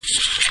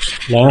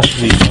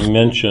Last week I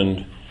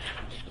mentioned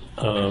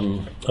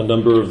a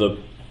number of the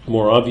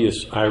more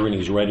obvious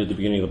ironies right at the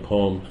beginning of the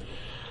poem.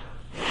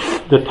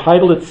 The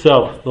title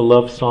itself, The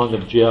Love Song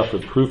of J.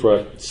 Alfred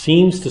Prufrock,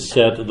 seems to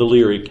set the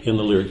lyric in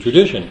the lyric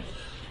tradition.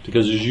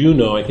 Because as you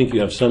know, I think you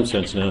have some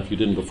sense now, if you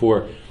didn't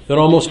before, that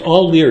almost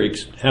all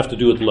lyrics have to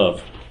do with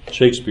love.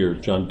 Shakespeare,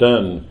 John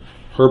Donne,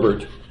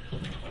 Herbert,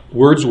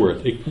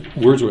 Wordsworth.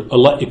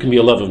 It can be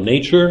a love of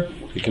nature,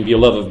 it can be a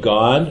love of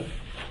God,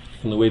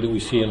 in the way that we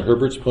see in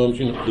Herbert's poems,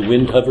 the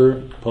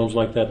Windhover, poems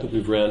like that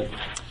we've read.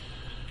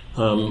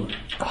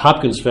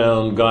 Hopkins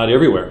found God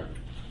everywhere.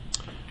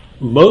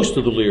 Most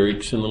of the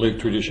lyrics in the lyric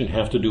tradition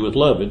have to do with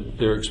love.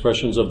 They're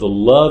expressions of the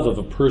love of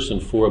a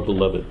person for a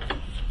beloved.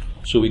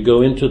 So we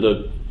go into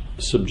the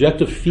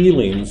subjective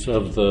feelings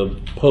of the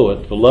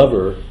poet, the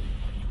lover,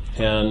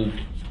 and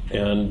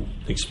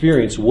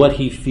experience what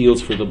he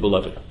feels for the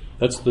beloved.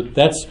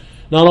 That's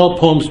not all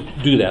poems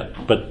do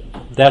that, but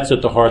that's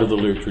at the heart of the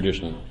lyric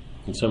tradition.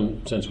 In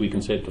some sense, we can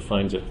say it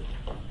defines it.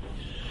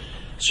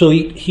 So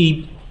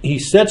he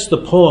sets the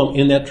poem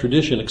in that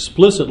tradition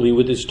explicitly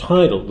with his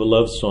title, The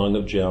Love Song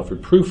of J.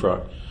 Alfred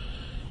Prufrock.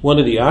 One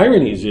of the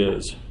ironies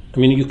is,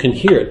 you can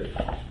hear it.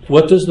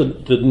 What does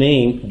the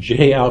name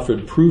J.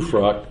 Alfred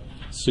Prufrock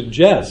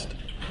suggest?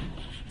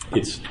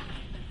 It's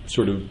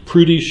sort of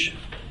prudish,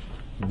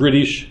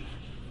 British,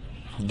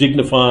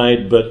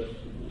 dignified, but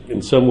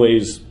in some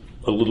ways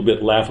a little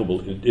bit laughable.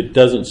 It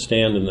doesn't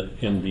stand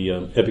in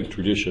the epic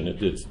tradition.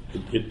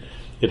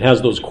 It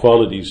has those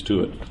qualities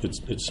to it.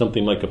 It's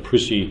something like a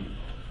prissy,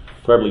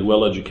 probably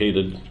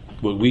well-educated,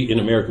 what we in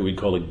America we'd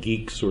call a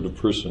geek sort of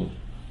person.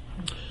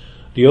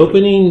 The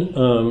opening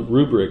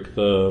rubric,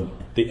 the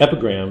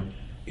epigram,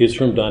 is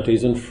from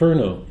Dante's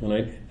Inferno, and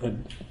I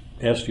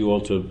asked you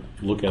all to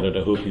look at it.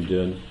 I hope you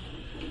did.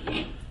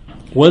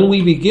 When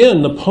we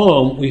begin the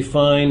poem, we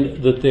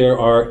find that there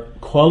are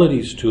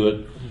qualities to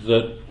it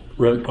that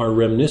are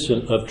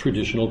reminiscent of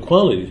traditional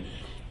qualities.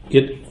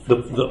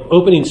 The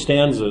opening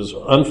stanzas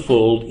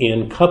unfold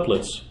in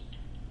couplets,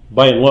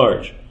 by and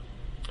large.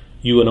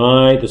 You and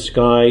I, the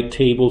sky,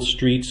 table,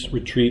 streets,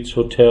 retreats,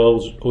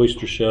 hotels,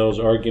 oyster shells,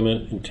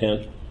 argument,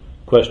 intent,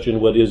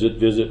 question, what is it,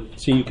 visit.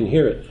 See, you can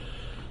hear it.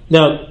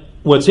 Now,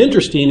 what's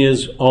interesting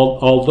is,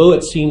 although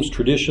it seems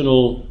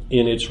traditional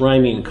in its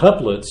rhyming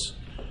couplets,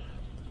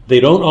 they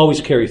don't always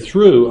carry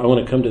through. I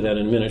want to come to that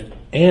in a minute.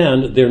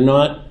 And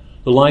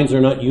the lines are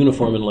not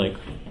uniform in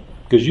length.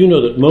 Because you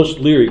know that most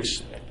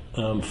lyrics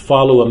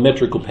follow a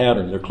metrical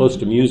pattern. They're close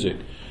to music.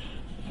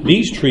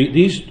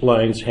 These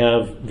lines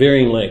have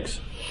varying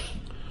lengths.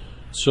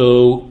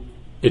 So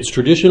it's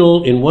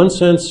traditional in one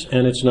sense,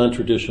 and it's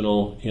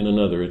non-traditional in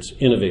another. It's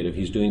innovative.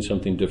 He's doing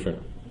something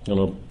different. And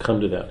I'll come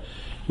to that.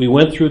 We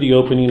went through the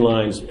opening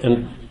lines,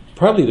 and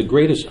probably the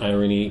greatest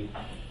irony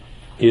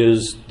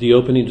is the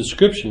opening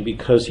description,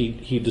 because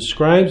he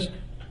describes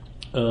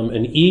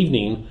an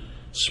evening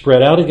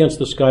spread out against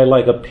the sky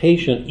like a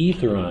patient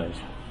etherized.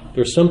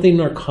 There's something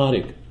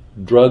narcotic,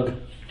 drug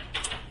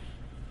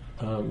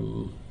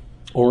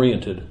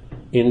oriented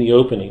in the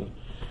opening.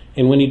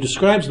 And when he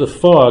describes the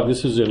fog,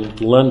 this is in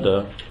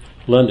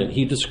London,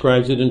 he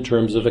describes it in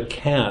terms of a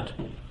cat.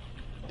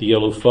 The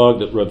yellow fog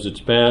that rubs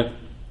its back,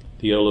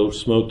 the yellow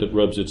smoke that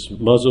rubs its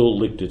muzzle,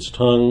 licked its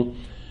tongue.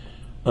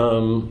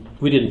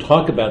 We didn't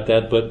talk about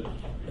that, but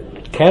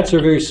cats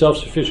are very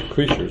self-sufficient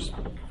creatures.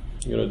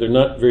 They're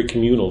not very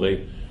communal.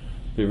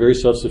 They're very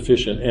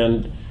self-sufficient.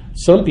 And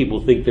some people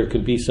think there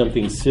could be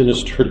something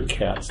sinister to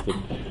cats.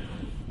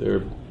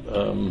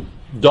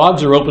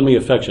 Dogs are openly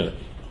affectionate.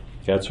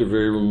 Cats are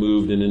very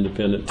removed and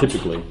independent,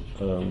 typically.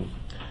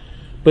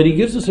 But he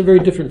gives us a very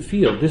different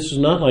feel. This is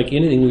not like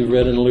anything we've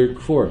read in a lyric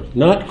before.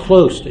 Not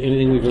close to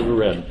anything we've ever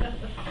read.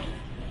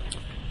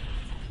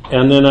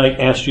 And then I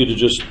asked you to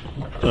just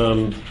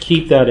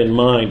keep that in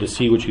mind to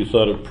see what you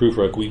thought of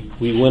Prufrock.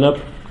 We went up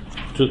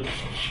to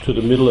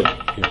the middle of...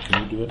 Here,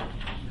 can you do it?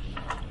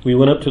 We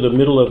went up to the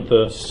middle of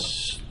the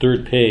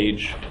third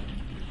page.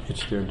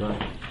 It's there,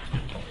 Dante.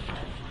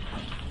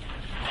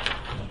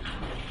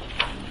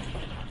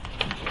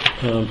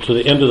 To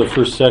the end of the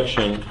first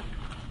section.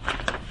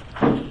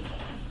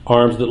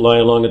 Arms that lie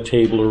along a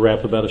table or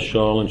wrap about a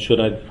shawl, and should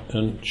I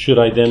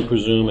then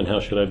presume, and how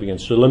should I begin?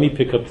 So let me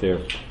pick up there.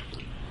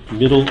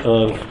 Middle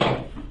of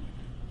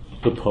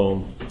the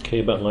poem,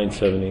 about line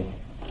 70.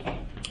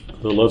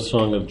 The Love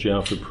Song of J.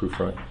 Alfred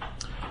Prufrock.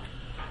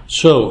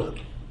 So,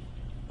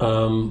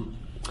 a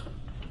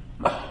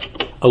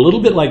little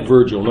bit like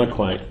Virgil, not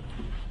quite.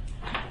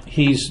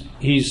 He's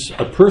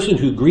a person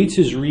who greets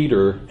his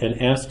reader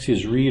and asks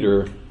his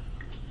reader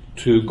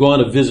to go on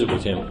a visit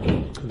with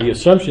him. The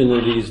assumption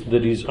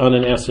that he's on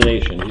an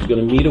assignation. He's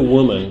going to meet a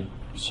woman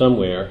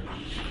somewhere,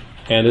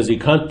 and as he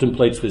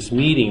contemplates this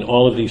meeting,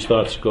 all of these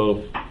thoughts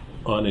go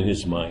on in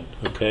his mind.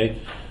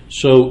 Okay?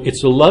 So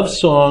it's a love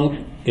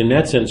song in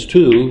that sense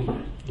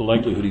too, the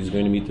likelihood he's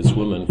going to meet this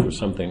woman for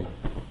something.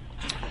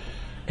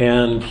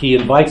 And he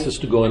invites us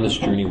to go on this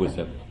journey with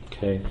him.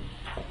 Okay?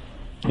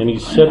 And he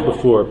said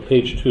before,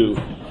 page 2,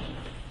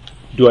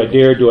 Do I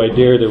dare? Do I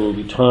dare? There will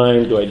be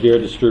time. Do I dare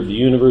disturb the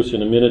universe?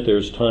 In a minute there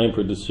is time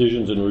for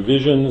decisions and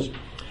revisions.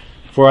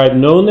 For I've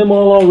known them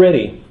all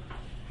already.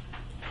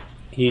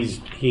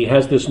 He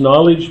has this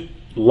knowledge,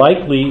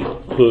 likely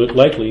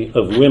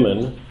of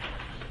women.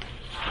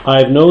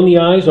 I've known the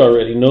eyes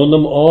already, known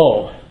them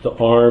all. The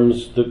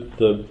arms, the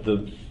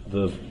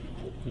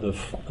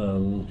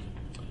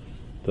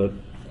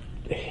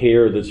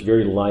hair that's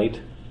very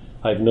light.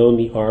 I've known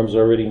the arms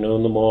already,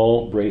 known them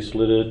all,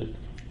 braceleted.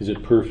 Is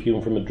it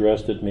perfume from a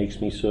dress that makes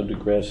me so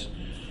digress?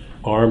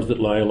 Arms that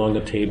lie along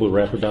a table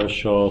wrapped about a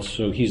shawl.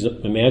 So he's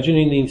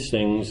imagining these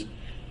things,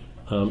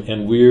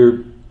 and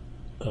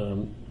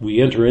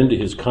we enter into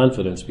his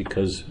confidence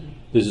because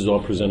this is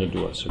all presented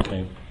to us,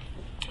 okay?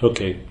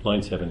 Okay,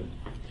 line 7.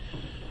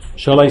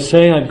 Shall I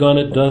say I've gone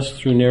at dusk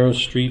through narrow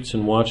streets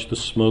and watched the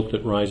smoke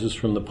that rises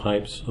from the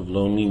pipes of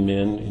lonely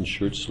men in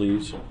shirt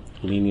sleeves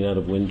leaning out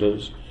of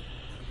windows?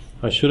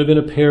 I should have been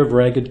a pair of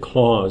ragged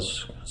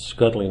claws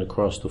scuttling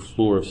across the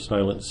floor of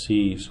silent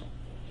seas.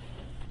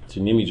 It's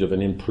an image of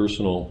an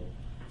impersonal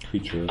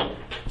creature.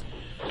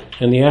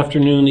 And the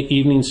afternoon, the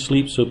evening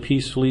sleep so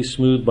peacefully,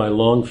 smoothed by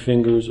long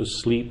fingers,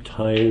 asleep,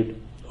 tired,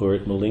 or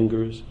it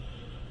malingers.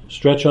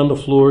 Stretch on the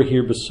floor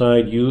here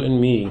beside you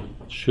and me.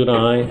 Should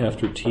I,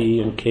 after tea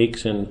and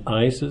cakes and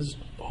ices,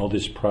 all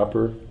this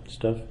proper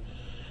stuff,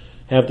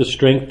 have the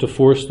strength to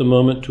force the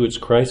moment to its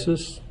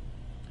crisis?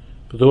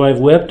 But though I've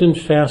wept and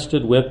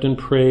fasted, wept and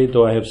prayed,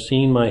 though I have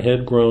seen my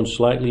head grown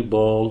slightly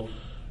bald,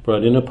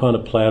 brought in upon a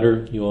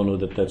platter, you all know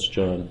that that's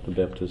John the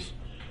Baptist,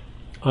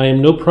 I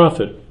am no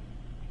prophet,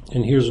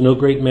 and here's no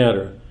great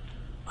matter.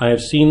 I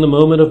have seen the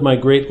moment of my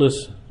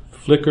greatless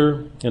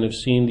flicker, and have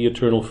seen the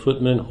eternal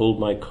footman hold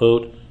my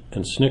coat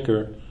and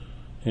snicker,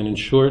 and in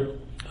short,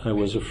 I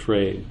was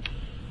afraid.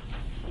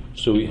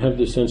 So we have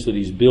the sense that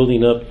he's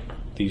building up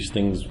these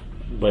things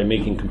by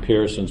making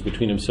comparisons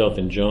between himself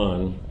and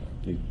John,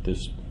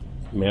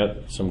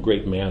 some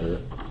great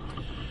matter.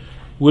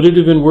 Would it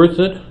have been worth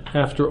it,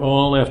 after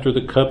all, after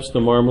the cups,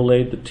 the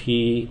marmalade, the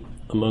tea,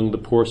 among the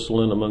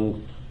porcelain,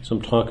 among some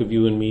talk of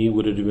you and me,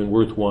 would it have been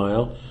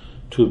worthwhile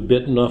to have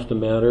bitten off the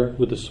matter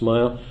with a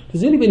smile?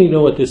 Does anybody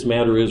know what this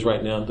matter is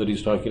right now that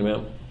he's talking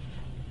about?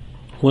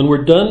 When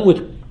we're done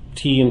with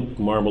tea and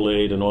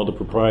marmalade and all the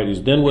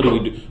proprieties, then what do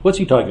we do? What's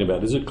he talking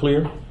about? Is it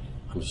clear?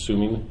 I'm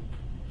assuming.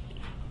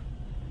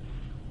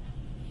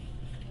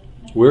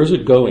 Where is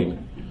it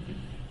going?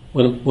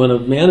 When a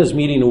man is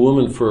meeting a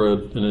woman for a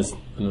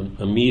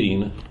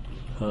meeting,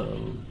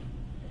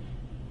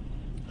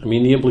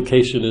 the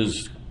implication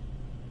is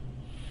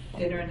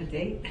dinner and a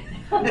date.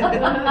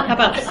 How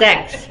about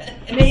sex?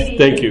 Maybe.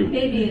 Thank you.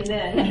 Maybe and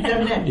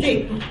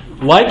then.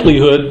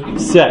 Likelihood,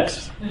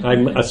 sex.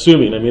 I'm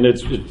assuming.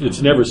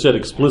 It's never said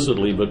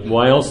explicitly, but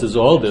why else is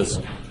all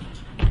this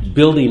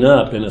building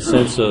up in a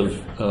sense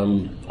of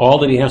all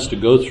that he has to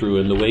go through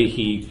and the way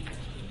he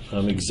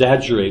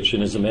exaggerates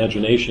in his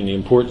imagination the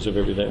importance of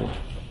everything?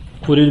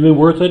 Would it have been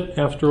worth it,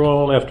 after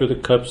all, after the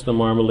cups, the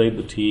marmalade,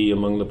 the tea,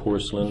 among the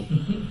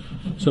porcelain?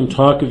 Some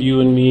talk of you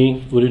and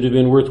me, would it have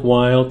been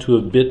worthwhile to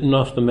have bitten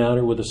off the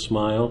matter with a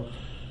smile,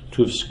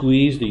 to have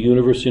squeezed the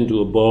universe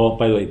into a ball?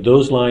 By the way,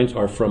 those lines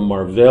are from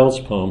Marvell's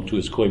poem to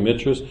his coy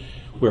mistress,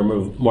 where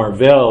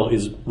Marvell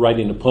is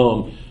writing a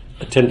poem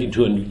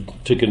attempting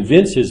to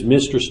convince his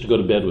mistress to go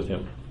to bed with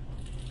him.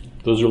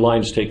 Those are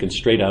lines taken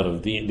straight out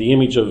of the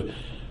image of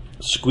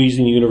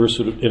squeezing the universe,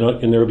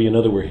 and there will be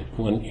another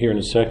one here in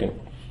a second.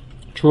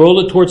 To roll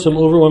it towards some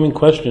overwhelming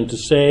question, to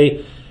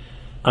say,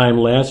 I am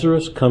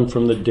Lazarus, come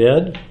from the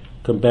dead,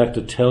 come back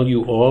to tell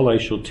you all, I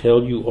shall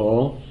tell you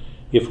all.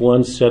 If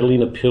one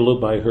settling a pillow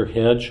by her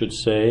head should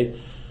say,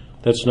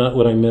 that's not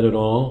what I meant at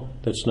all,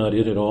 that's not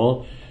it at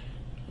all.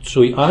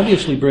 So he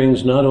obviously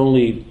brings not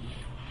only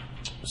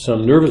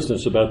some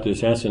nervousness about the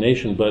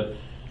assassination, but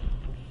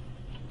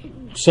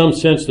some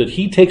sense that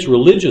he takes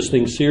religious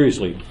things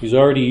seriously. He's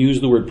already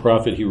used the word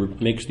prophet. He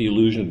makes the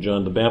allusion of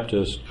John the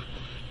Baptist.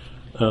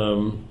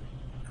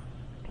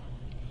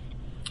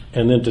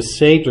 And then to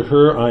say to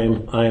her, I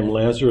am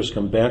Lazarus,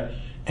 come back,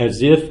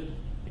 as if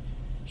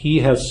he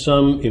has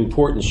some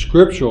important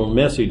scriptural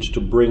message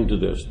to bring to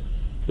this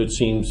that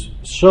seems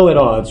so at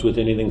odds with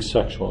anything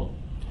sexual.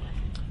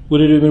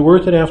 Would it have been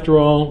worth it after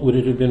all? Would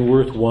it have been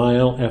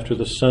worthwhile after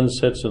the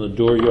sunsets and the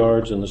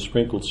dooryards and the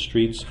sprinkled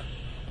streets,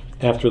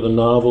 after the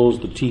novels,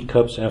 the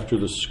teacups, after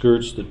the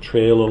skirts that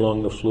trail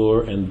along the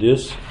floor, and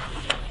this,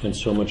 and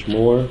so much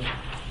more?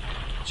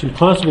 It's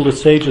impossible to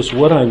say just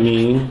what I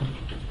mean,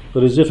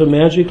 but as if a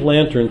magic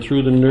lantern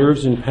threw the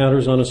nerves in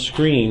patterns on a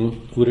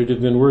screen, would it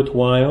have been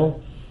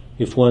worthwhile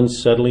if one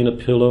settling a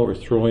pillow or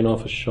throwing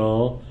off a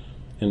shawl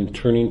and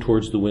turning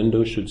towards the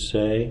window should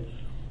say,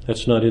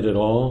 that's not it at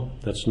all,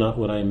 that's not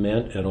what I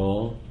meant at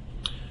all?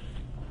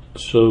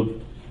 So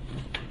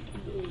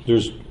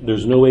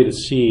there's no way to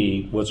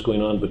see what's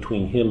going on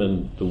between him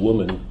and the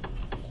woman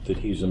that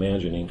he's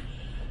imagining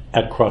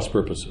at cross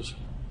purposes.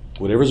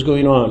 Whatever's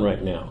going on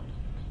right now,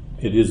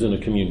 it isn't a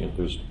communion.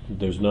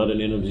 There's not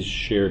an intimacy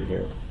shared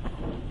here.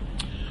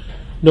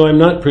 No, I'm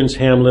not Prince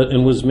Hamlet,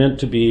 and was meant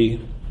to be,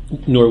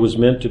 nor was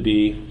meant to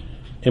be,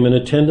 Am an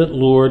attendant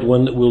lord,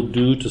 one that will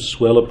do to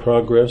swell a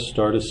progress,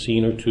 start a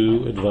scene or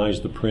two,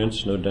 advise the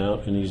prince, no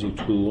doubt, an easy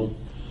tool.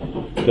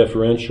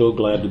 Deferential,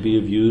 glad to be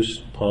of use,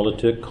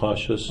 politic,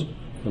 cautious,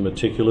 and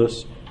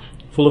meticulous.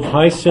 Full of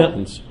high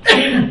sentence,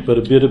 but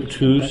a bit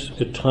obtuse,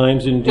 at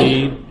times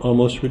indeed,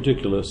 almost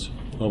ridiculous,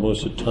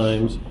 almost at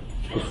times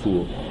a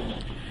fool.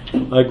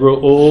 I grow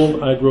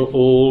old,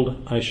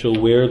 I shall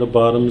wear the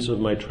bottoms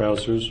of my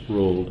trousers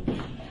rolled.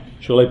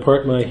 Shall I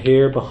part my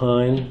hair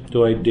behind?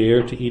 Do I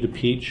dare to eat a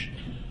peach?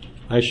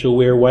 I shall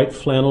wear white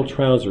flannel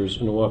trousers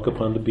and walk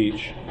upon the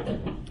beach.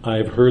 I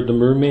have heard the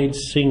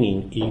mermaids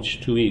singing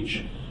each to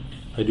each.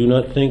 I do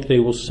not think they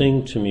will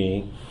sing to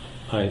me.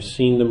 I have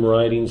seen them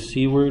riding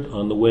seaward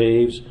on the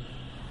waves,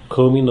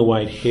 combing the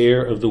white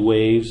hair of the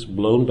waves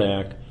blown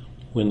back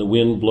when the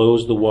wind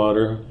blows the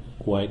water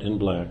white and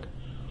black.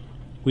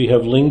 We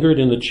have lingered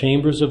in the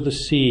chambers of the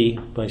sea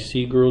by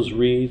sea girls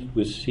wreathed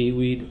with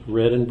seaweed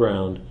red and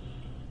brown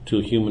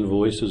till human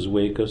voices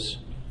wake us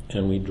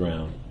and we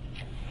drown.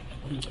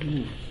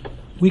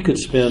 We could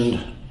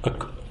spend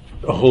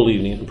a whole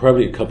evening,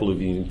 probably a couple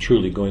of evenings,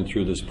 truly going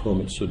through this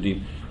poem. It's so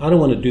deep. I don't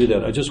want to do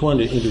that. I just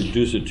wanted to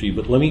introduce it to you,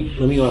 but let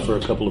me offer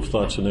a couple of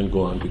thoughts and then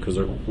go on, because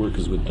our work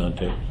is with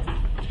Dante.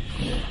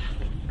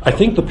 I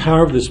think the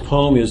power of this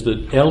poem is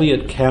that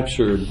Eliot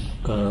captured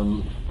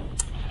one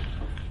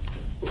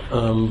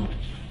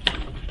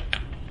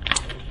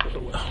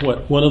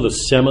of the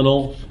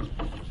seminal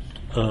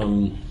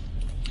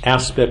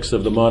aspects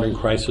of the modern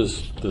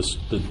crisis,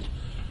 the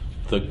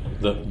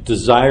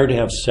desire to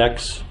have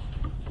sex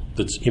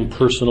that's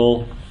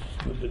impersonal.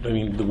 I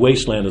mean, The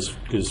Wasteland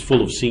is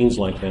full of scenes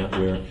like that,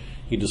 where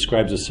he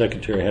describes a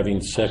secretary having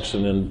sex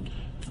and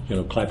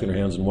then, clapping her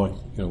hands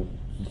and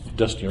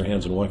dusting her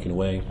hands and walking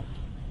away,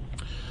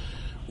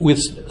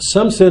 with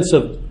some sense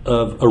of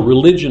a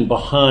religion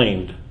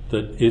behind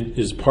that it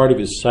is part of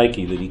his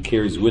psyche that he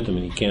carries with him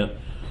and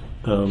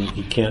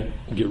he can't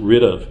get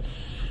rid of.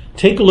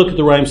 Take a look at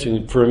the rhyme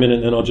scheme for a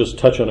minute, and I'll just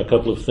touch on a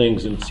couple of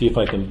things and see if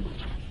I can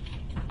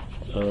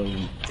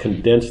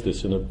condense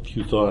this in a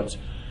few thoughts.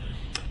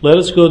 Let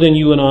us go then,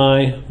 you and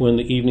I, when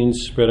the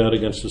evenings spread out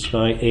against the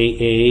sky.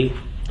 AA,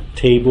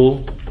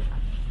 table,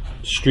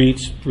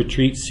 streets,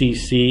 retreat,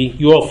 CC.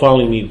 You all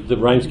following me? The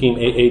rhyme scheme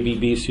AA,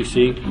 BB,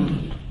 CC.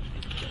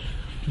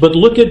 But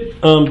look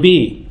at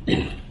B.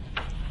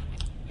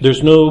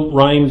 There's no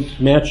rhyme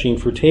matching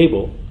for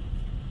table.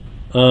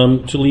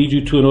 To lead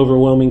you to an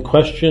overwhelming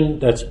question,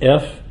 that's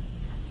F.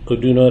 Oh,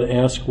 do not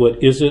ask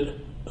what is it.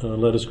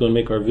 Let us go and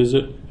make our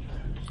visit.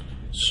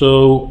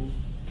 So,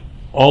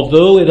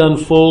 although it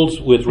unfolds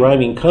with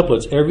rhyming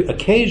couplets,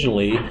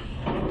 occasionally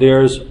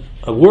there's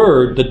a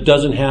word that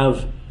doesn't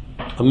have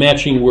a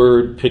matching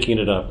word picking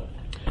it up.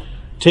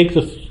 Take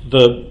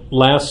the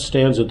last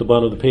stanza at the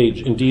bottom of the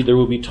page. Indeed, there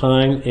will be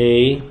time,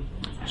 A,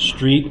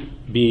 street,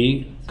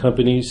 B,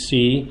 company,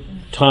 C,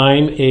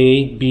 time,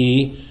 A,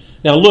 B.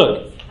 Now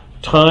look,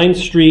 time,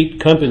 street,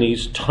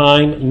 companies,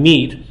 time,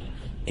 meet,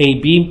 A,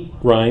 B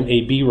rhyme,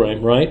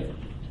 right?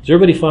 Is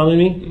everybody following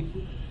me?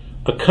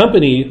 A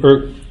company,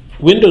 or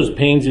Windows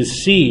panes,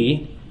 is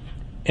C,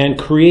 and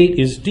create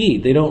is D.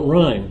 They don't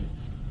rhyme.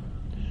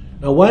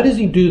 Now, why does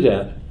he do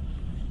that?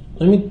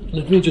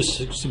 Let me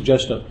just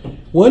suggest something.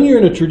 When you're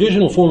in a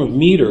traditional form of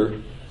meter,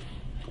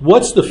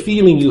 what's the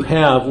feeling you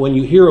have when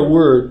you hear a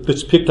word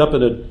that's picked up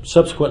in a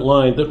subsequent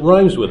line that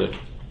rhymes with it?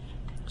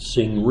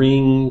 Sing,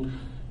 ring,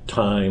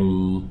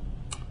 time,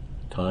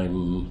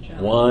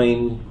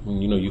 wine.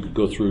 You could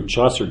go through.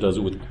 Chaucer does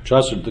it with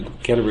Chaucer. The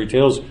Canterbury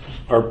Tales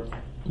are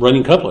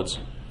running couplets.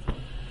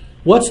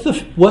 What's the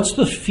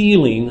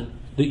feeling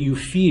that you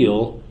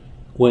feel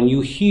when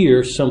you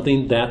hear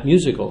something that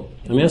musical?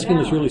 I'm asking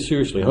this really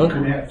seriously, huh?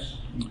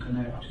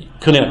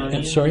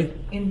 Connect. Sorry?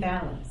 In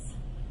balance.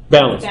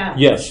 Balance.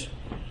 Yes.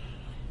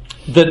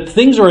 That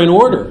things are in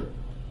order.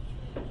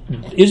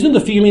 Isn't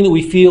the feeling that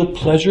we feel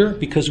pleasure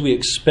because we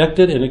expect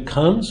it and it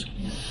comes?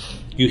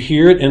 You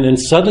hear it and then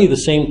suddenly the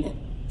same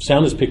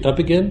sound is picked up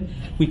again?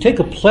 We take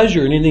a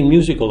pleasure in anything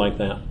musical like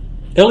that.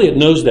 Eliot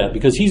knows that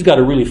because he's got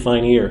a really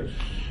fine ear.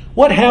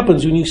 What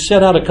happens when you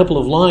set out a couple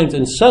of lines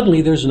and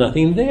suddenly there's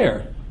nothing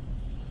there?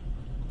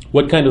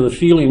 What kind of a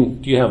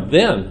feeling do you have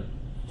then?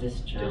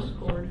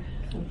 Discord.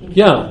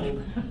 Yeah.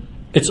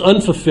 It's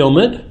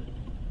unfulfillment.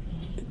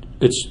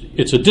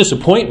 It's a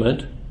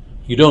disappointment.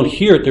 You don't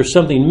hear it. There's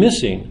something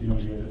missing. You don't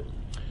get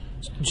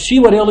it. See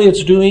what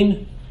Eliot's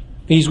doing?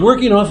 He's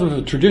working off of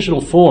a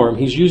traditional form.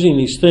 He's using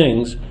these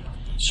things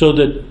so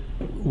that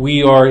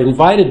we are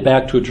invited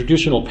back to a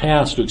traditional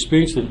past to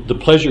experience the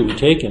pleasure we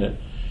take in it.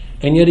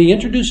 And yet he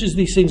introduces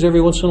these things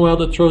every once in a while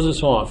that throws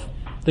us off.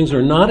 Things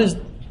are not as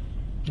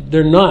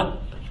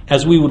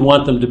we would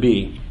want them to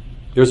be.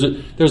 There's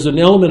an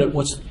element of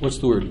what's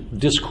the word?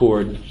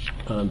 Discord,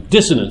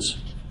 dissonance.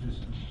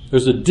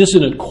 There's a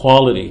dissonant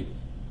quality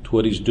to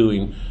what he's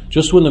doing.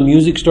 Just when the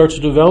music starts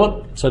to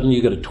develop, suddenly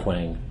you get a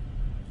twang.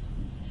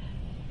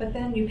 But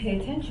then you pay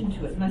attention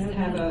to it. Must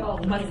have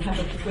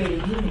a greater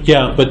meaning.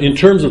 Yeah, but in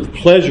terms of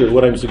pleasure,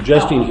 what I'm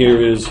suggesting here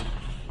is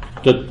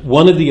that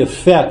one of the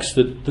effects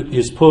that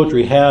his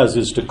poetry has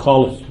is to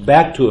call us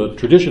back to a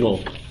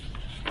traditional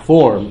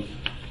form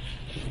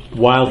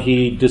while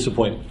he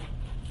disappoints.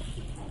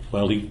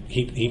 While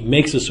he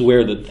makes us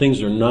aware that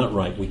things are not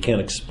right. We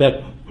can't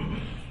expect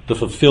the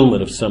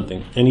fulfillment of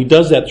something. And he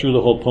does that through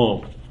the whole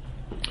poem.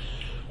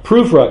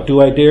 Prufrock,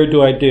 do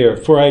I dare,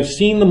 for I've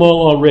seen them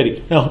all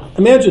already. Now,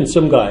 imagine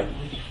some guy.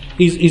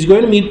 He's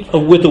going to meet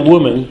with a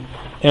woman,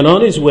 and on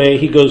his way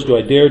he goes, do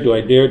I dare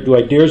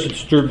to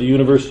disturb the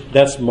universe?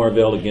 That's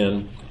Marvell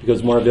again,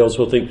 because Marvell's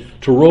whole thing,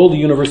 to roll the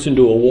universe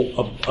into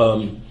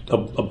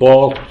a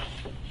ball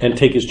and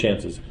take his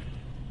chances.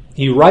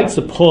 He writes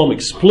a poem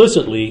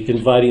explicitly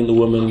inviting the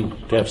woman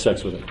to have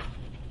sex with him.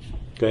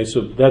 Okay,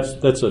 so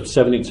that's a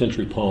 17th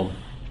century poem.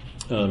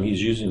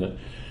 He's using that.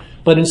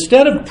 But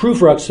instead of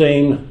Prufrock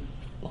saying,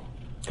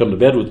 come to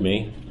bed with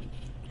me,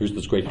 here's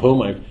this great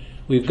poem,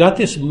 we've got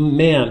this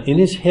man in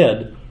his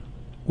head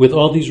with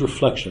all these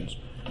reflections.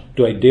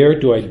 Do I dare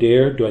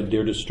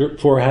to stir?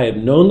 For I have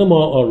known them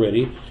all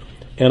already,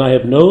 and I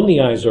have known the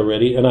eyes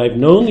already, and I have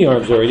known the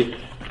arms already.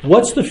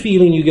 What's the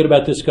feeling you get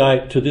about this guy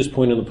to this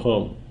point in the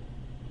poem?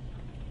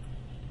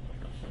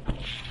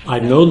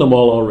 I've known them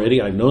all already.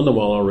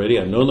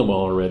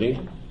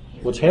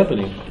 What's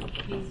happening?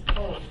 He's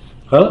old.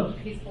 Huh?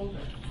 He's older.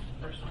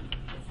 First one.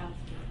 It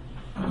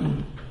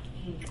sounds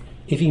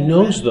If he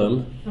knows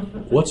them,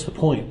 what's the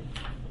point?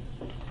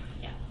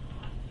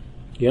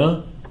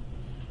 Yeah?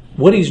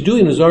 What he's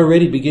doing is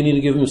already beginning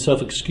to give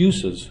himself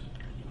excuses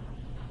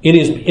in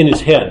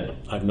his head.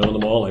 I've known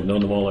them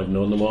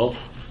all.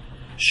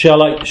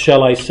 Shall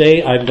I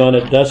say I've gone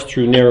at dusk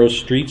through narrow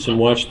streets and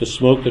watched the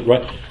smoke that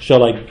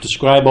shall I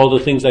describe all the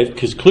things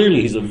because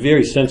clearly he's a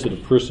very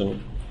sensitive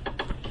person.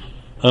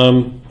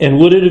 And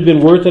would it have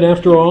been worth it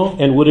after all?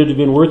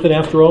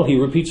 He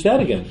repeats that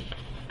again.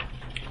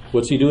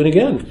 What's he doing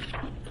again?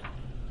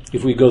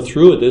 If we go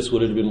through with this,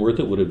 would it have been worth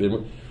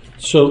it?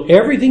 So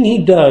everything he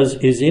does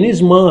is in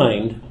his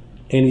mind,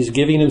 and he's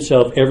giving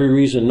himself every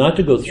reason not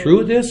to go through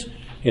with this,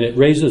 and it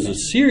raises a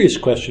serious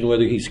question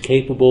whether he's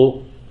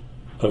capable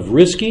of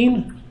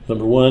risking,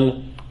 number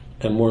one,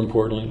 and more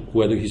importantly,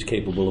 whether he's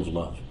capable of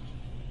love,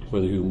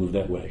 whether he will move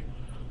that way.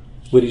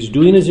 What he's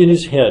doing is in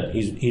his head.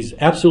 He's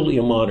absolutely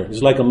a modern.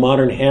 He's like a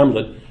modern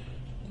Hamlet,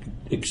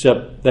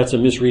 except that's a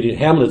misreading.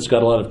 Hamlet's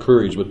got a lot of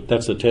courage, but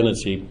that's a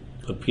tendency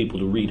of people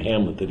to read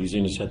Hamlet, that he's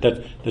in his head.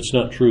 That's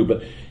not true,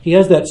 but he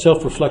has that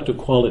self-reflective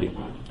quality.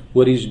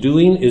 What he's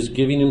doing is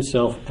giving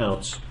himself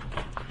outs.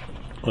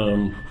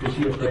 Is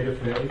he afraid of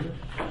failure?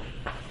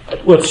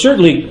 Well, it's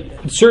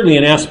certainly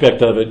an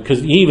aspect of it,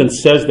 because he even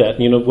says that.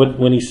 You know,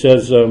 when he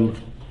says, "And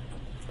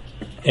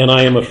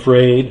I am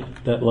afraid,"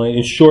 that line.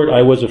 In short,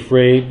 I was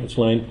afraid. This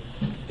line.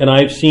 And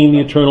I've seen the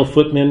eternal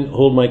footmen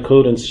hold my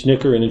coat and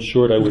snicker. And in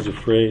short, I was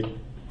afraid.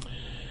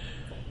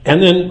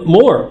 And then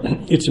more.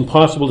 It's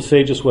impossible to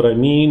say just what I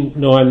mean.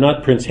 No, I'm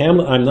not Prince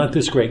Hamlet. I'm not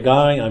this great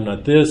guy. I'm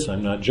not this.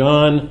 I'm not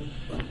John.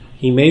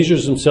 He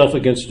measures himself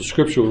against the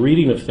scriptural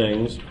reading of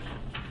things.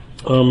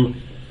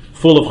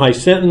 Full of high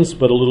sentence,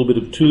 but a little bit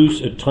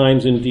obtuse, at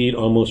times indeed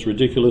almost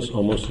ridiculous,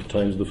 almost at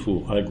times the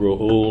fool. I grow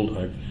old.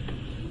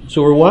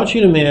 So we're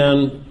watching a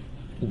man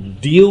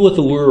deal with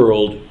the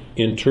world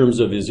in terms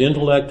of his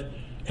intellect,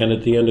 and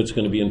at the end it's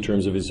going to be in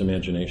terms of his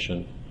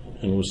imagination.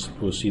 And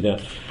we'll see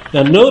that.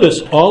 Now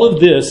notice all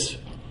of this,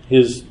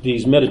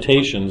 these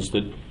meditations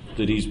that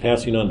he's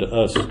passing on to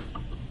us,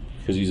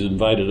 because he's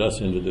invited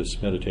us into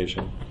this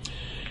meditation.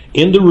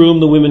 In the room,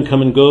 the women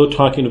come and go,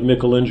 talking of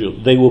Michelangelo.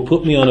 They will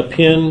put me on a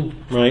pin,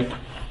 right?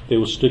 They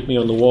will stick me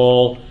on the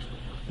wall.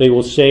 They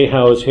will say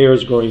how his hair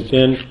is growing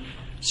thin.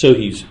 So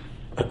he's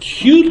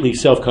acutely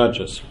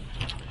self-conscious.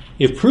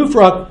 If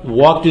Prufrock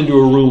walked into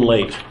a room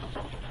late,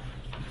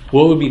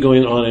 what would be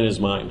going on in his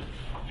mind?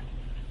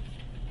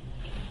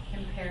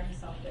 compare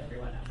himself to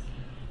everyone else.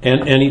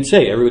 And he'd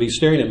say, everybody's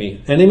staring at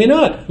me. And they may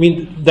not. I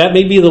mean, that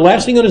may be the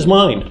last thing on his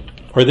mind,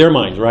 or their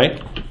minds,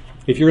 right?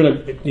 If you're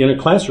in a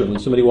classroom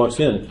and somebody walks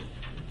in,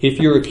 if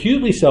you're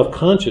acutely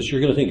self-conscious, you're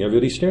going to think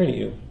everybody's staring at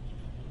you.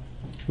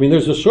 I mean,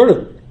 there's a sort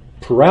of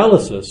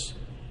paralysis.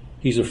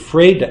 He's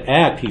afraid to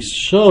act.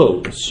 He's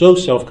so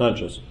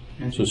self-conscious.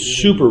 So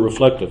super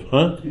reflective.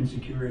 Huh?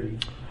 Insecurity.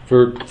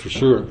 For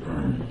sure.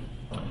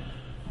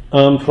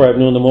 For I've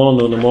known them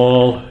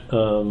all.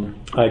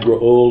 I grow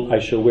old. I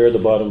shall wear the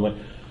bottom of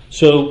my...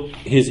 So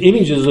his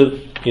images of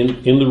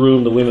in the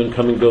room, the women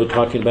come and go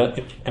talking about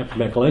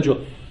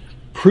Michelangelo.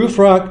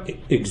 Prufrock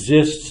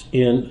exists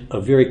in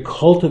a very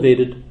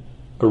cultivated,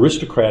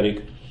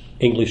 aristocratic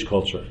English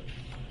culture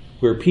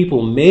where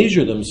people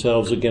measure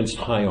themselves against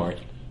high art.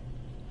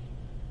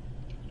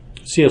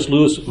 C.S.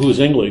 Lewis, who is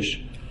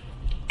English,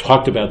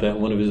 talked about that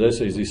in one of his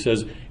essays. He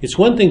says, it's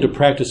one thing to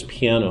practice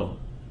piano,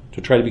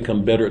 to try to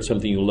become better at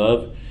something you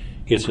love.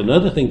 It's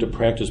another thing to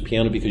practice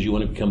piano because you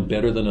want to become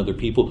better than other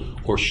people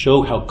or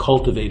show how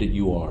cultivated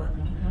you are.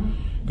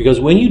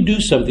 Because when you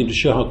do something to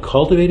show how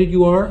cultivated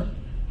you are,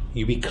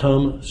 you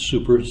become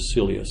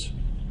supercilious.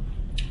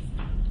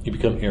 You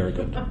become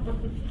arrogant.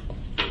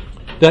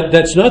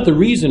 That's not the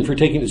reason for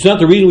taking... It's not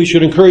the reason we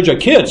should encourage our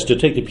kids to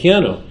take the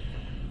piano.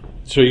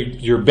 So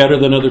you're better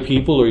than other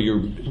people, or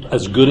you're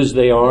as good as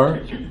they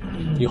are.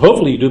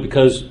 Hopefully you do it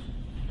because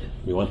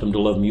you want them to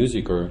love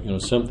music or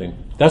something.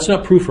 That's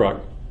not proof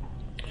rock.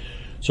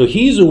 So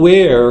he's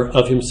aware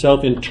of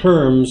himself in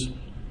terms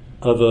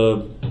of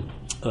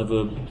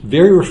a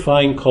very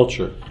refined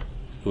culture.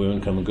 The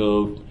women come and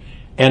go,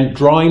 and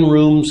drawing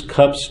rooms,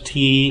 cups,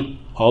 tea,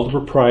 all the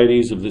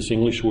proprieties of this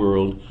English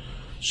world.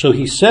 So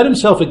he set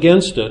himself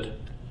against it,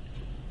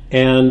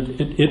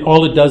 and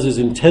all it does is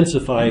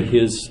intensify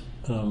his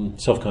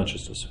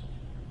self-consciousness.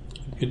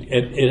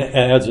 It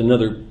adds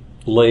another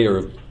layer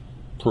of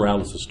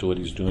paralysis to what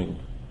he's doing.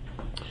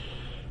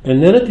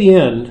 And then at the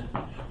end,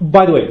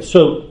 by the way,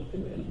 so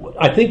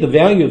I think the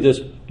value of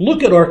this,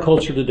 look at our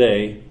culture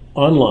today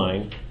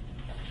online.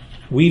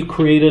 We've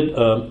created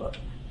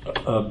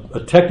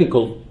a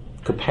technical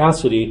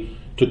capacity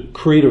to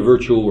create a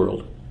virtual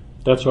world.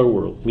 That's our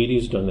world.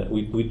 Media's done that.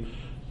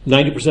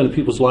 90% of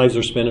people's lives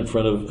are spent in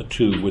front of a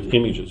tube with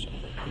images.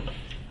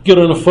 Get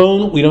on a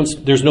phone,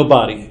 there's no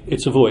body.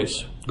 It's a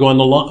voice. Go on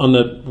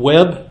the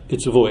web,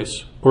 it's a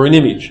voice or an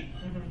image.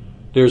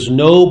 There's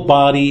no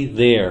body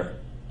there.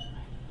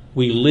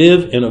 We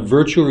live in a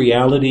virtual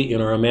reality in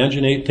our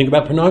imagination. Think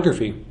about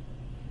pornography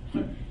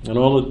and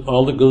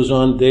all that goes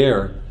on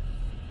there.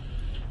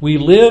 We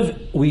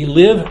live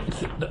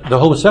the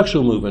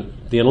homosexual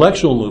movement, the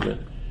intellectual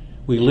movement.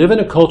 We live in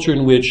a culture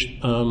in which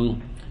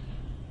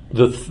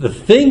the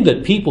thing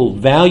that people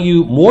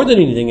value more than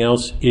anything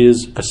else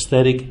is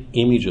aesthetic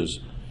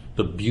images,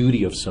 the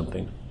beauty of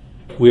something.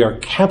 We are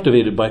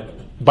captivated by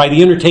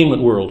the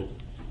entertainment world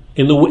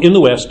in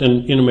the West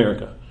and in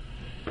America.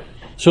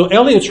 So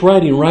Eliot's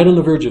writing right on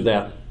the verge of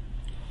that.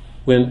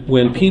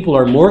 When people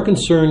are more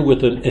concerned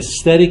with an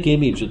aesthetic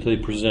image that they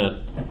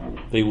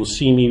present, they will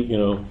see me,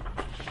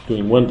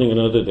 doing one thing or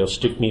another. They'll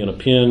stick me in a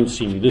pin,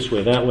 see me this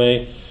way, that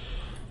way.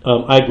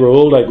 I grow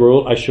old.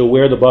 I shall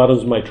wear the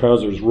bottoms of my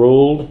trousers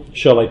rolled.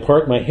 Shall I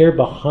part my hair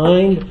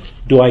behind?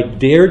 Do I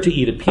dare to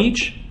eat a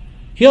peach?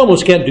 He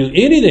almost can't do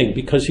anything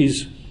because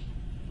he's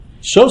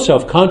so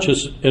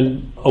self-conscious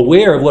and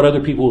aware of what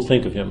other people will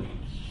think of him.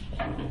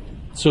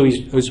 So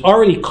he's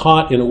already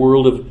caught in a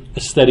world of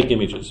aesthetic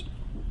images.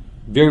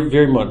 Very,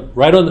 very modern.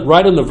 Right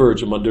on the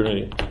verge of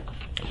modernity.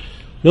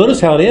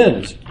 Notice how it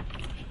ends.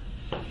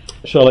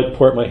 Shall I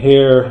part my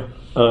hair?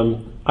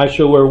 I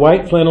shall wear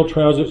white flannel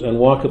trousers and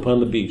walk upon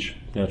the beach.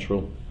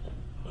 Natural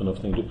enough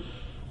thing to do.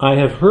 I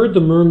have heard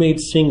the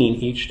mermaids singing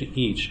each to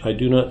each. I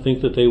do not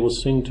think that they will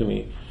sing to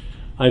me.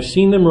 I've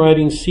seen them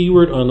riding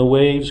seaward on the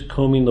waves,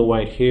 combing the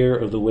white hair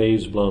of the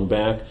waves blown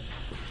back.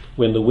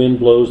 When the wind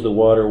blows the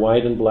water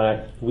white and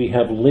black, we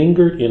have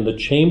lingered in the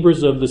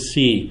chambers of the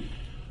sea.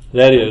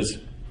 That is,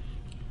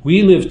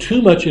 we live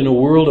too much in a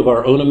world of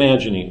our own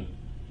imagining.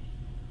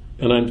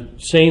 And I'm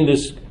saying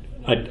this,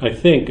 I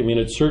think,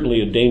 it's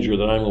certainly a danger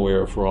that I'm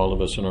aware of for all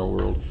of us in our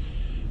world.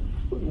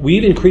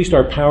 We've increased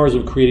our powers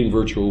of creating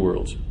virtual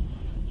worlds.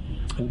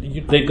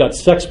 They've got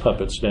sex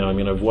puppets now.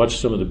 I've watched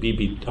some of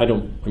the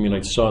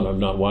I saw them, I've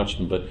not watched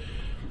them, but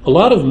a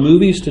lot of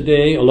movies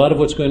today, a lot of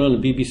what's going on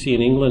in BBC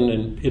in England,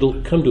 and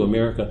it'll come to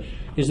America,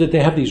 is that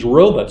they have these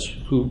robots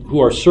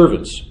who are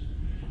servants,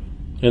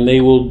 and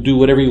they will do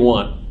whatever you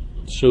want.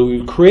 So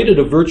we've created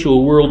a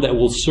virtual world that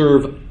will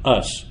serve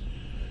us.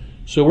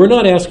 So we're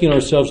not asking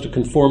ourselves to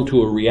conform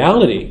to a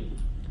reality.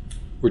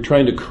 We're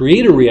trying to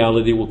create a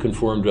reality that will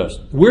conform to us.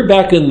 We're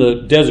back in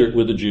the desert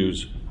with the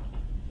Jews,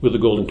 with the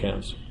golden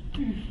calves,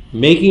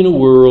 making a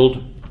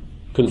world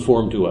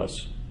conform to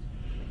us.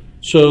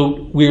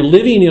 So we're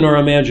living in our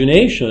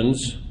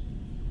imaginations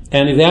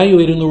and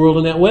evaluating the world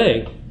in that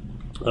way.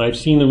 I've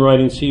seen them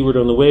riding seaward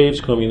on the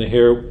waves, combing the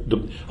hair.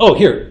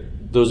 Here,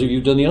 those of you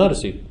who've done the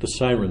Odyssey, the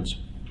sirens.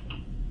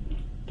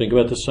 Think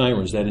about the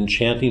sirens, that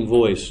enchanting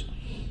voice,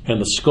 and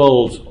the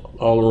skulls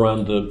all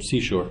around the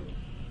seashore.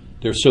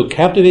 They're so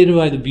captivated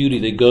by the beauty,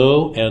 they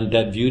go, and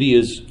that beauty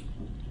is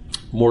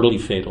mortally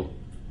fatal.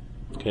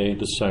 Okay,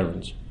 the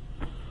sirens.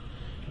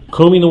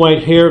 Combing the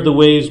white hair of the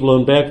waves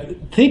blown back.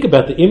 Think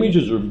about the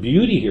images of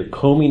beauty here.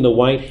 Combing the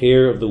white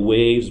hair of the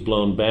waves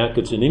blown back.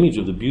 It's an image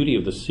of the beauty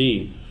of the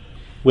sea.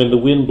 When the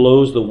wind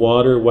blows the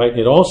water white.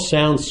 It all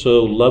sounds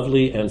so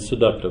lovely and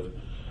seductive.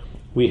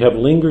 We have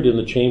lingered in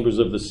the chambers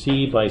of the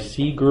sea by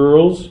sea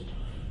girls,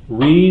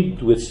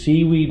 wreathed with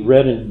seaweed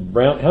red and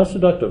brown. How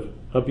seductive.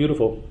 How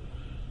beautiful.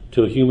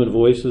 Till human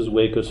voices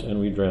wake us and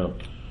we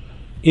drown.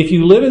 If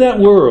you live in that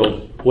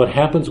world, what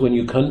happens when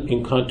you come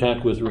in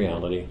contact with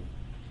reality?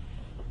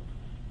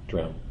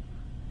 Drown.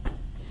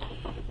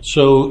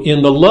 So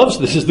in the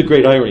this is the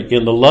great irony,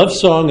 in the love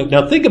song,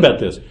 now think about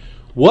this.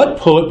 What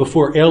poet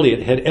before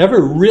Eliot had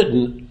ever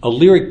written a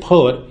lyric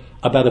poet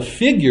about a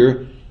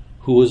figure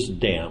who was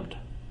damned?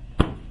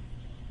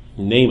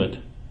 Name it.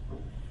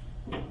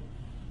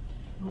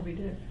 Moby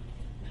Dick.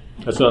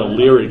 That's not a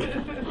lyric.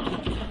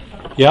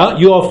 Yeah,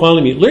 you all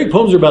follow me. Lyric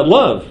poems are about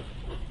love.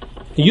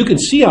 And you can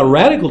see how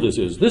radical this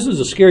is. This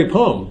is a scary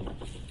poem.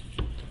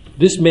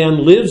 This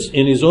man lives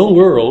in his own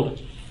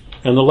world,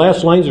 and the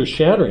last lines are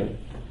shattering.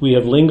 We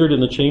have lingered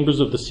in the chambers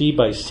of the sea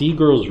by sea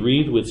girls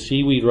wreathed with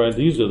seaweed rise.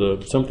 These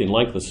are something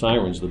like the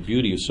sirens. The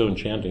beauty is so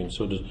enchanting.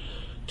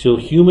 Till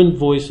human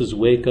voices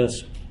wake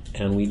us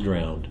and we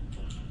drowned.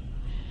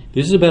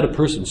 This is about a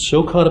person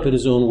so caught up in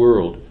his own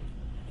world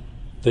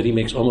that he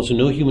makes almost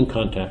no human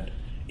contact.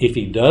 If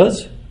he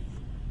does,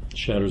 it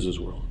shatters his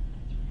world.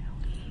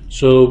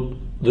 So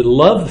the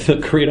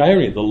great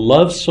irony, the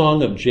love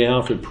song of J.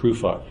 Alfred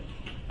Prufrock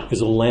is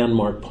a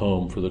landmark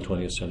poem for the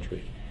 20th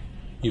century.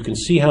 You can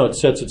see how it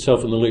sets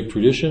itself in the lyric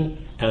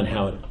tradition and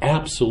how it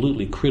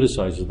absolutely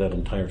criticizes that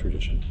entire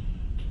tradition.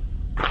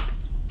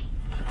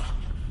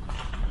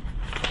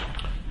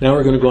 Now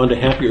we're going to go on to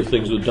happier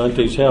things with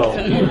Dante's Hell.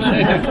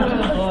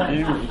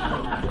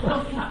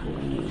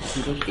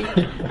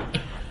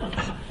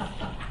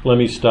 Let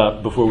me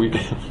stop before we...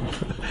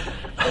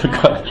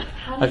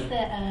 How does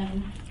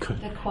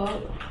the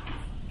quote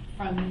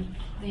from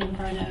the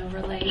Inferno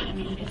relate? I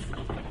mean,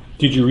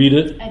 Did you read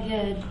it? I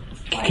did.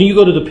 Can you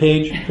go to the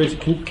page, Tracy?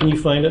 Can you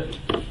find it?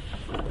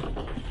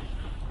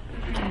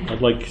 I'd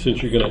like,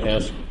 since you're going to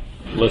ask,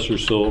 bless your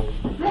soul.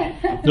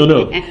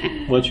 No.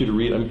 I want you to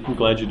read. I'm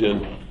glad you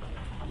did.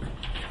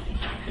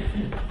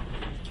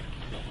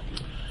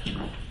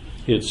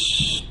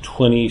 It's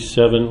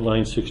 27,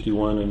 line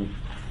 61, and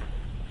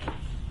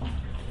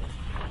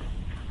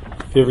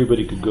if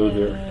everybody could go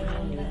there.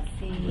 Let's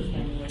see.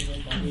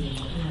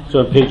 It's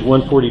on page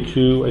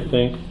 142, I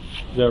think.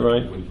 Is that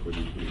right?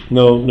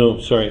 No,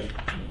 sorry.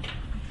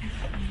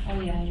 Oh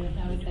yeah, I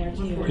was there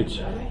too.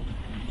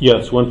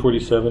 It's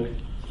 147.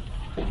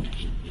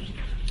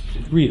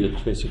 Read it,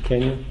 Tracy,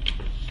 can you?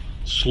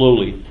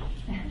 Slowly.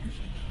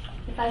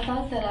 If I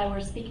thought that I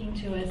were speaking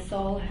to a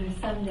soul who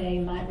someday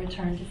might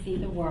return to see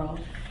the world,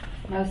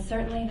 most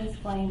certainly this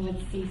flame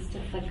would cease to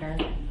flicker.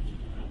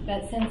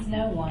 But since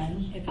no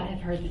one, if I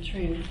have heard the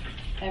truth,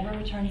 ever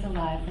returns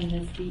alive from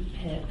this deep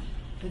pit,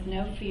 with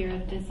no fear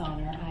of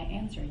dishonor, I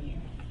answer you.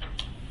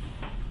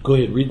 Go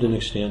ahead, read the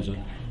next stanza.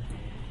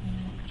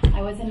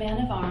 I was a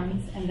man of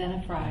arms and then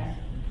a friar,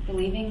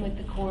 believing with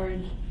the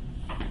cord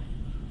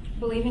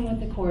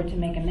to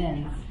make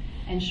amends,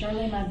 and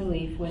surely my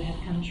belief would have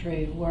come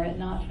true were it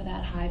not for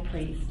that high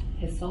priest,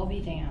 his soul be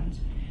damned,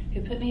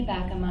 who put me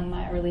back among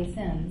my early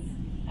sins.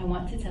 I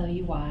want to tell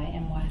you why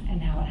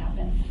and how it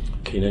happened.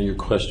 Okay, now your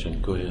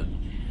question. Go ahead.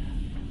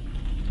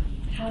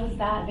 How does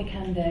that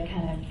become the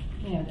kind of,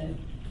 the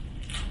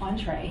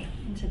entree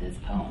into this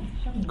poem?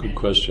 Good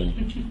question.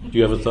 Do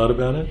you have a thought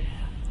about it?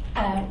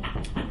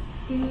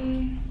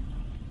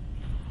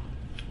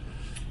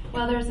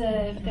 Well, there's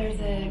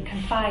a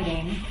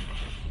confiding,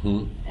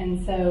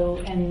 and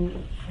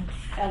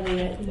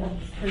Eliot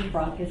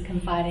Prufrock is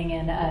confiding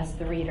in us,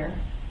 the reader,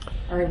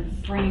 or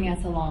bringing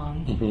us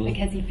along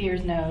because he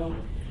fears that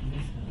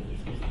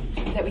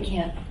we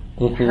can't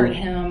hurt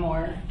him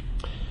or.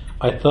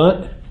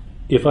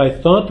 If I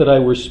thought that I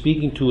were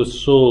speaking to a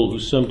soul who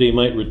someday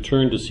might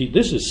return to see,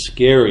 this is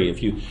scary.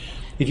 If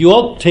you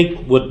all take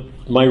what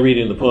my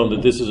reading of the poem,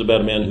 that this is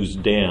about a man who's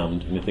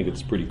damned, and I think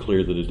it's pretty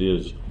clear that it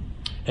is.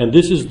 And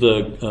this is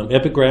the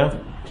epigraph.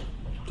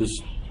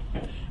 This,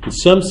 in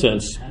some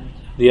sense,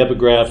 the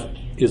epigraph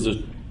is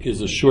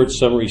a short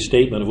summary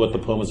statement of what the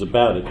poem is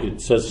about. It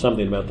says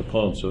something about the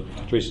poem, so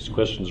Tracy's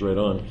question is right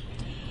on.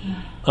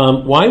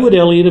 Why would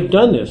Eliot have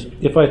done this?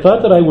 If I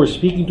thought that I were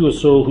speaking to a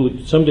soul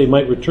who someday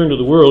might return to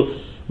the world,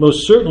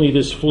 most certainly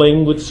this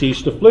flame would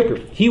cease to flicker.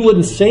 He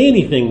wouldn't say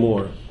anything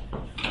more.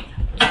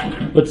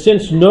 But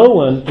since no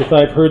one, if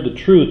I've heard the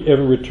truth,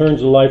 ever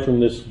returns alive from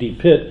this deep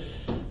pit,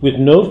 with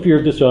no fear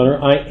of dishonor,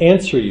 I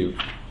answer you.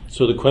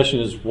 So the question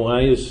is,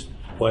 why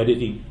did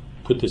he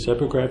put this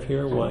epigraph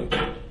here? Why?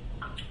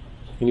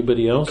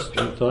 Anybody else?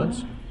 Any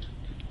thoughts?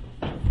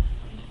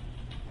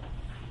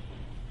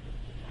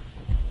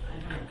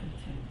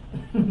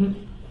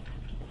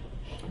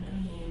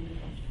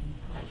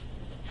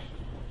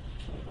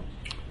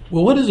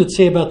 Well, what does it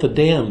say about the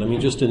damned? I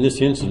mean, just in this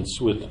instance,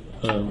 with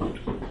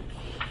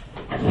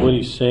what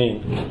he's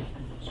saying.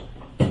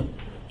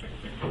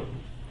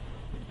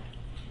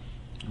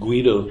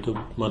 Guido de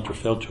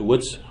Montefeltro,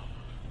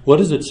 what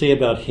does it say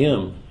about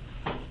him?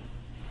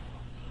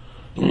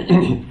 I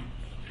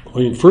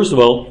mean, first of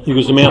all, he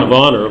was a man of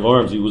honor, of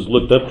arms. He was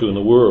looked up to in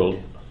the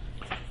world.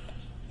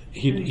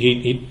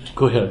 He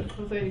go ahead.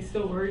 I was saying he's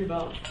still worried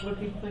about what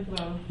people think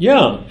about him.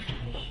 Yeah.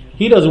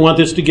 He doesn't want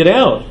this to get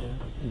out.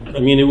 I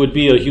mean, it would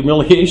be a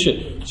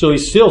humiliation. So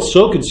he's still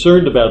so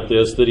concerned about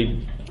this that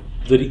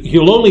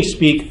he'll only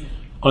speak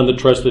on the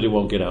trust that it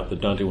won't get out, that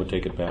Dante will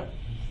take it back.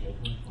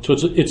 So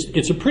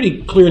it's a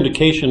pretty clear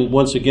indication,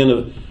 once again,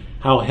 of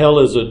how hell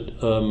is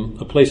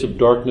a place of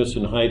darkness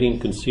and hiding,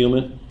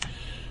 concealment.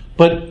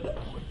 But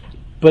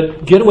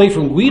get away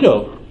from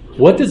Guido.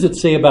 What does it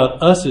say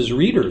about us as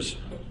readers?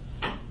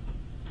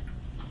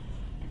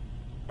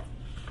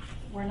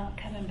 We're not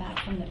coming back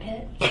from the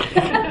pit. We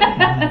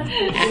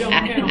don't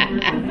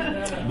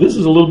count. This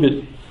is a little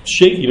bit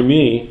shaky to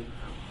me.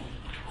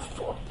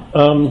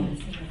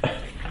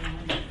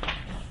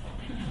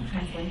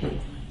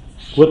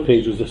 What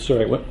page was this?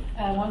 Sorry, what?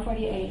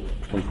 148.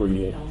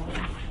 148.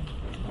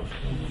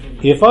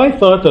 If I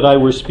thought that I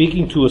were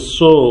speaking to a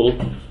soul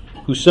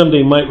who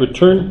someday might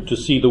return to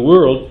see the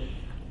world,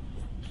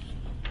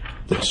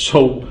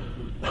 so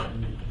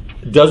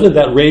doesn't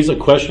that raise a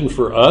question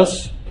for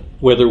us?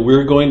 Whether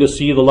we're going to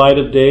see the light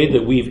of day,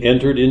 that we've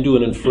entered into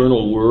an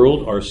infernal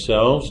world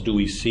ourselves? Do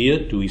we see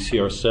it? Do we see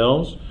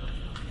ourselves?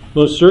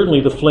 Most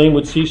certainly the flame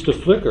would cease to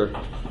flicker.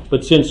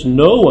 But since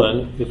no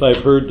one, if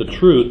I've heard the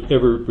truth,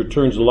 ever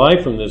returns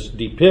alive from this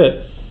deep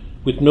pit,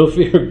 with no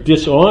fear of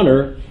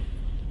dishonor,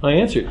 I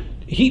answer.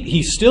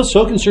 He's still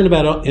so concerned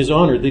about his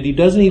honor that he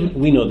doesn't even,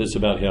 we know this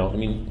about hell. I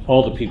mean,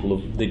 all the people,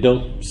 they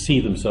don't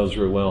see themselves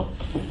very well.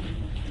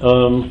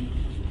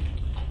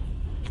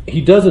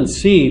 He doesn't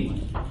see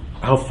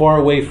how far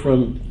away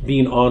from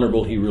being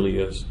honorable he really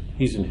is.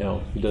 He's in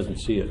hell. He doesn't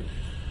see it.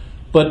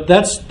 But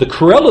that's the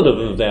correlative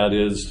of that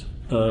is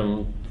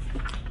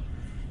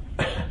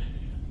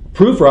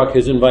Prufrock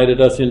has invited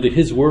us into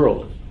his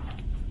world.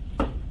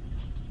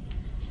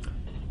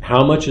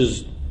 How much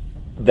is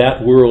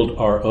that world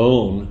our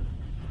own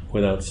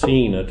without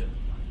seeing it?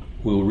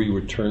 Will we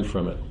return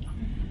from it?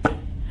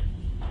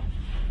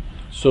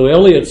 So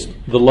Eliot's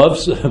the love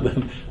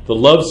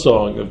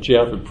song of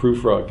Jafford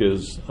Prufrock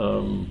is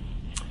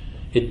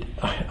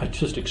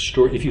just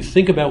extraordinary. If you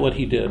think about what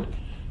he did,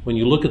 when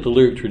you look at the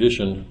lyric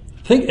tradition,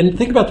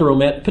 think about the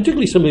romantic,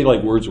 particularly somebody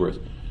like Wordsworth.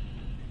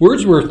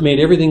 Wordsworth made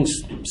everything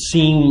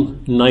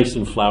seem nice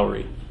and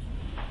flowery.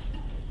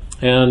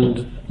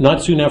 And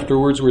not soon after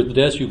Wordsworth's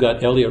death, you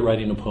got Eliot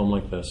writing a poem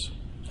like this.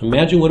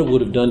 Imagine what it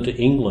would have done to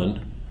England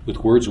with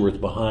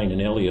Wordsworth behind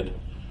and Eliot,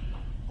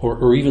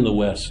 or even the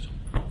West.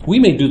 We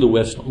may do the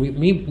West. We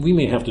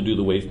may have to do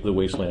the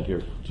wasteland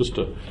here, just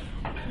to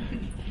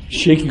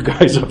shake you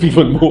guys up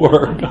even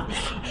more.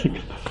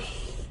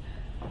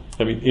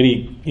 I mean,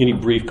 any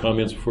brief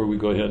comments before we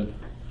go ahead?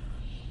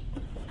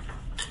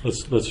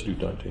 Let's do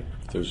Dante,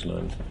 if there's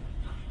none.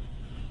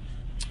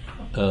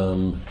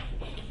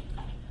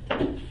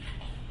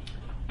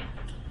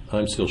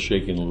 I'm still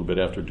shaking a little bit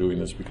after doing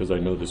this because I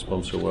know this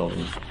poem so well.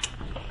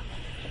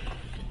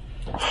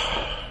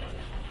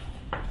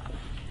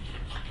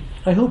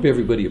 I hope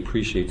everybody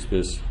appreciates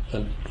this.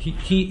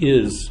 He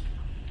is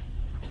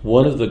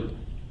one of the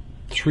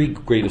three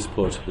greatest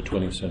poets of the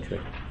 20th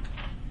century,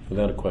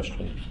 without a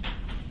question.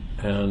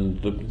 And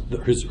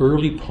his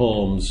early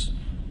poems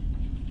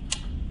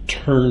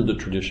turned the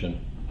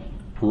tradition,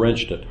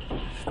 wrenched it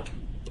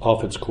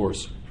off its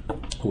course.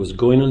 It was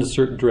going in a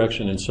certain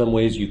direction. In some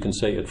ways, you can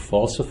say it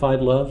falsified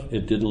love.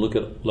 It didn't look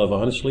at love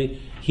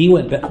honestly. He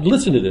went back.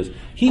 Listen to this.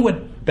 He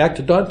went back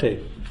to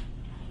Dante.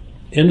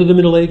 End of the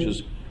Middle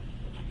Ages.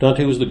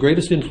 Dante was the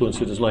greatest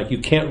influence in his life. You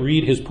can't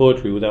read his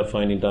poetry without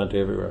finding Dante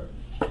everywhere.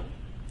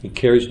 He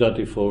carries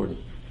Dante forward.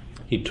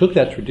 He took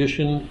that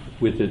tradition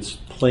with its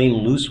playing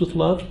loose with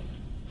love,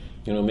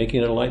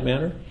 making it a light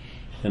matter,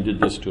 and did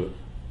this to it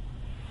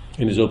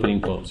in his opening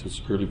poems,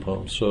 his early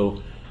poems.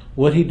 So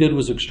what he did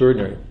was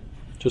extraordinary,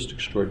 just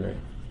extraordinary.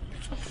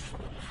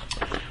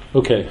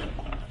 Okay,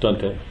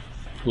 Dante.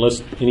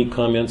 Unless any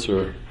comments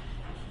or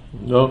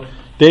no,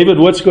 David,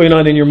 what's going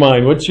on in your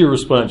mind? What's your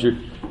response?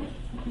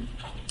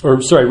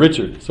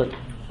 Richard. Sorry.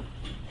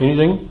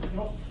 Anything?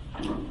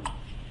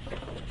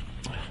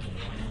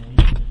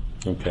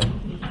 Okay.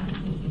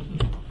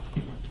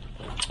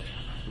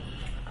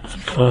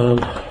 I'm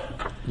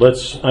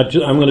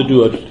going to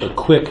do a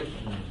quick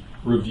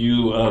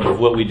review of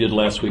what we did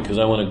last week because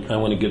I want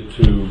to get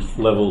to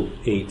level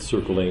 8,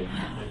 circle 8.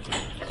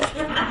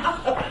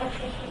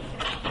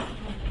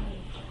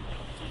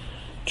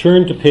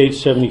 Turn to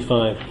page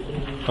 75.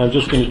 I'm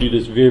just going to do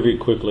this very, very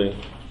quickly.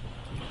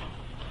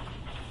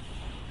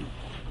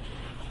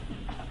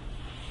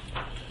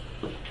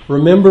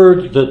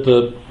 Remember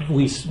that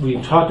we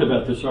talked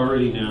about this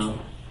already now.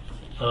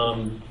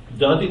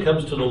 Dante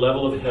comes to the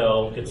level of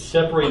hell. It's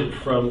separated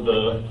from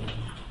the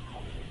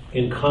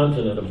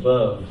incontinent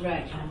above.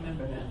 Right, I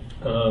remember that.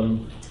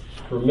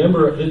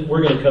 Remember,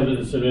 we're going to come to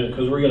this in a minute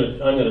because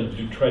I'm going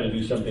to try to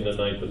do something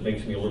tonight that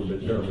makes me a little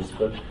bit nervous.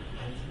 But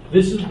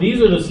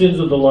these are the sins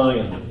of the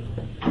lion,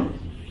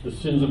 the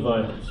sins of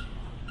violence.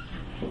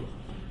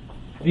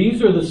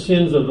 These are the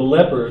sins of the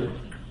leopard.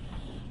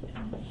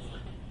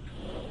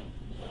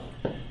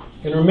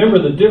 And remember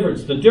the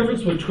difference. The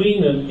difference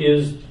between them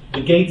is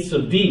the gates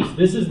of Dis.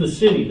 This is the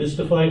city. This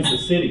defines the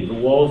city, the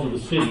walls of the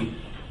city.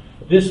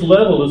 This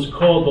level is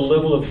called the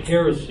level of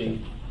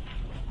heresy.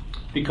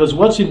 Because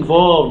what's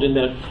involved in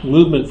that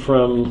movement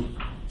from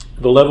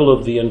the level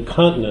of the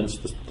incontinence,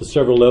 the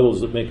several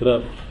levels that make it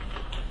up,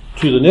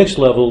 to the next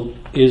level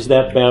is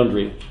that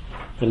boundary.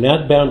 And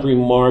that boundary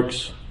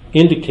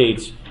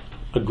indicates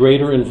a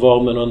greater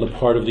involvement on the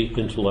part of the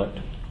intellect.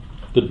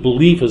 The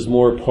belief is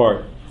more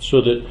apart. So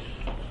that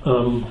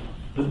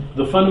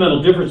the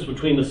fundamental difference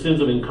between the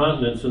sins of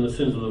incontinence and the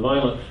sins of the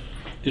violent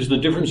is the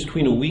difference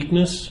between a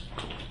weakness,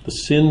 the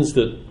sins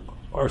that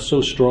are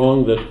so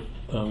strong that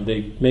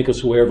they make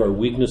us aware of our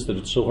weakness, that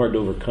it's so hard to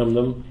overcome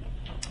them,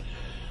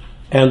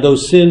 and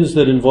those sins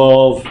that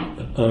involve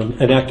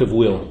an act of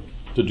will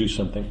to do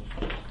something.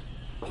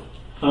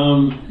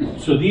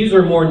 So these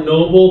are more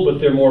noble, but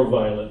they're more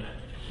violent.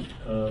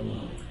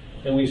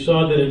 And we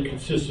saw that it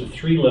consists of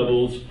 3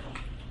 levels: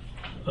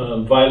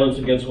 violence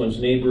against one's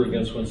neighbor,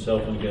 against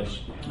oneself, and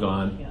against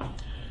God.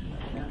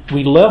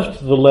 We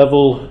left the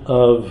level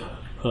of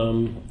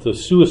the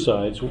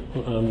suicides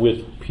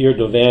with Pierre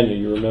d'Auvergne,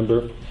 you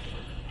remember?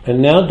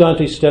 And now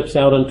Dante steps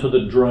out onto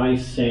the dry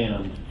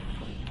sand,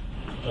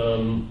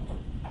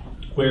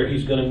 where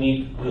he's going to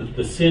meet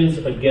the sins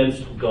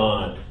against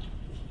God.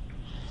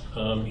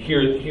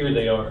 Here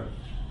they are.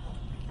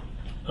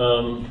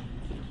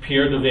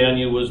 Pierre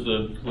d'Auvergne was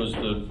the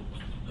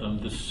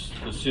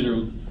sinner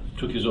who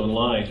took his own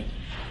life.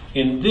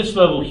 In this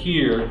level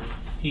here,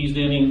 he's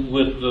dealing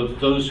with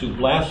those who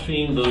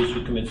blaspheme, those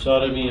who commit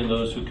sodomy, and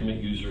those who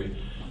commit usury.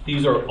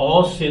 These are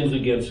all sins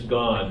against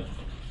God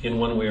in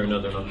one way or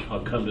another. And I'll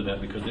come to that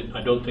because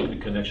I don't think the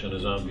connection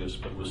is obvious,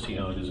 but we'll see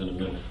how it is in a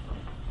minute.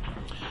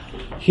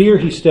 Here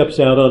he steps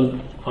out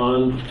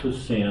on the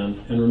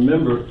sand, and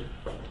remember,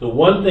 the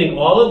one thing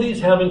all of these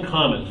have in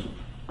common,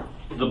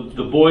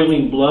 the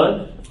boiling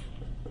blood,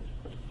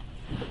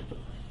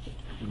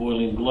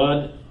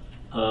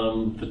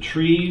 the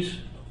trees,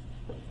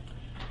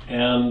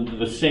 and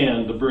the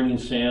sand, the burning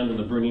sand and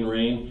the burning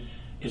rain,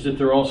 is that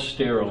they're all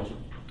sterile.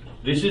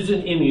 This is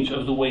an image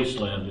of the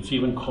wasteland. It's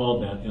even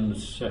called that in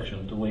this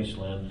section, the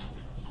wasteland.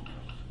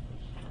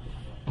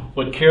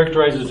 What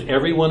characterizes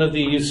every one of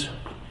these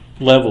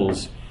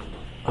levels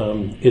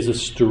is a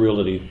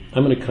sterility.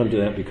 I'm going to come to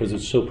that because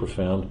it's so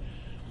profound.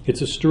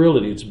 It's a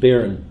sterility. It's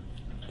barren.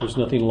 There's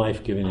nothing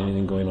life-giving,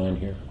 anything going on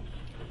here.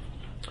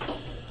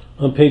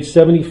 On page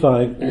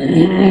 75,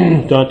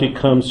 Dante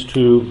comes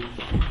to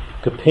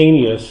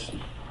Capaneus,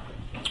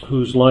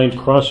 who's lying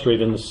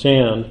prostrate in the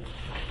sand.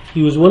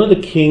 He was one of the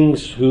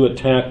kings who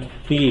attacked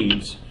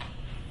Thebes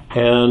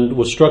and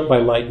was struck by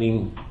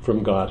lightning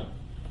from God.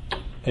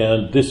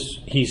 And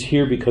he's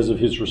here because of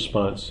his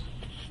response.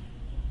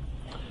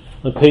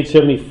 On page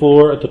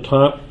 74, at the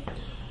top,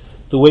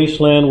 the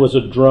wasteland was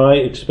a dry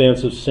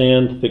expanse of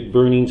sand, thick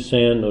burning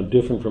sand, no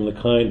different from the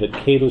kind that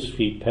Cato's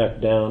feet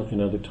packed down in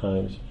other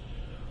times.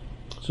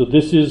 So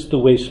this is the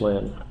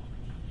wasteland.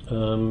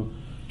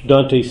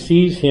 Dante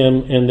sees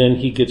him, and then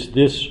he gets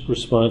this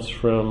response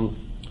from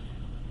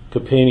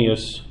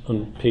Capaneus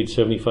on page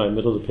 75,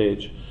 middle of the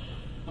page.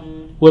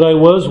 What I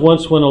was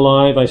once when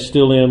alive, I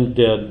still am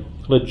dead.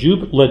 Let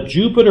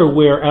Jupiter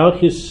wear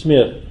out his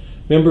smith.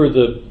 Remember,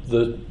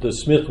 the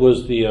smith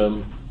was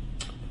the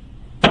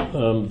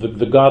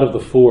god of the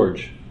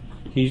forge.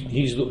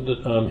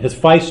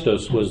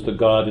 Hephaestus was the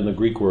god in the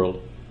Greek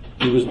world.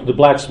 He was the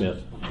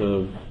blacksmith.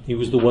 He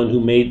was the one who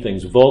made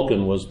things.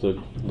 Vulcan was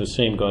the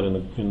same god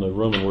in the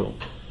Roman world.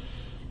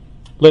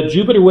 Let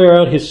Jupiter wear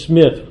out his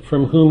smith,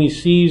 from whom he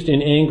seized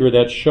in anger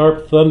that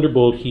sharp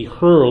thunderbolt he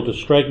hurled to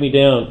strike me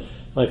down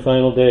my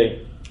final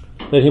day.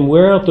 Let him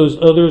wear out those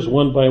others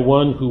one by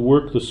one who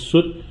work the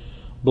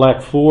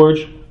soot-black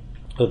forge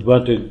of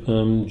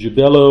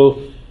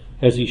Jubello,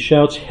 as he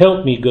shouts,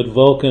 "Help me, good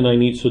Vulcan, I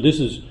need..." So this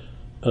is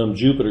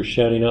Jupiter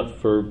shouting out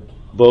for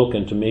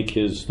Vulcan to make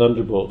his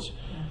thunderbolts.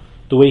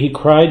 The way he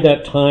cried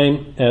that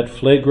time at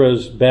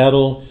Phlegra's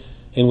battle,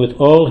 and with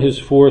all his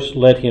force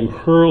let him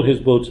hurl his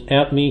bolts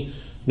at me,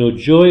 no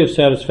joy of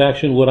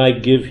satisfaction would I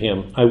give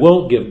him. I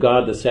won't give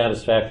God the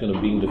satisfaction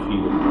of being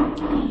defeated.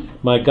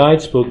 My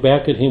guide spoke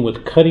back at him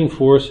with cutting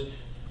force,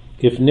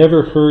 if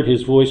never heard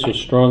his voice so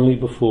strongly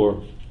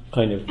before.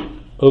 I knew.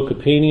 O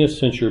Capaneus,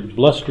 since your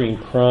blustering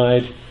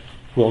pride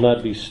will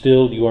not be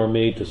stilled, you are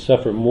made to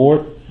suffer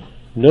more.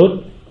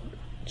 No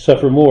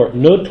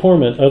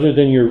torment other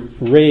than your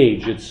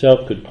rage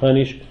itself could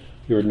punish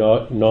your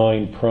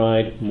gnawing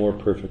pride more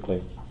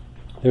perfectly.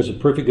 There's a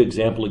perfect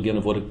example again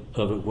of what a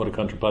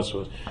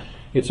contrapasso is.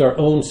 It's our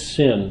own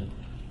sin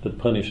that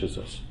punishes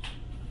us.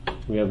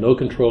 We have no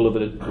control of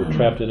it. We're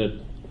trapped in it.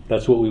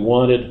 That's what we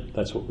wanted.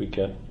 That's what we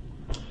get.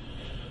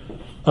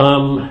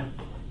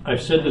 I've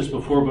said this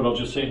before, but I'll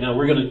just say it now.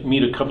 We're going to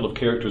meet a couple of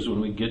characters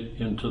when we get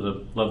into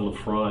the level of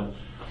fraud.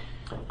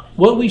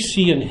 What we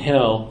see in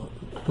hell,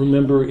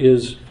 remember,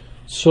 is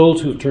souls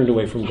who've turned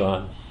away from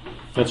God.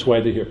 That's why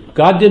they're here.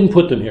 God didn't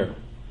put them here.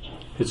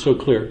 It's so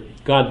clear.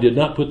 God did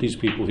not put these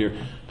people here.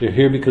 They're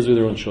here because of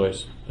their own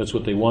choice. That's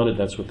what they wanted.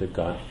 That's what they've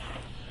got.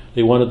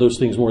 They wanted those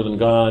things more than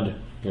God.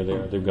 Here they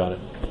are. They've got it.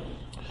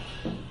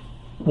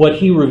 What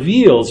he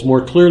reveals more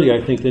clearly,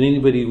 I think, than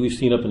anybody we've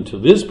seen up until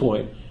this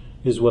point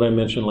is what I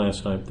mentioned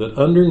last time, that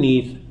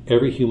underneath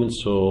every human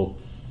soul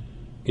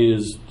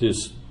is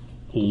this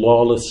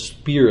lawless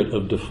spirit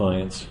of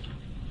defiance.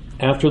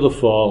 After the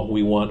fall,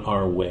 we want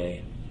our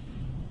way.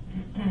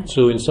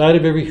 So inside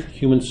of every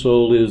human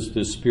soul is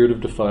this spirit of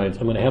defiance.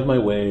 I'm going to have my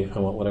way. I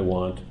want what I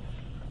want.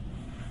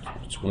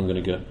 That's what I'm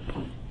going to get.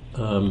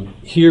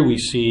 Here we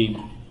see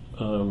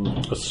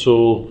a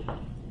soul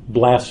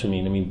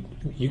blaspheming. I mean,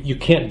 you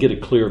can't get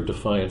it clear of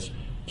defiance.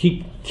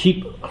 Keep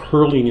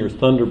hurling your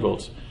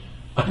thunderbolts.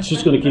 It's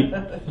just going to keep.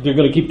 They're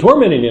going to keep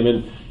tormenting him,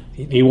 and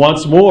he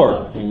wants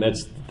more. I mean,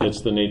 that's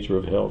the nature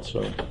of hell.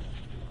 So,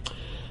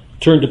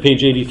 turn to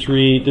page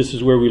 83. This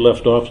is where we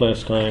left off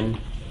last time.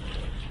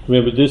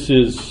 Remember, this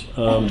is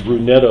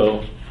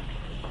Brunetto.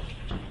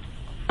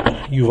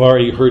 you've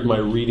already heard my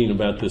reading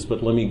about this,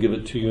 but let me give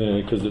it to you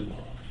anyway, because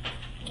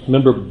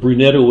remember,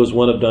 Brunetto was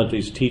one of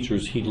Dante's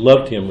teachers. He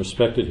loved him,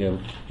 respected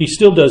him. He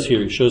still does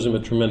here. He shows him a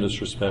tremendous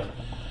respect.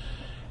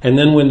 And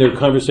then when their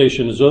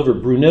conversation is over,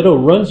 Brunetto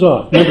runs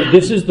off. Remember,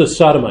 this is the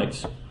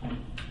sodomites.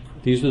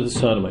 These are the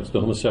sodomites, the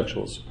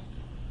homosexuals.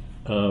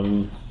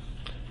 And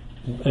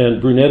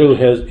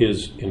Brunetto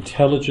is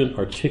intelligent,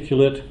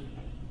 articulate,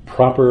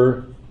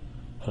 proper,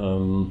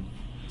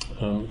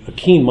 a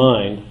keen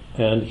mind,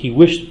 and he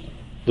wished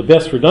the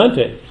best for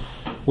Dante.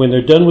 When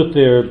they're done with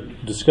their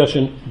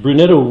discussion,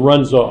 Brunetto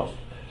runs off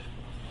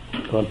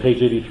on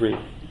page 83.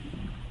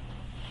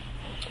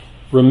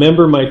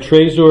 Remember my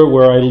Tresor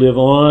where I live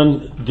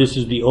on. This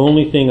is the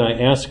only thing I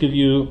ask of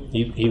you.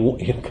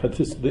 He got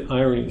this. The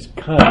irony is,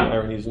 God, the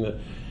irony is in it.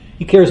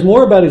 He cares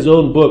more about his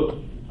own book,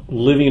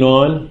 living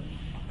on,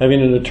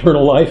 having an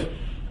eternal life,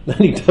 than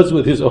he does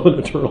with his own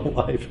eternal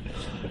life.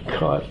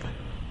 God,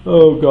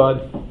 oh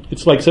God,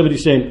 it's like somebody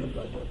saying,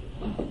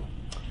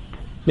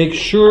 make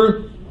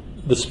sure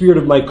the spirit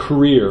of my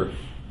career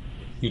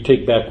you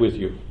take back with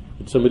you.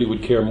 That somebody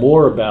would care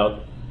more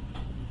about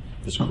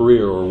his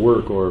career or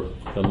work or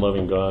than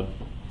loving God.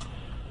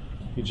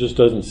 He just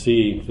doesn't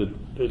see that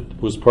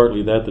it was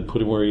partly that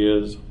put him where he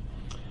is.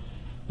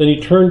 Then he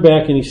turned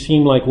back and he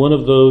seemed like one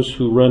of those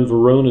who run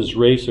Verona's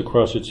race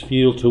across its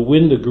field to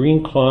win the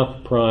green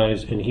cloth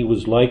prize, and he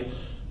was like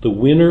the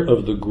winner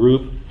of the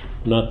group,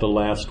 not the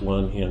last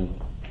one in.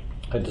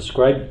 I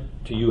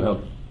described to you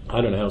how,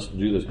 I don't know how else to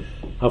do this,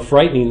 how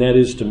frightening that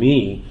is to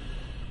me,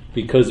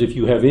 because if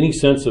you have any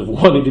sense of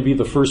wanting to be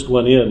the first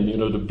one in,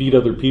 to beat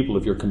other people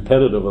if you're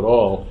competitive at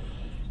all,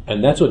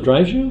 and that's what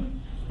drives you,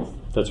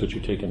 that's what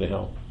you're taking to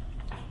hell.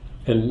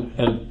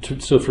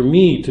 So for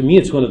me, to me,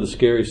 it's one of the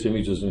scariest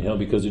images in hell,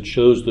 because it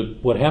shows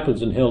that what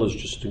happens in hell is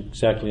just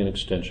exactly an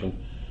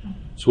extension.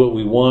 It's what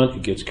we want,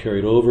 it gets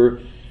carried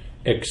over,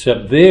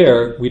 except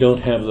there we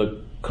don't have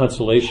the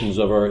consolations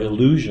of our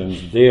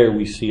illusions. There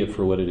we see it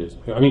for what it is.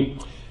 I mean,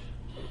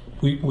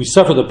 we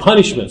suffer the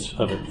punishments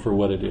of it for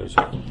what it is,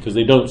 because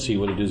they don't see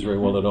what it is very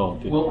well at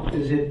all. Well,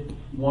 is it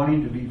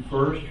wanting to be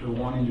first or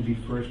wanting to be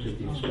first at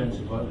the expense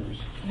of others?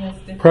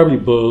 Probably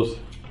both.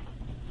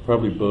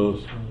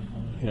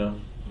 Yeah.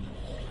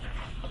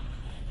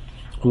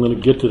 I'm going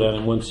to get to that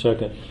in 1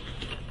 second.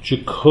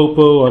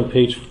 Jacopo on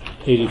page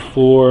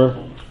 84.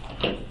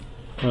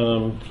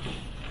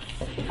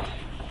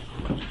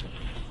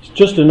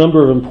 Just a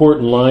number of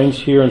important lines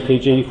here on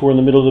page 84 in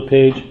the middle of the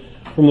page.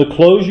 From the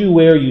clothes you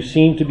wear, you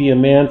seem to be a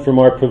man from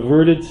our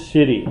perverted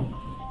city.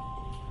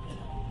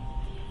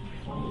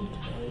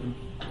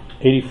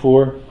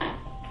 84.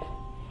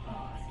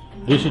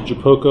 This is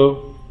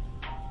Jacopo.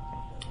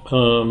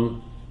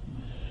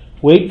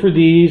 Wait for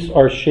these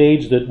are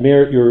shades that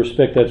merit your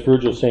respect. That's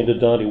Virgil saying to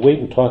Dante, wait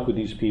and talk with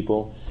these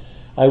people.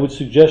 I would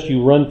suggest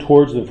you run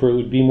towards them, for it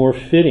would be more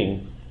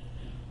fitting.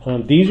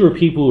 These were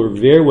people who are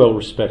very well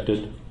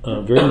respected,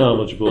 very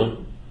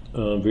knowledgeable,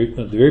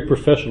 very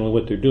professional in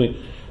what they're doing.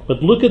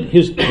 But look at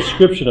his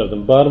description of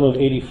them, bottom of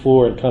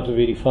 84 and top of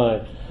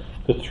 85.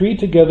 The three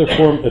together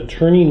form a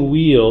turning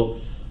wheel,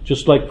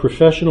 just like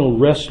professional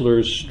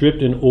wrestlers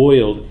stripped and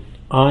oiled,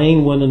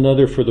 eyeing one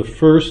another for the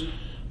first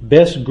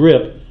best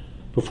grip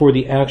before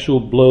the actual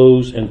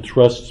blows and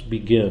thrusts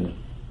begin.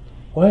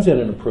 Why is that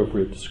an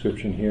appropriate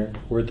description here?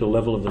 We're at the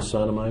level of the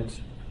sodomites.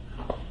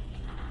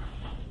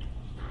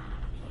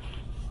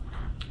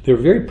 They're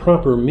very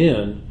proper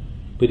men,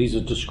 but he's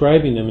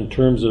describing them in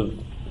terms of,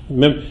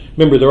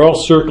 remember, they're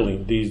all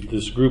circling,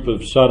 this group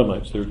of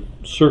sodomites. They're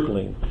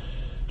circling.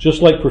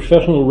 Just like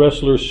professional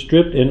wrestlers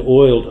stripped and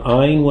oiled,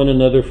 eyeing one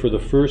another for the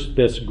first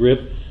best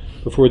grip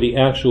before the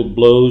actual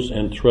blows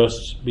and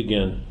thrusts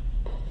begin.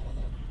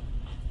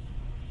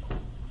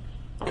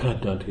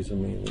 God, Dante's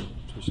amazing.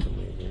 Just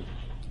amazing.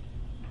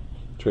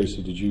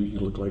 Tracy, did you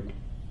look like...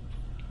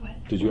 What?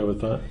 Did you have a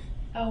thought?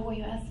 Oh, well,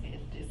 you asked it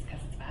just because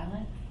it's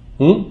violent.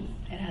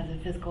 It has a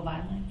physical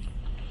violence.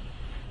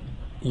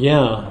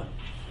 Yeah.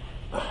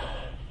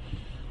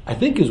 I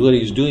think is what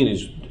he's doing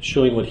is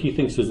showing what he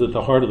thinks is at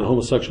the heart of the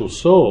homosexual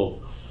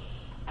soul.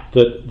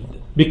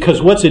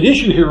 Because what's at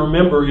issue here,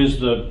 remember, is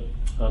the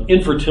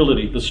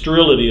infertility, the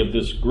sterility of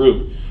this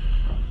group.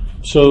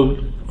 So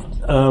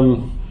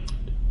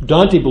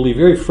Dante believed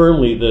very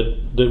firmly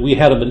that we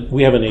have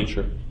a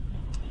nature,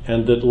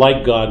 and that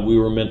like God we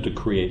were meant to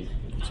create.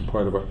 It's a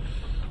part of our...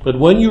 But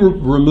when you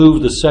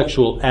remove the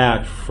sexual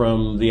act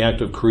from the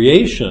act of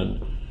creation,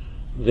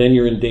 then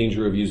you're in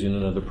danger of using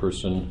another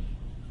person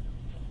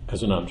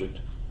as an object.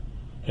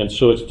 And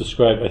so it's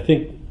described, I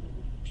think,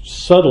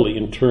 subtly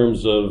in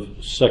terms of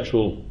the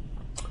sexual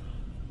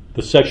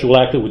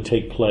act that would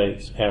take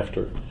place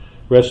after.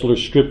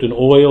 Wrestlers stripped and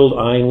oiled,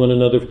 eyeing one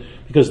another,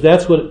 because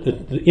that's what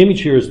the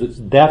image here is.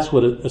 That's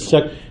what a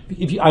sex.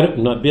 If you, I don't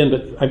not been,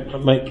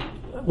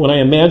 but when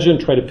I imagine,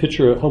 try to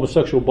picture a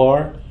homosexual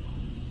bar,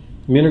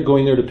 men are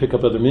going there to pick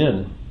up other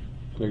men.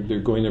 They're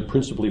going there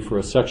principally for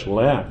a sexual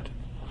act.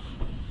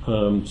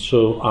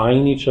 So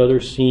eyeing each other,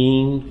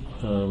 seeing,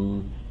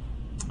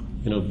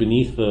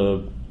 beneath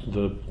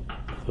the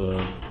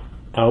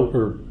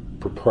outer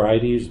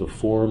proprieties, the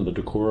form, the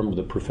decorum,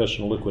 the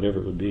professional look, whatever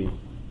it would be.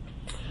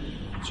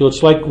 So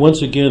it's like,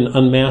 once again,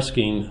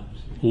 unmasking,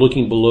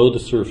 looking below the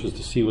surface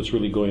to see what's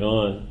really going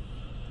on.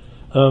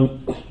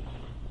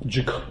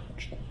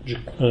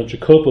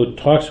 Jacopo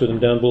talks with him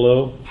down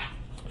below.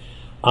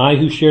 I,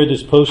 who shared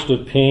this post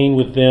of pain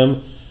with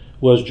them,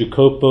 was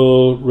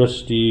Jacopo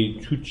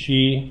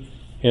Restitucci,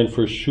 and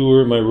for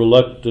sure my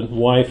reluctant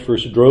wife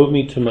first drove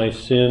me to my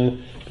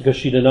sin. Because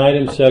she denied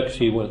him sex,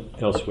 he went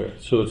elsewhere.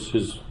 So it's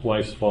his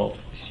wife's fault.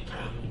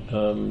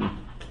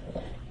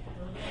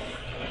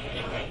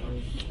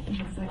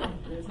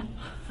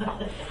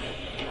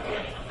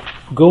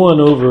 Go on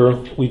over.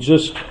 We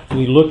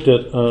looked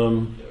at.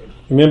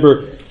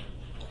 Remember,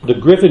 the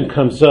griffin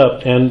comes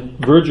up, and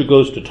Virgil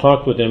goes to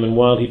talk with him. And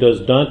while he does,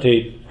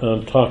 Dante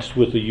talks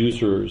with the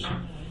usurers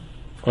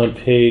on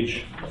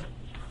page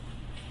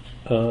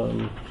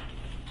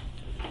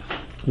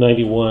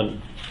 91.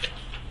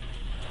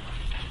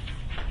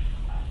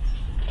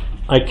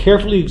 I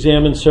carefully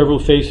examined several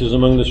faces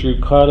among this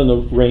group caught in the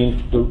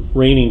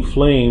raining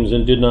flames,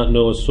 and did not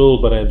know a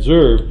soul, but I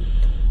observed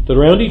that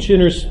around each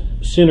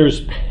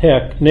sinner's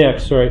neck,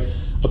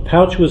 a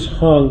pouch was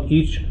hung,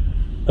 each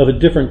of a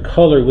different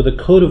color, with a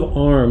coat of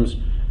arms,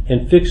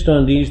 and fixed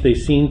on these they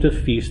seemed to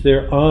feast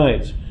their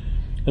eyes.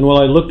 And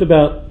while I looked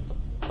about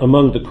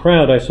among the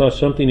crowd, I saw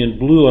something in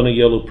blue on a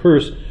yellow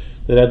purse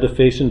that had the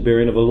face and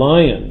bearing of a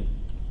lion.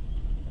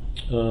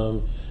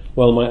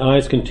 While my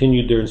eyes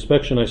continued their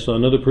inspection, I saw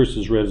another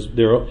person's red.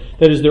 They're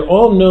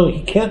all known.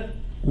 He can't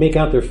make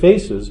out their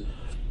faces,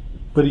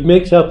 but he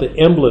makes out the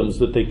emblems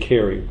that they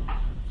carry.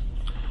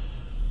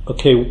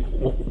 Okay,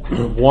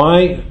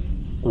 why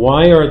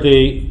are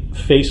they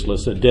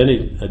faceless,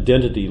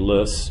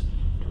 identityless,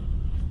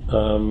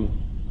 and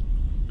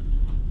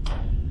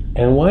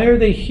why are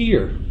they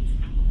here?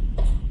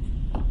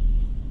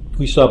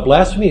 We saw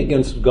blasphemy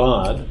against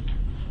God,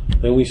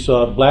 then we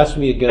saw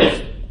blasphemy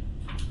against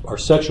our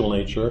sexual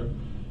nature,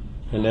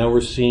 and now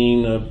we're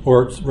seeing,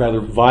 or rather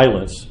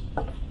violence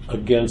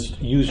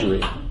against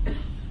usury.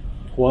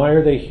 Why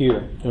are they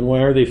here, and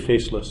why are they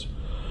faceless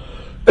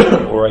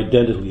or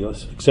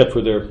identityless, except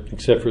for their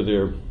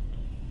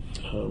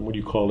what do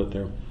you call it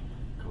there?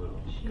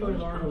 Coat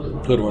of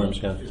arms. Coat of arms,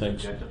 yeah, Is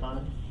thanks. it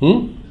objectifying?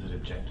 Hmm? Is it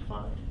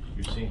objectifying?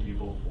 You're seeing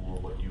people for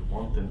what you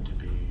want them to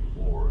be,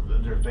 or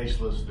they're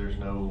faceless, there's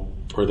no...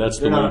 Or that's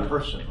they're the not one. a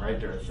person, right?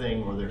 They're a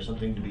thing, or they're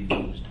something to be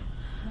used.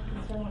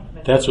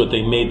 That's what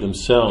they made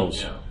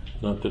themselves. Yeah.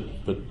 Not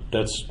that, but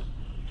that's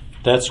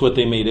what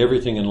they made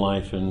everything in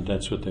life, and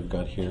that's what they've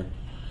got here.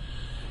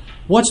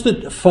 What's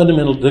the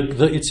fundamental?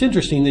 It's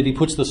interesting that he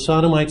puts the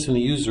sodomites and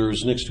the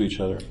usurers next to each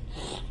other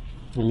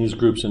in these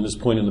groups. And this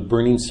point in the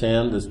burning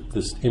sand,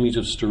 this image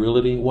of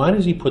sterility. Why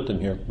does he put them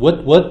here?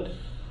 What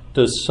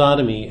does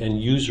sodomy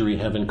and usury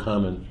have in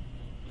common?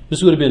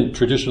 This would have been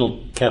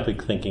traditional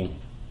Catholic thinking.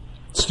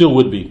 It still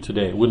would be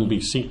today. It wouldn't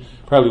be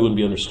probably wouldn't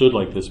be understood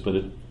like this, but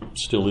it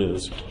still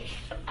is. Are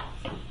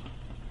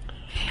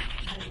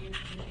you taking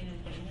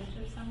advantage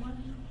of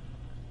someone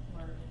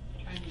or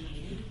trying to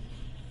use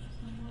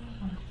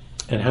someone?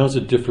 And how does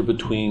it differ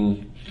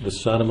between the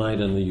sodomite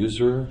and the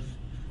usurer?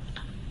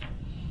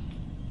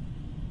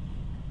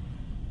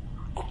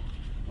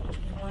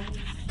 One's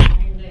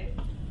trying to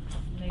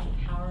make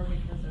power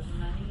because of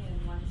money,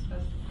 and one's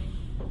supposed to be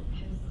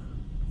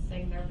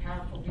saying they're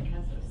powerful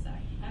because of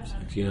sex.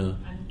 Yeah.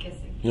 I'm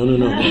kissing. No.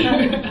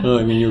 No,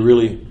 I mean, you're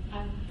really...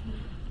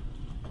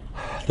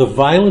 The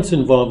violence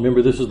involved,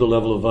 remember, this is the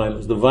level of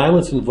violence. The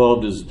violence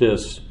involved is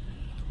this.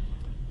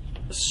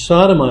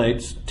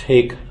 Sodomites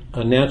take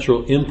a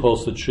natural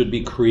impulse that should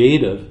be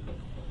creative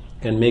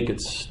and make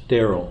it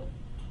sterile.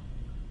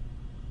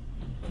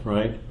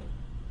 Right?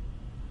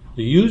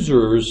 The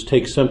usurers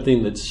take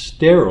something that's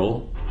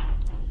sterile,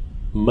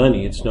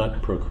 money, it's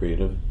not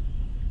procreative,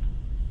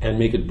 and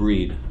make it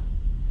breed.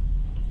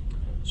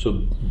 So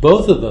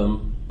both of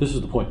them, this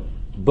is the point,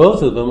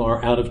 both of them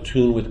are out of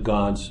tune with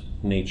God's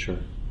nature.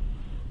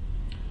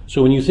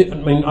 So when you think,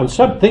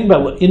 think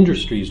about what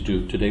industries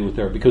do today with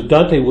art, because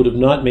Dante would have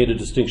not made a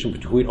distinction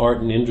between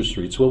art and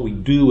industry. It's what we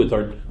do with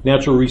our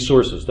natural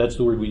resources. That's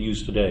the word we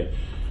use today.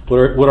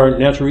 What are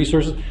natural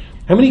resources?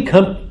 How many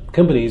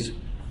companies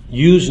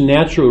use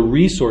natural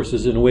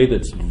resources in a way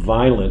that's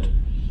violent,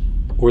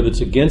 or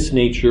that's against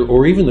nature,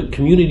 or even the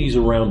communities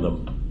around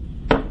them?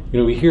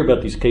 We hear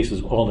about these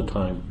cases all the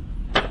time.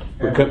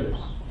 Additives.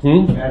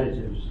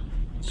 Additives.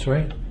 That's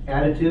right.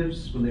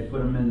 Additives, when they put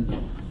them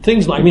in...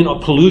 Things like,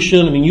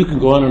 pollution, you can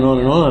go on and on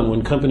and on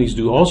when companies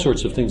do all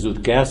sorts of things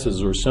with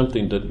gases or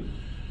something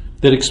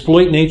that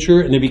exploit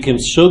nature, and they become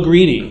so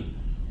greedy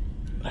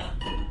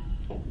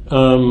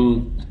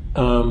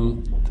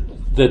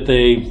that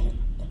they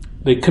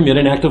commit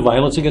an act of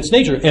violence against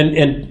nature.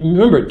 And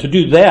remember, to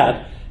do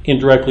that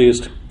indirectly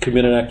is to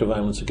commit an act of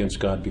violence against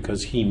God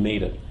because He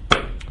made it.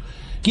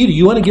 Gita,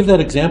 you want to give that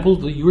example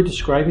that you were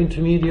describing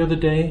to me the other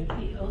day?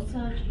 The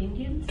Osage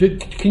Indians?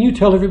 Can you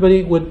tell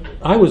everybody what...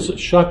 I was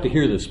shocked to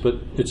hear this, but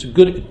it's a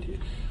good...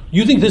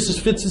 You think this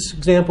fits this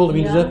example?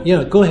 Is that...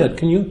 Yeah, go ahead.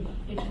 Can you...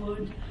 It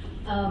would.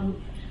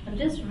 I'm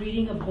just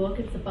reading a book.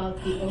 It's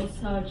about the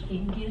Osage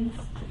Indians,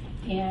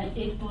 and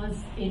it was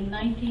in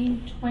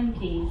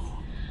 1920s.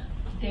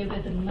 They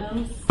were the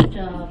most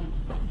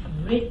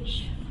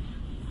rich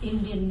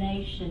Indian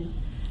nation,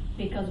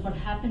 because what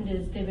happened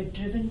is they were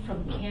driven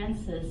from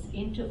Kansas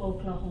into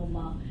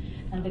Oklahoma,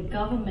 and the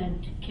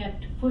government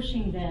kept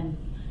pushing them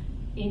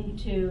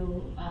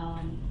into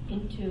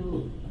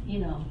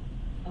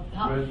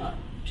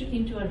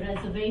into a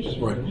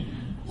reservation. Right.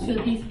 So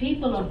these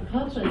people on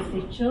purpose,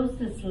 they chose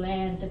this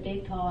land that they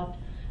thought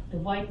the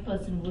white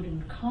person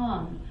wouldn't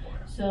come.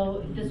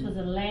 So this was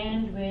a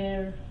land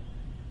where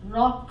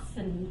rocks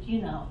and,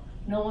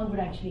 no one would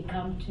actually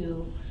come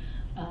to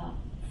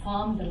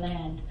farm the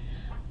land.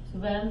 So,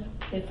 well,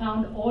 they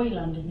found oil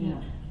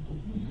underneath.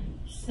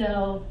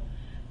 So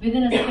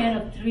within a span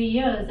of 3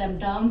 years, I'm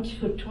down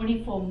to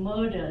 24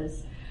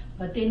 murders.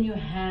 But then you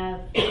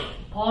have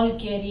Paul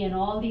Getty and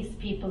all these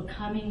people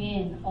coming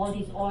in, all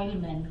these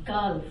oilmen,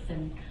 Gulf,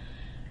 and,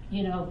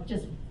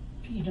 just,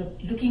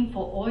 looking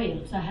for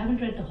oil. So I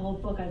haven't read the whole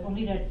book. I've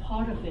only read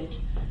part of it.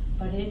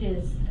 But it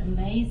is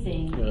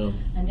amazing. Yeah.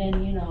 And then,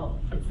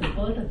 it's the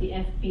birth of the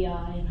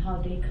FBI and how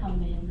they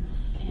come in.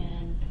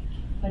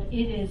 But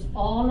it is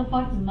all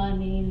about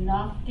money,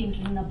 not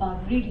thinking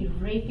about really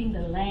raping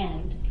the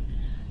land.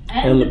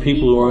 And the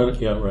people who are on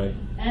it, yeah, right.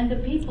 And the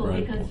people,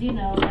 Right. because,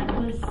 that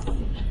was,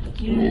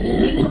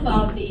 think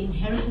about the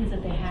inheritance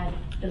that they had.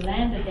 The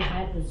land that they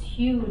had was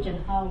huge,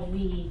 and how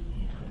we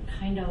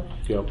kind of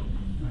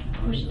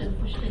pushed them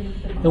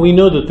into the... And we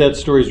know that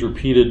story is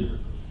repeated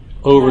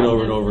over and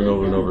over and over and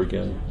over and over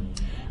again.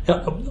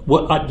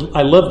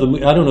 I love the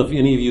movie. I don't know if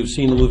any of you have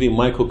seen the movie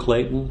Michael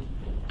Clayton.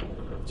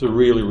 It's a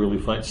really, really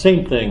fine.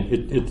 Same thing.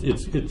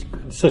 It's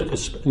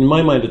such in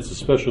my mind, it's a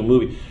special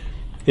movie.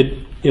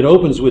 It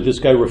opens with this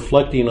guy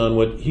reflecting on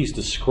what he's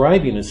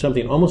describing as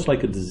something almost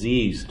like a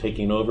disease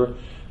taking over.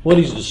 What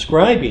he's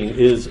describing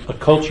is a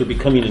culture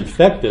becoming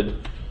infected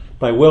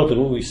by wealth, and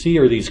what we see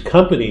are these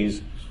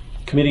companies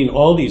committing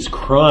all these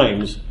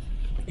crimes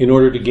in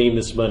order to gain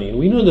this money. And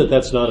we know that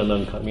that's not an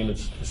uncommon. I mean,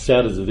 it's as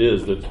sad as it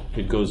is that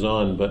it goes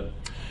on. But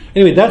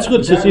anyway, that's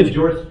what... George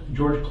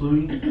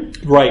Clooney?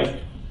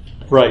 Right.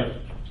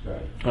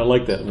 I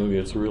like that movie.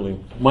 It's really...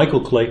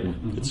 Michael Clayton.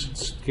 Mm-hmm. It's a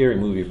scary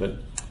movie. But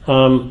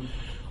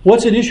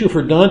what's at issue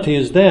for Dante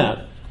is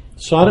that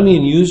sodomy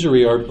and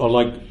usury are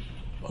like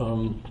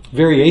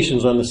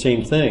variations on the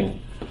same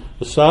thing.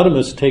 The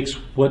sodomist takes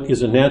what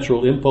is a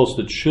natural impulse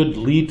that should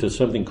lead to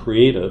something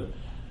creative,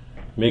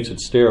 makes it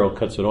sterile,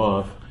 cuts it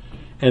off.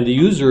 And the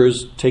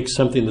users take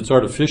something that's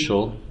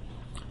artificial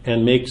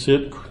and makes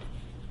it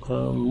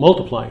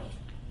multiply,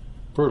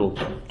 fertile,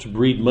 to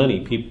breed money.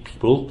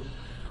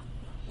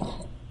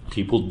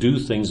 People do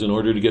things in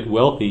order to get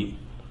wealthy,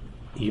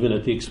 even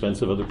at the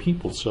expense of other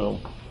people. So,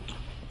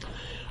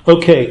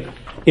 okay,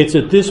 it's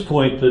at this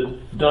point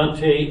that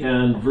Dante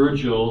and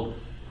Virgil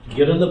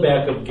get on the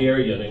back of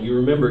Geryon. And you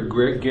remember,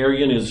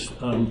 Geryon is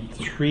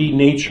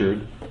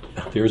three-natured.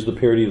 There's the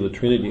parody of the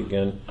Trinity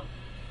again.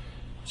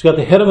 He's got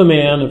the head of a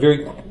man, a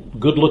very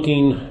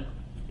good-looking,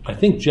 I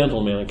think,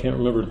 gentleman. I can't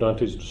remember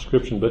Dante's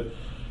description, but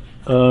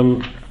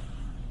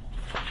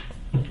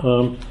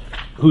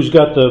who's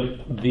got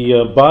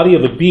the body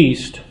of a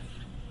beast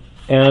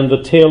and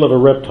the tail of a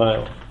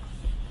reptile.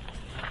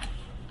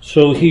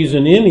 So he's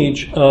an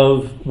image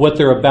of what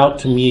they're about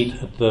to meet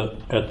at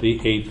the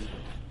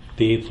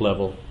eighth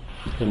level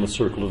in the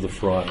circle of the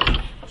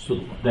fraud.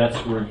 So that's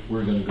where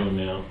we're going to go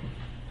now.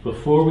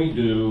 Before we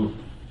do,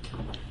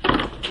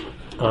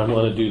 I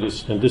want to do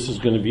this, and this is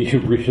going to be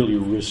really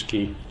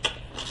risky.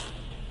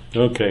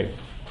 Okay.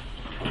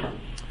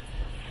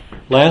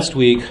 Last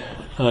week,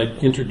 I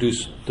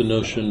introduced the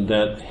notion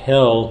that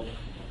hell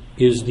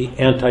is the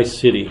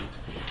anti-city.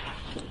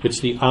 It's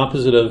the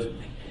opposite of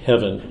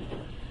heaven.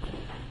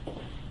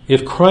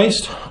 If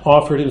Christ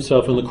offered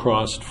himself on the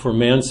cross for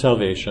man's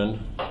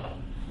salvation,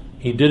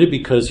 he did it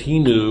because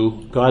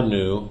God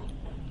knew,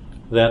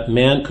 that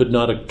man could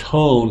not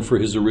atone for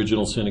his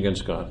original sin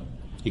against God.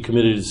 He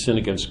committed his sin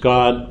against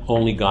God,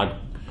 only God.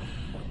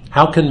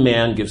 How can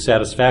man give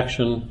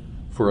satisfaction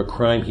for a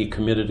crime he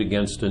committed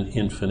against an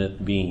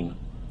infinite being?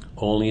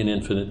 Only an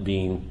infinite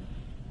being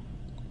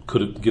could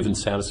have given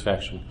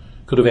satisfaction,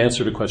 could have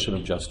answered a question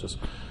of justice.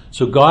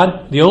 So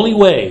God, the only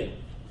way,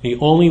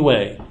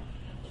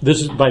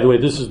 this is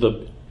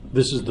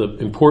the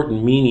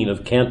important meaning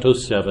of Canto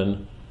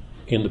 7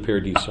 in the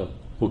Paradiso.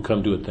 We'll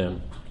come to it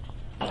then.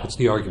 That's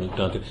the argument,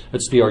 Dante.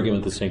 That's the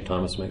argument that St.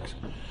 Thomas makes.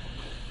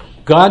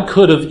 God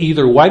could have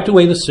either wiped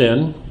away the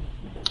sin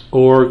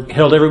or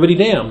held everybody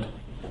damned.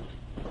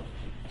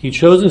 He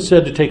chose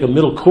instead to take a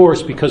middle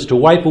course, because to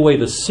wipe away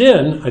the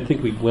sin, I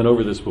think we went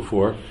over this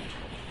before,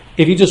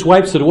 if he just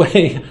wipes it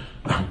away,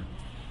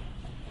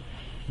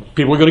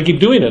 people are going to keep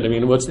doing it. I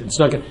mean, it's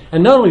not going.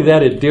 And not only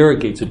that, it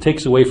derogates. It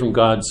takes away from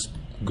God's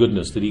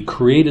goodness that he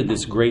created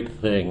this great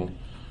thing.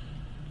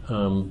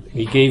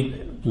 He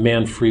gave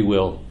man free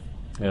will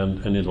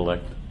and an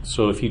intellect.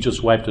 So if he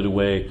just wiped it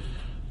away,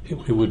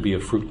 it would be a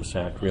fruitless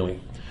act, really.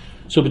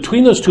 So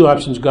between those two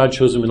options, God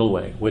chose a middle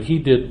way. What he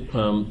did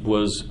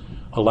was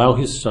allow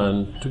his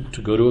Son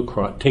to go to a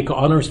cross, take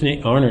on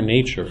our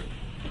nature,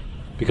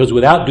 because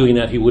without doing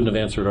that, he wouldn't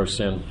have answered our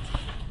sin.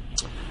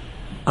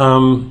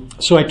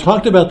 So I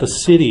talked about the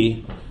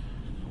city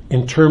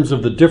in terms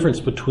of the difference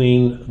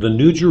between the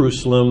New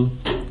Jerusalem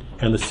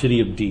and the city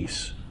of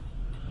Dis.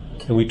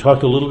 And we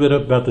talked a little bit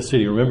about the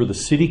city. Remember, the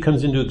city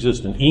comes into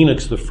existence.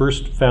 Enoch's the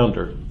first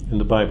founder in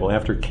the Bible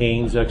after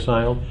Cain's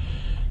exile.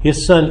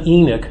 His son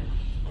Enoch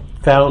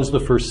founds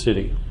the first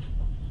city.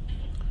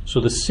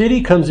 So the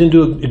city comes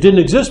into, it didn't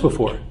exist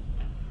before.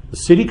 The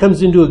city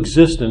comes into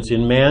existence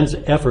in man's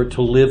effort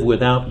to live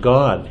without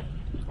God.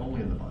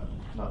 Only in the Bible,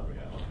 not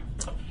reality.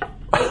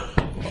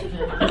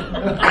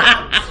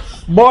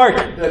 Mark!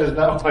 That is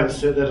not what I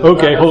said. That is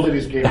Okay, not hold how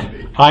cities came to be.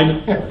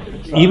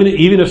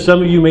 Even if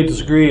some of you may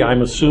disagree,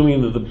 I'm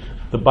assuming that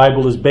the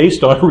Bible is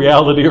based on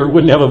reality or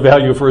wouldn't have a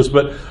value for us.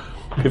 But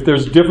if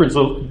there's difference,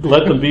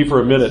 let them be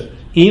for a minute.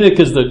 Enoch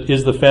is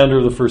the founder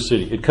of the first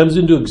city. It comes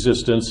into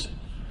existence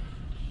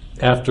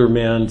after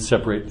man is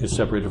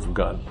separated from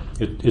God.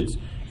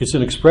 It's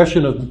an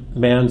expression of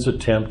man's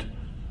attempt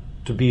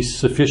to be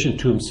sufficient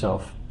to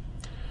himself.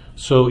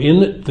 So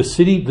in the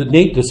city, the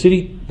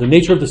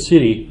nature of the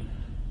city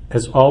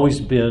has always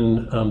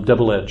been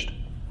double-edged.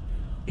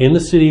 In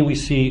the city, we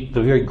see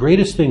the very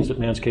greatest things that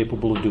man's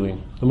capable of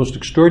doing, the most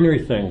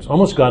extraordinary things,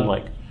 almost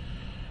godlike,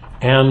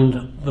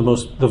 and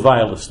the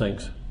vilest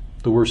things,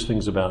 the worst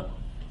things about.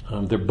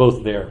 They're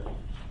both there.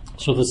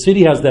 So the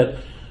city has that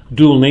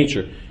dual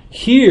nature.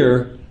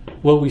 Here,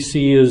 what we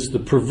see is the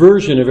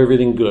perversion of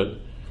everything good.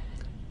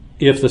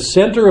 If the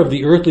center of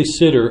the earthly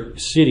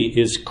city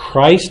is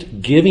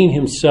Christ giving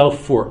himself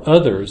for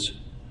others,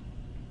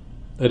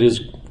 that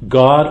is,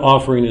 God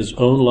offering his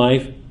own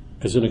life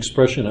as an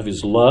expression of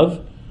his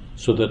love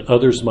so that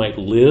others might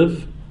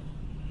live,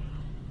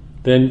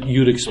 then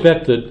you'd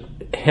expect that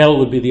hell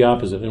would be the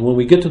opposite. And when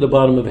we get to the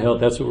bottom of hell,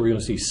 that's what we're going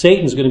to see.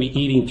 Satan's going to be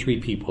eating 3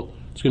 people.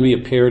 It's going to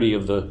be a parody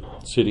of the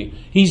city.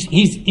 He's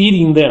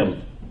eating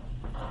them.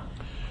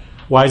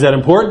 Why is that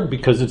important?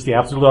 Because it's the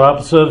absolute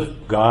opposite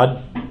of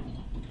God.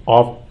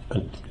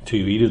 To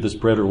eat of this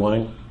bread or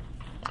wine.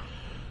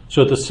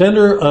 So at the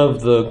center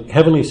of the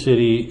heavenly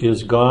city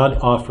is God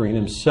offering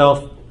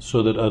himself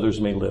so that others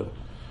may live.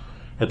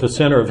 At the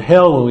center of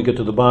hell, when we get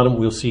to the bottom,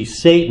 we'll see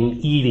Satan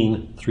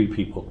eating 3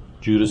 people.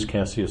 Judas,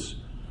 Cassius,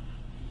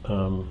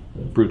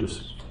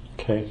 Brutus.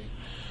 Okay?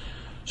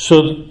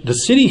 So the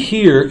city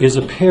here is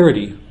a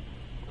parody.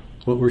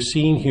 What we're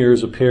seeing here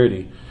is a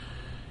parody.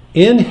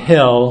 In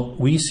hell,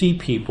 we see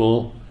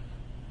people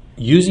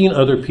using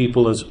other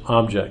people as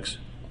objects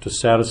to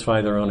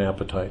satisfy their own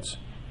appetites.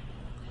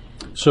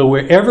 So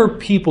wherever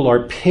people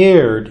are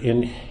paired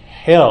in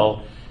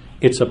hell,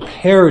 it's a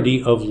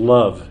parody of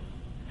love.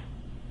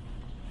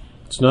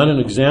 It's not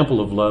an example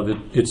of love,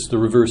 it's the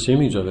reverse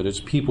image of it. It's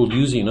people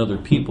using other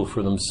people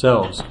for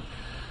themselves.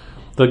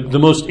 The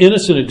most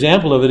innocent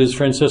example of it is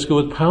Francesca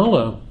with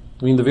Paula.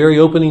 I mean, the very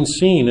opening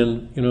scene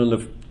in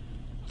the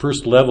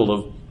first level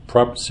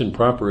of sin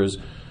proper is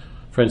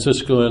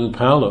Francisco and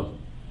Paula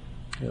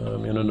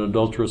in an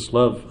adulterous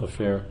love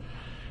affair.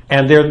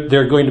 And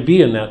they're going to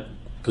be in that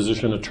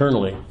position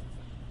eternally.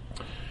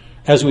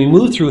 As we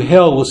move through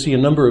hell, we'll see a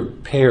number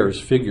of pairs,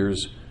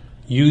 figures,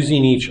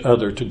 using each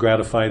other to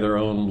gratify their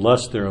own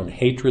lust, their own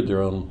hatred,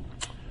 their own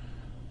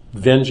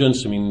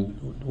vengeance. I mean,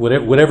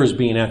 whatever's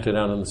being acted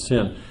out in the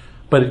sin.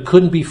 But it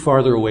couldn't be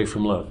farther away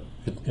from love.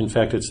 In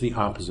fact, it's the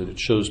opposite. It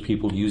shows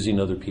people using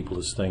other people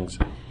as things.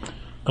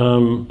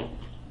 Now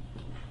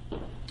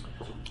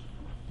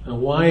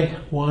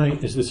why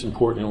is this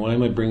important, and why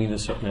am I bringing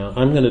this up now?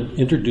 I'm going to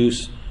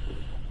introduce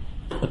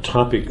a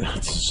topic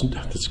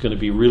that's going to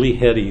be really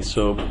heady,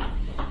 so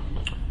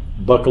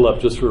buckle up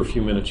just for a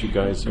few minutes, you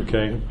guys,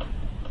 okay?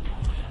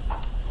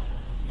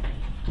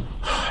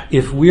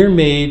 If we're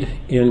made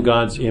in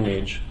God's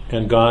image,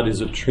 and God is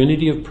a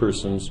trinity of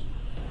persons,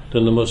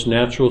 then the most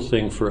natural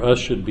thing for us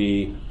should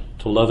be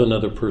to love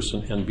another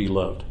person and be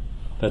loved.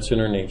 That's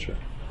in our nature.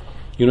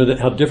 You know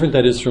how different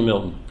that is from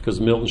Milton, because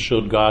Milton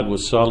showed God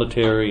was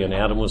solitary and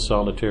Adam was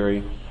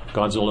solitary,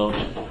 God's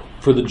alone.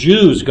 For the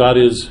Jews, God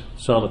is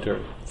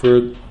solitary. For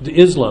the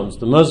Islams,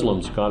 the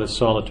Muslims, God is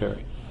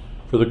solitary.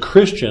 For the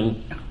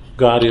Christian,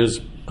 God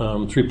is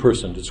 3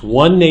 persons. It's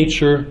one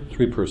nature,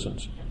 3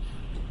 persons.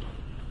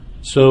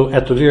 So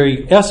at the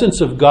very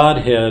essence of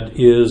Godhead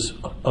is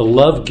a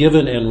love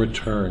given and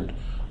returned,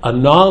 a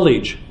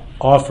knowledge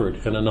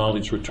offered and a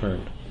knowledge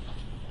returned.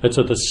 That's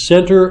at the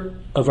center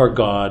of our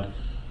God.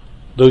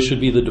 Those should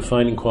be the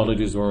defining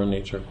qualities of our own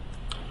nature.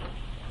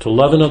 To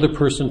love another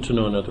person, to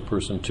know another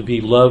person. To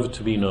be loved,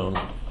 to be known.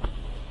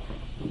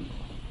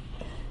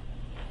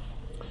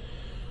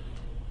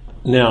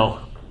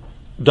 Now,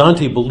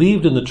 Dante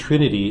believed in the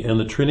Trinity, and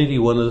the Trinity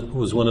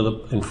was one of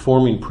the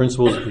informing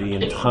principles of the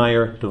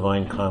entire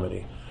Divine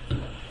Comedy.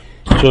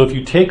 So if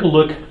you take a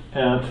look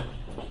at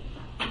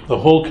the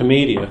whole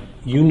Commedia,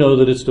 you know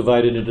that it's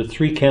divided into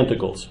 3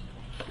 canticles.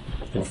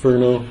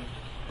 Inferno,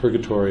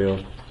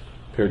 Purgatorio,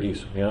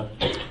 Paradiso, yeah?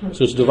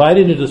 So it's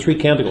divided into 3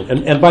 canticles.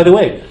 And by the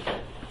way,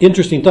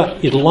 interesting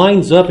thought. It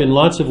lines up in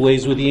lots of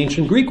ways with the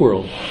ancient Greek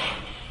world.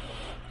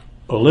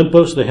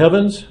 Olympus, the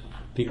heavens,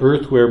 the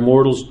earth where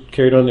mortals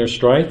carried on their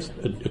strife,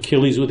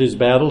 Achilles with his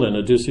battle and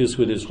Odysseus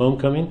with his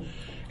homecoming,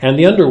 and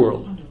the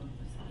underworld.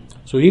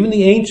 So even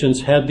the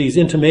ancients had these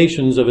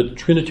intimations of a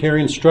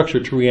Trinitarian structure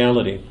to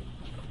reality.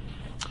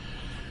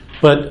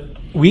 But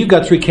we've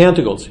got 3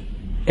 canticles.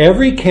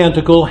 Every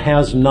canticle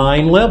has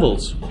 9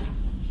 levels.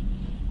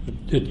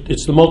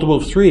 It's the multiple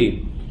of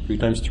 3. 3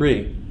 times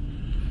 3.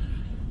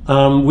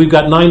 We've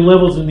got 9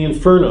 levels in the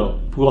Inferno.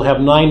 We'll have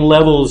 9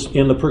 levels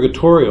in the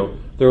Purgatorio.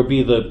 There will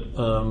be what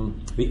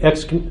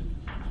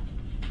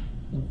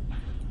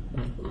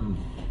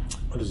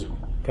is it?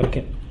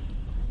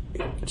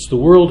 It's the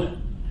world.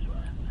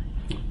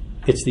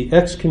 It's the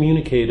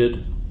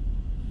excommunicated.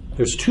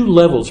 There's 2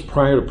 levels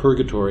prior to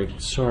purgatory.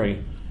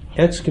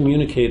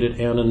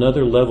 Excommunicated and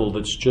another level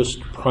that's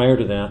just prior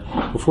to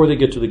that, before they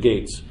get to the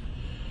gates.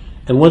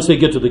 And once they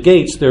get to the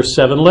gates, there's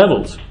 7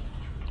 levels.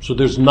 So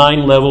there's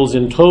 9 levels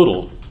in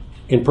total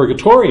in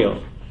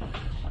Purgatorio.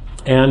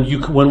 And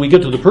when we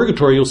get to the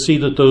Purgatory, you'll see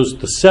that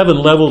the 7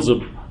 levels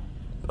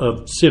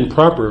of sin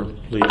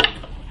properly,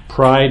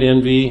 pride,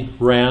 envy,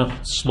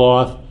 wrath,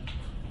 sloth,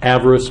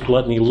 avarice,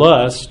 gluttony,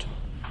 lust,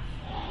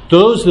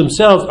 those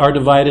themselves are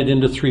divided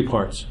into 3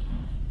 parts.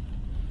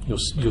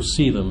 You'll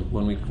see them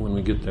when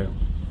we get there.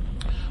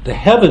 The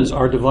heavens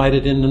are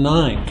divided into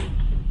 9.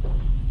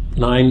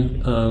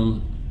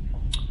 9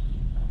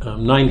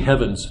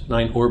 heavens,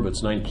 9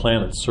 orbits, 9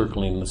 planets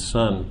circling the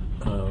sun.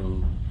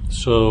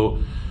 So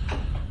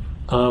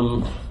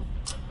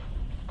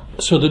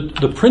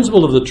the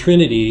principle of the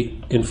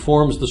Trinity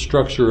informs the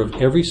structure of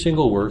every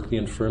single work, the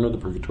Inferno, the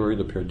Purgatorio,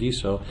 the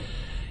Paradiso.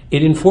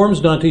 It informs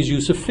Dante's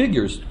use of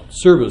figures.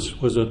 Cerberus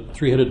was a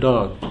 3-headed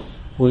dog.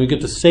 When we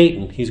get to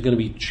Satan, he's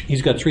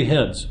got 3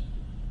 heads.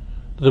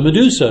 The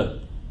Medusa,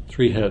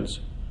 3 heads.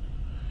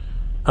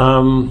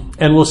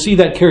 And we'll see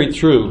that carried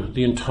through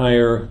the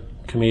entire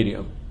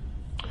Commedia.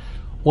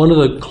 One of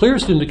the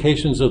clearest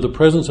indications of the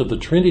presence of the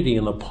Trinity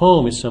in the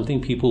poem is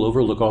something people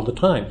overlook all the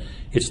time.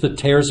 It's the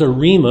Terza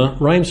Rima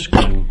rhyme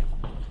scheme.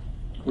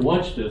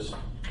 Watch this.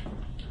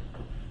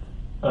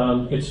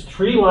 It's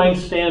 3-line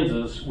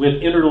stanzas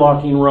with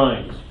interlocking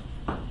rhymes.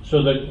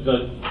 So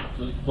the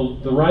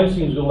rhyme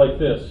schemes go like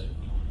this: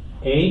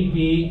 A,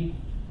 B,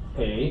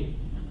 A,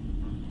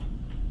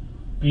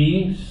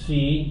 B,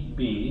 C,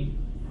 B,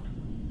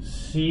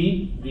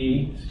 C,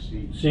 D,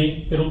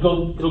 C. It'll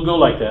go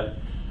like that.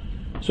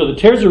 So the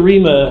terza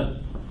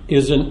rima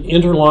is an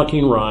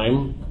interlocking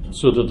rhyme,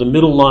 so that the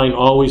middle line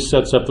always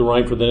sets up the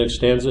rhyme for the next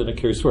stanza and it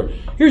carries forward.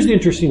 Here's the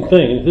interesting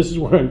thing, and this is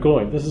where I'm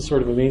going. This is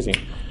sort of amazing.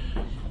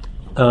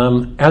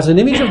 As an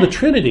image of the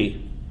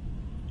Trinity,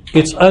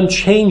 it's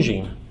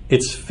unchanging,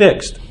 it's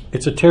fixed,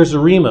 it's a terza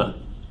rima,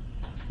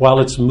 while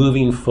it's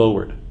moving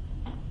forward.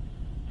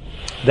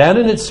 That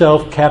in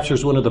itself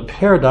captures one of the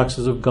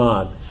paradoxes of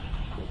God.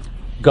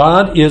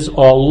 God is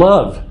all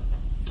love.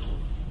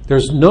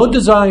 There's no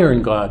desire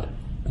in God.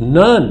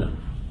 None.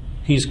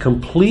 He's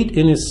complete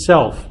in his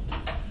self.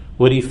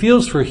 What he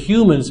feels for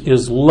humans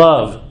is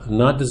love,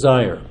 not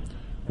desire.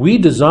 We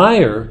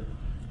desire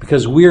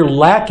because we're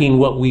lacking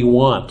what we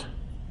want.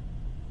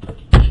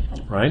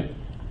 Right?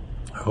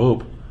 I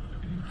hope.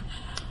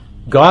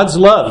 God's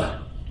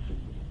love.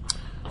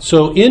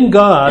 So in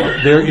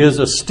God, there is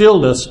a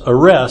stillness, a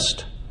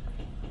rest,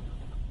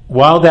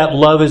 while that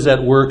love is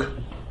at work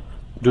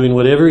doing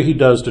whatever he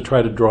does to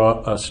try to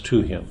draw us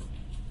to him.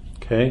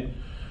 Okay?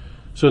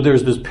 So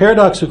there's this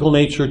paradoxical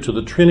nature to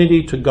the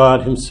Trinity, to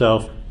God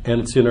himself,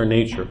 and it's in our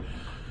nature.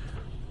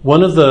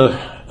 One of the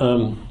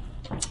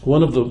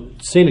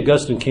St.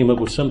 Augustine came up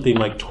with something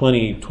like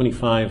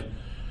 25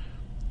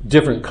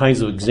 different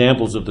kinds of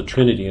examples of the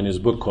Trinity in his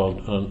book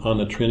called On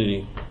the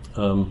Trinity.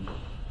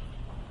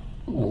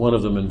 One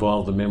of them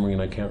involved the memory,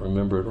 and I can't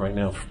remember it right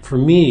now. For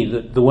me,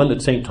 the one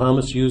that St.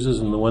 Thomas uses,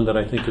 and the one that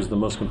I think is the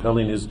most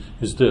compelling, is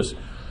this.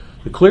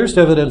 The clearest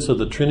evidence of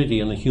the Trinity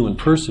in the human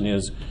person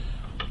is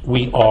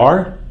we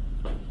are.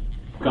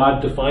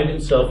 God defined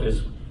himself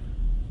as,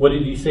 what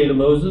did he say to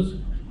Moses?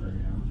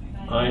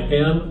 I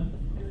am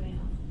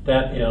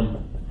that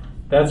am.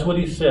 That's what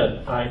he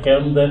said. I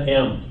am that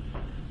am.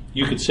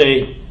 You could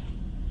say,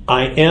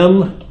 I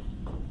am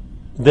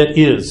that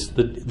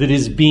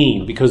is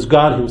being, because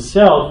God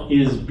himself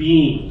is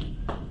being.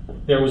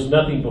 There was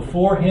nothing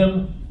before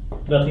him,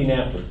 nothing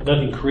after.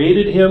 Nothing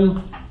created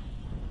him.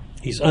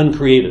 He's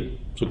uncreated.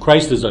 So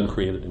Christ is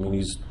uncreated. I mean,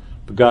 he's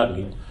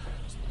begotten.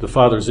 The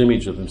Father's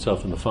image of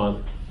himself in the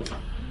Father.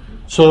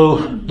 So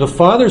the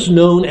Father's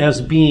known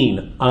as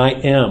being. I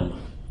am.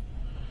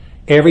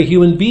 Every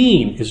human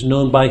being is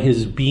known by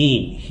his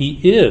being. He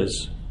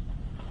is.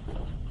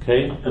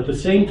 Okay? At the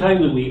same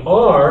time that we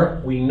are,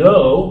 we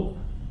know,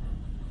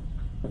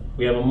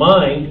 we have a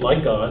mind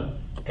like God,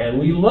 and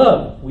we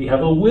love. We have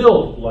a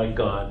will like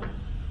God.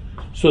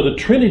 So the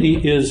Trinity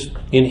is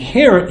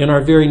inherent in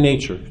our very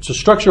nature. It's a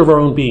structure of our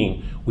own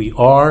being. We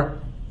are,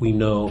 we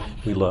know,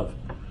 we love.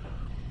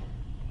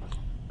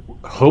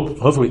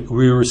 Hopefully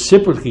we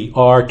reciprocally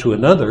are to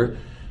another,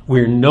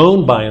 We're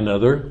known by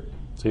another,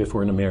 say if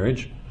we're in a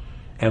marriage,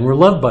 and we're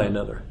loved by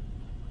another.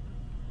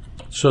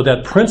 So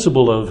that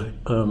principle of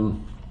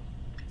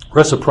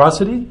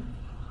reciprocity,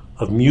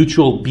 of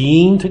mutual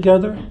being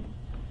together,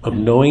 of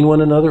knowing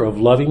one another, of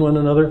loving one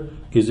another,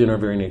 is in our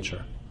very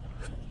nature.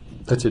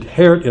 That's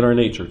inherent in our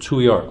nature. It's who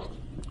we are.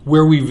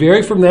 Where we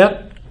vary from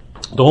that,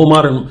 the whole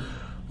modern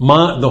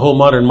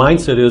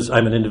mindset is,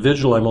 I'm an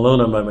individual, I'm alone,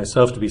 I'm by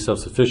myself, to be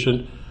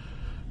self-sufficient.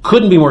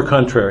 Couldn't be more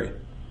contrary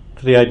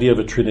to the idea of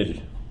a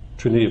trinity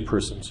of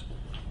persons.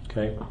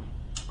 Okay?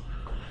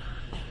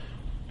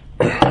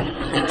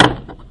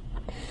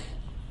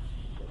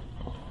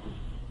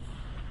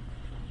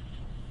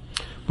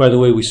 By the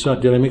way, we saw,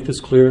 did I make this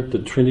clear? The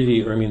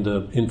Trinity,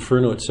 the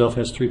Inferno itself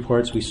has 3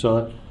 parts. We saw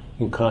it: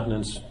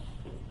 incontinence,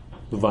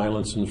 the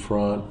violence and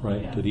fraud,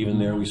 right? Yeah. That even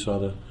there we saw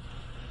the...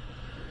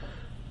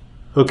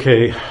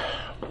 Okay,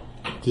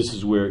 this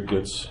is where it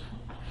gets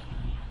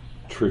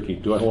tricky.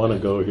 Do I want to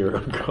go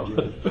here?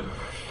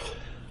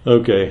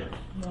 Okay.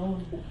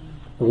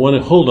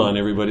 Hold on,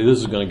 everybody. This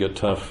is going to get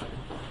tough.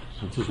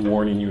 I'm just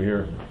warning you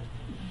here.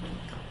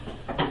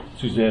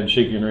 Suzanne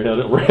shaking her head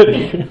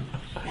already.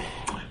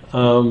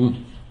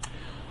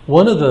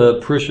 One of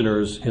the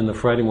parishioners in the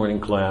Friday morning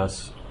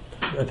class,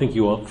 I think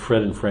you all,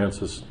 Fred and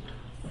Francis,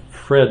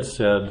 Fred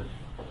said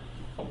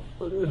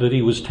that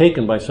he was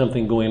taken by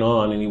something going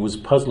on and he was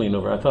puzzling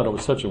over it. I thought it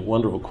was such a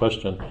wonderful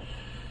question.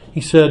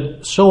 He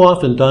said, so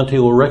often Dante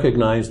will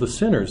recognize the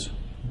sinners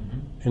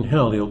in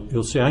hell.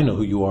 He'll say, I know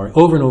who you are,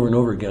 over and over and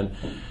over again.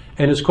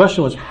 And his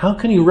question was, how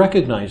can you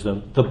recognize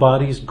them? The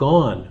body's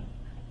gone.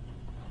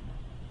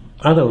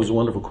 I thought it was a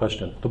wonderful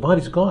question. The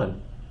body's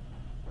gone.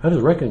 How does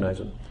it recognize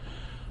them?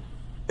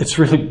 It's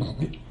really,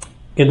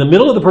 in the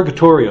middle of the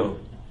Purgatorio,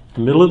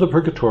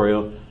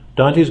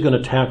 Dante is going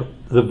to tackle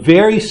the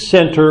very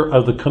center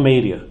of the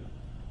Commedia.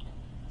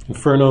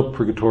 Inferno,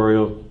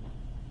 Purgatorio,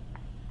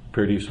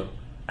 Paradiso.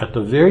 At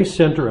the very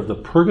center of the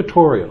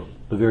Purgatorio,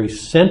 the very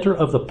center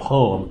of the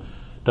poem,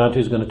 Dante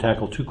is going to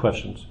tackle 2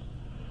 questions.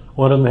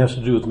 One of them has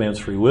to do with man's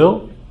free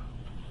will,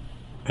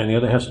 and the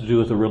other has to do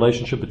with the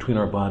relationship between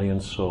our body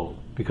and soul,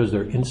 because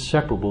they're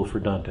inseparable for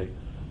Dante.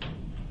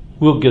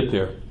 We'll get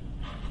there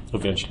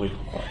eventually.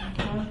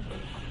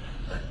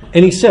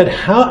 And he said,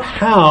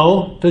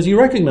 how does he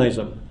recognize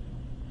them?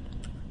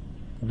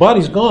 The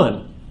body's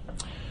gone.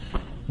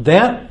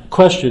 That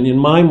question, in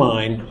my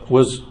mind,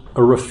 was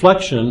a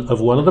reflection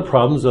of one of the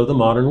problems of the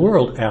modern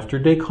world after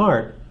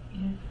Descartes.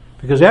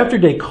 Because after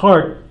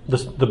Descartes,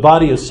 the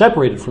body is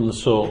separated from the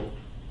soul.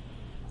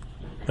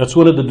 That's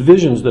one of the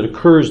divisions that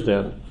occurs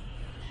then.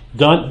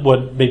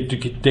 What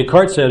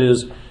Descartes said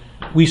is,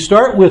 we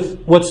start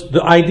with what's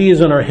the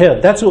ideas in our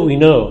head. That's what we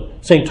know.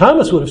 St.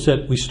 Thomas would have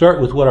said, we start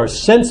with what our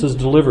senses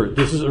deliver.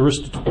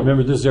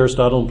 Remember, this is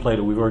Aristotle and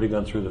Plato. We've already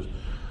gone through this.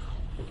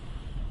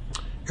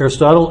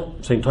 Aristotle,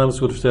 St. Thomas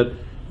would have said,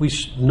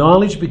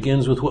 knowledge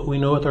begins with what we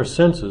know with our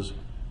senses.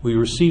 We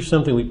receive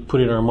something, we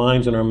put it in our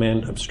minds, and our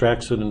mind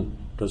abstracts it and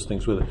does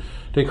things with it.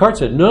 Descartes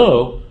said,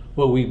 no,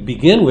 what we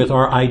begin with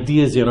are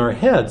ideas in our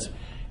heads.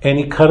 And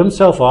he cut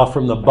himself off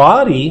from the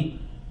body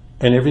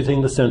and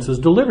everything the senses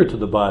deliver to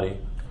the body.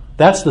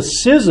 That's the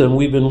schism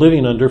we've been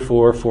living under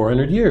for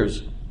 400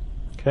 years.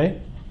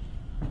 Okay?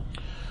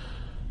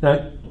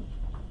 Now,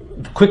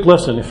 quick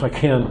lesson, if I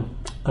can.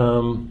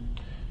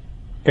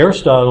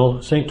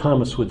 Aristotle, St.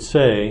 Thomas would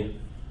say,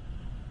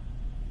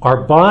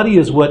 our body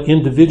is what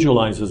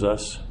individualizes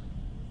us.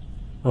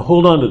 Now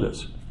hold on to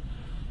this.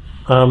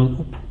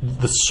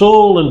 The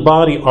soul and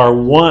body are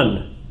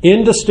one,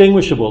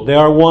 indistinguishable. They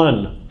are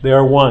one. They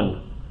are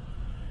one.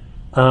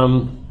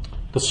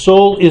 The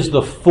soul is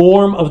the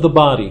form of the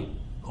body.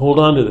 Hold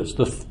on to this.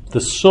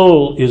 The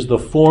soul is the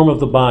form of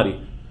the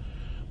body.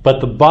 But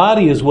the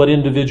body is what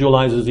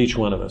individualizes each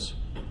one of us.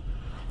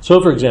 So,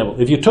 for example,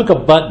 if you took a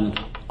button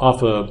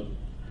off a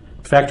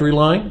factory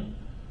line,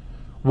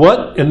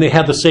 and they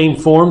had the same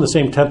form, the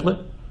same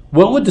template,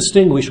 what would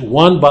distinguish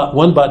one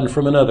button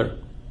from another?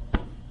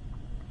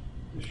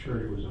 The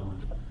shirt it was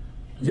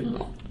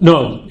on.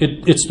 No,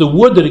 it's the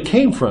wood that it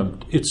came from.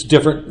 It's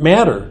different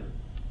matter.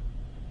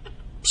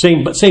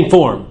 Same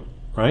form,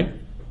 right?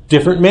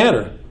 Different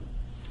matter.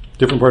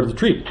 Different part of the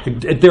tree.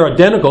 They're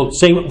identical.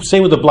 Same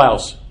with the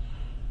blouse.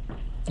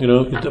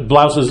 The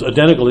blouse is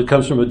identical. It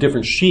comes from a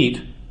different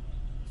sheet.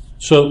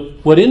 So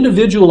what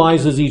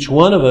individualizes each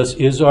one of us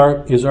is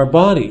our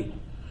body.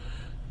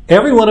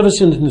 Every one of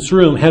us in this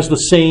room has the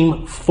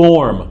same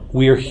form.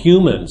 We are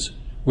humans.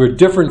 We're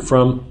different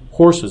from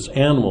horses,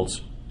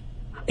 animals,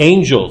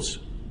 angels.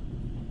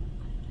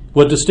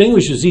 What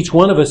distinguishes each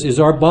one of us is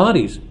our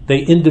bodies. They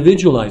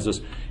individualize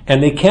us,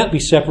 and they can't be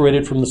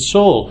separated from the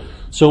soul.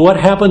 So what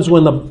happens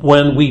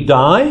when we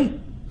die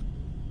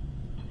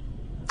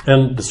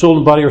and the soul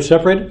and body are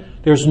separated?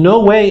 There's no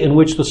way in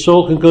which the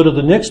soul can go to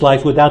the next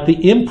life without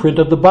the imprint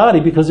of the body,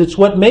 because it's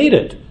what made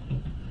it.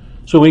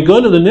 So when we go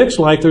into the next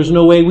life, there's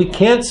no way we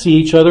can't see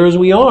each other as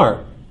we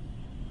are.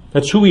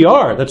 That's who we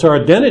are. That's our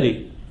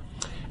identity.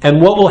 And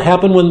what will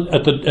happen when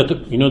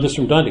this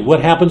from Dante?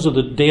 What happens on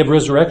the day of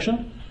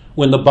resurrection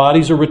when the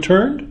bodies are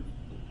returned?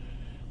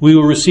 we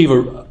will receive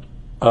a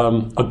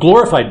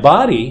glorified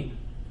body,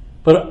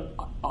 but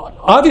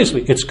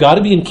obviously it's got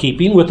to be in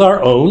keeping with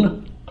our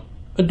own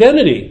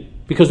identity,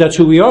 because that's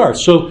who we are.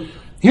 So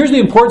here's the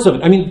importance of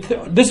it. I mean,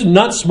 this is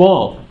not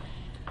small.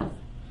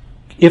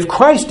 If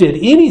Christ did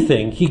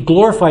anything, he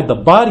glorified the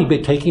body by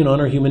taking on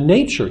our human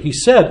nature. He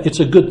said it's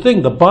a good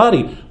thing. The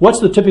body,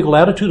 what's the typical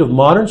attitude of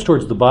moderns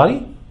towards the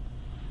body?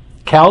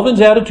 Calvin's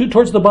attitude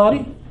towards the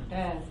body?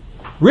 Bad.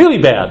 Really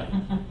bad.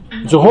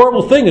 It's a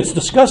horrible thing. It's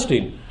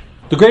disgusting.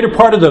 The greater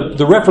part of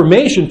the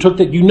Reformation took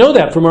that, you know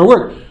that from our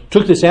work,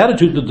 took this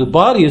attitude that the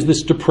body is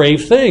this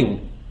depraved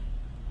thing.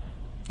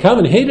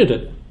 Calvin hated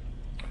it.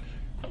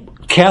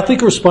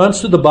 Catholic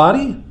response to the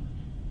body?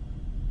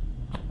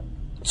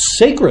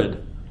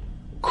 Sacred.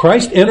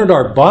 Christ entered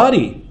our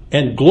body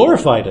and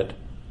glorified it.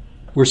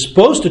 We're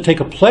supposed to take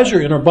a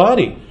pleasure in our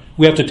body.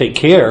 We have to take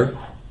care,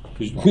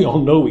 because we all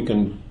know we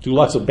can do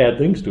lots of bad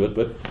things to it.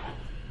 But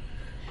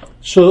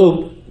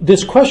so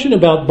this question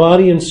about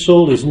body and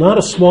soul is not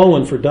a small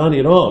one for Dante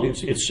at all.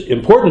 It's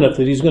important enough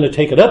that he's going to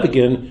take it up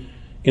again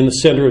in the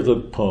center of the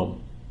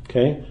poem.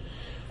 Okay?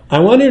 I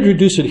want to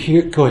introduce it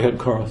here. Go ahead,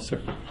 Carl,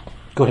 sir.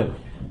 Go ahead.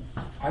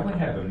 I would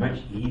have a much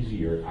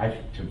easier,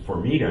 for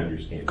me to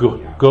understand,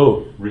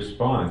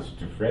 response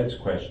to Fred's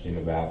question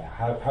about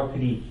how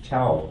could he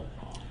tell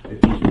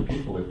that these were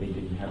people if they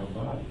didn't have a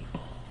body.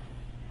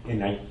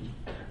 And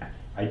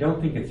I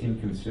don't think it's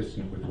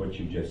inconsistent with what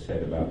you just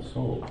said about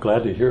soul.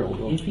 Glad to hear it.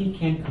 If he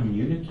can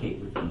communicate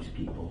with these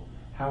people,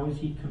 how is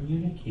he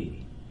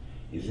communicating?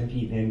 Isn't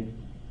he then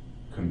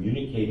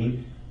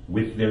communicating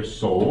with their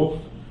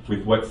soul,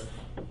 with what's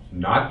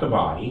not the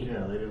body,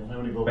 Yeah, they don't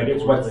have any vocal but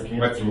it's cords,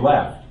 what's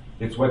left.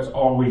 It's what's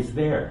always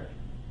there.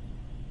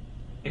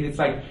 And it's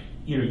like,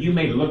 you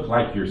may look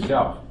like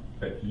yourself,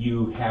 but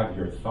you have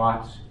your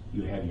thoughts,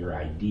 you have your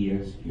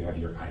ideas, you have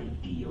your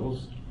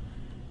ideals,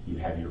 you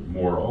have your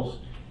morals,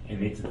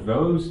 and it's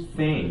those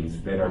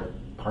things that are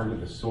part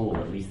of the soul,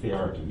 at least they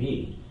are to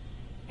me.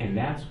 And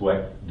that's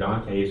what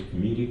Dante is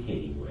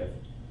communicating with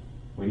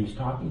when he's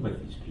talking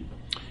with these people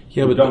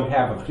who don't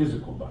have a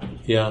physical body.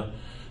 Yeah.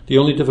 The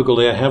only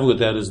difficulty I have with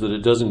that is that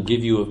it doesn't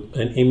give you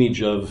an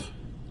image of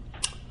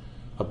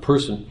a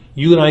person.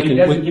 You and I can. It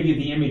doesn't give you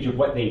the image of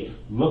what they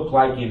look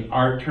like in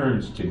our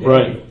terms today.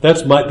 Right.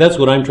 That's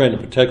what I'm trying to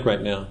protect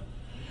right now.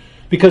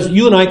 Because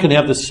you and I can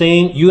have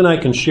you and I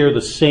can share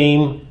the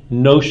same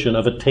notion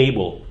of a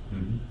table.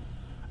 Mm-hmm.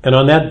 And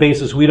on that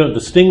basis, we don't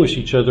distinguish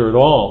each other at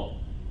all.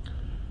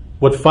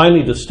 What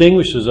finally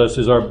distinguishes us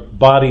is our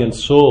body and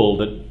soul,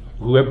 that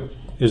whoever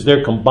is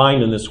there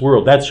combined in this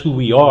world. That's who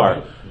we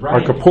are.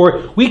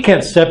 Right. We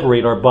can't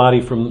separate our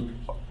body from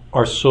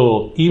our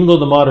soul, even though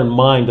the modern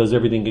mind does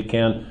everything it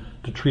can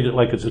to treat it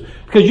like it's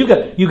because you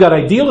got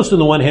idealists on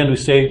the one hand who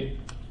say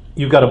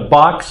you've got a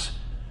box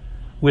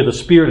with a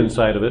spirit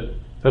inside of it.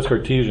 That's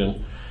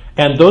Cartesian.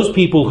 And those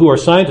people who are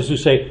scientists who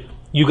say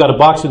you've got a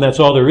box and that's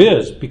all there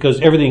is,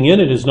 because everything in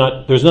it is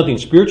not, there's nothing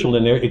spiritual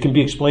in there. It can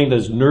be explained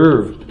as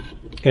nerve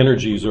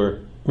energies,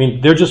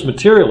 they're just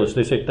materialists.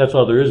 They say that's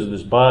all there is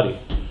this body.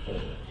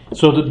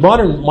 So the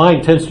modern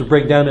mind tends to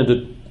break down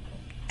into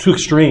two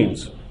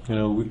extremes.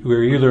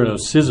 We're either in a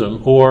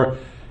schism or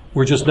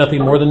we're just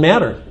nothing more than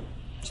matter.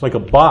 It's like a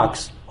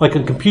box, like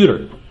a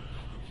computer.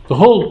 The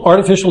whole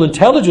artificial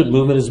intelligence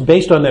movement is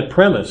based on that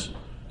premise.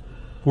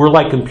 We're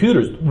like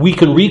computers. We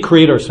can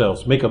recreate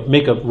ourselves, make a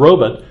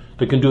robot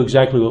that can do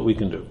exactly what we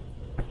can do.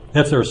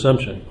 That's their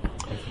assumption.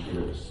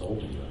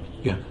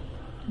 Yeah.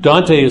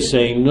 Dante is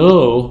saying,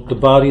 no, the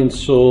body and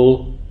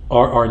soul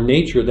are our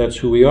nature. That's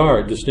who we are.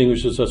 It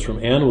distinguishes us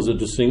from animals. It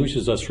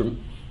distinguishes us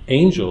from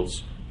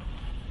angels.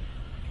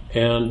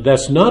 And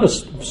that's not a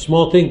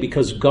small thing,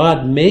 because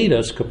God made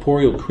us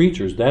corporeal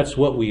creatures. That's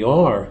what we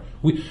are.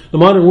 The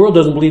modern world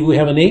doesn't believe we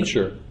have a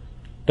nature.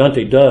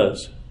 Dante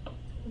does.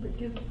 But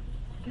give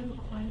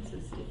Aquinas,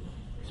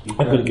 Steve.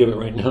 I'm going to give it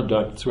right now,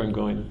 Doc. That's where I'm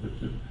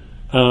going.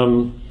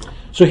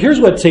 So here's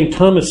what St.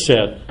 Thomas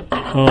said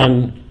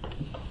on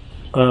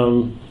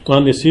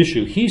this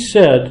issue. He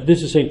said,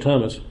 this is St.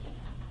 Thomas,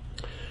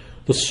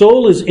 the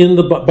soul is in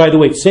the... By the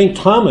way, St.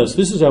 Thomas,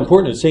 this is how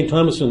important it is. St.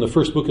 Thomas in the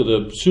first book of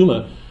the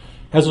Summa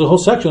has a whole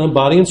section on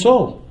body and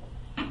soul.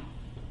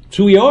 It's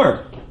who we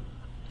are.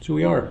 It's who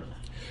we are.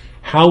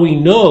 How we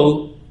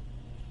know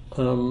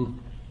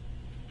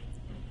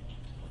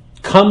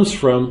comes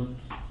from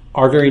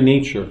our very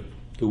nature,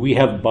 that we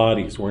have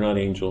bodies, we're not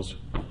angels.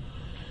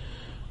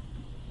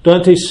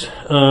 Dante's,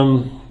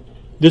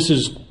 this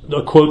is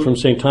a quote from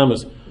St.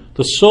 Thomas,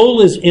 the soul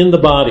is in the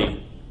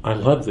body. I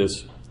love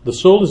this. The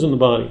soul is in the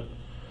body,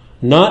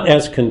 not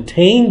as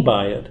contained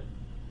by it,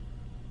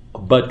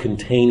 but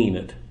containing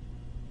it.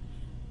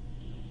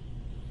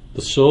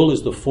 The soul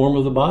is the form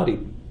of the body.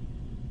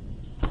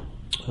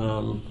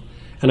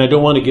 And I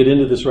don't want to get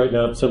into this right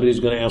now. Somebody's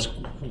going to ask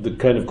the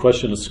kind of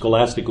question a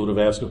scholastic would have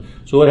asked him.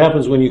 So what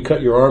happens when you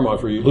cut your arm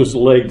off or you lose a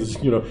leg?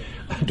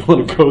 I don't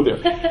want to go there.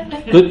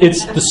 But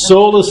the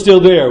soul is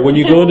still there. When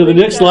you go into the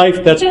next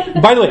life, that's...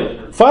 By the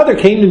way, Father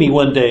came to me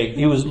one day.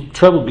 He was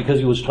troubled because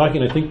he was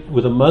talking, I think,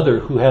 with a mother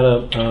who had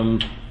a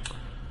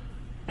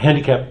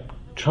handicapped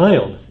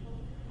child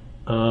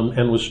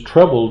and was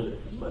troubled,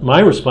 my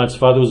response to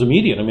Father was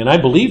immediate. I mean, I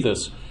believe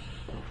this.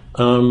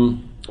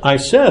 I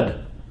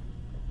said,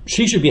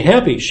 she should be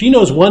happy. She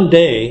knows one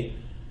day,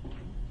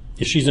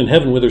 if she's in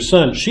heaven with her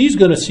son, she's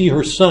going to see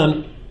her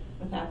son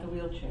Without the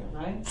wheelchair,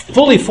 right?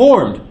 fully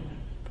formed.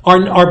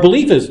 Our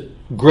belief is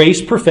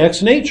grace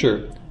perfects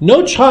nature.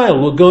 No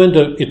child will go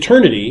into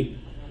eternity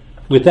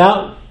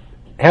without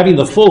having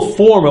the full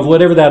form of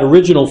whatever that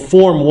original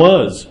form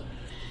was.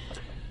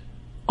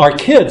 Our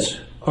kids,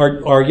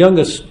 our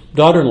youngest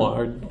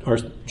daughter-in-law, our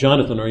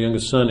Jonathan, our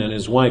youngest son, and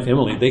his wife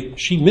Emily,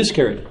 she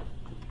miscarried.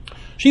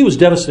 She was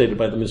devastated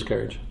by the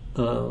miscarriage,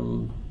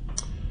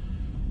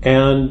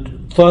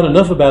 and thought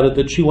enough about it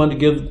that she wanted to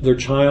give their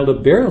child a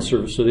burial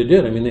service. So they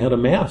did. I mean, they had a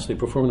mass. They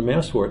performed a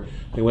mass for it.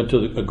 They went to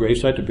a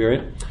gravesite to bury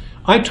it.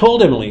 I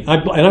told Emily,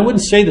 and I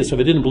wouldn't say this if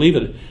I didn't believe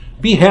it.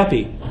 Be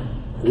happy.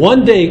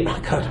 One day,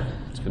 God,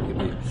 it's going to get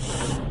me.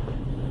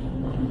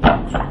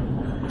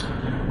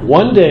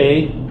 One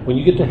day, when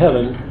you get to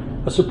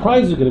heaven, a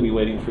surprise is going to be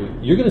waiting for you.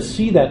 You're going to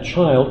see that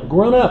child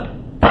grown up.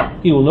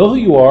 He will know who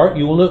you are.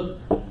 You will know.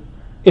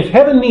 If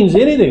heaven means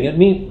anything, it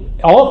means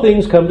all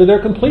things come to their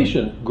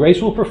completion.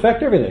 Grace will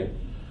perfect everything.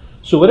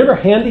 So whatever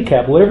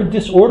handicap, whatever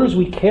disorders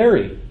we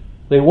carry,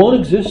 they won't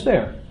exist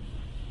there.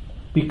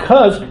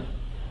 Because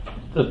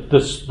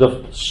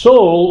the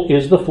soul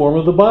is the form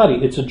of the body.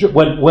 It's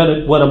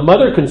when a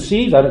mother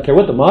conceives, I don't care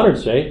what the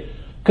moderns say,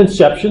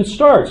 conception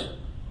starts.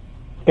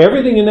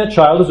 Everything in that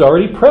child is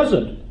already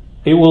present.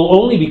 It will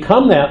only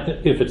become that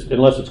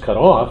unless it's cut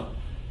off.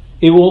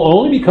 It will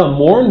only become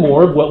more and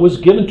more of what was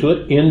given to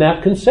it in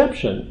that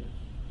conception.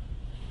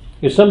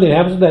 If something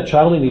happens to that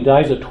child and he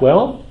dies at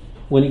 12,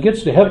 when he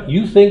gets to heaven,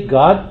 you think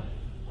God,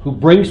 who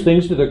brings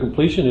things to their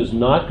completion, is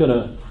not going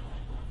to...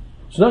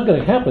 It's not going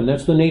to happen.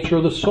 That's the nature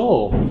of the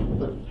soul.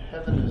 But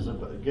heaven is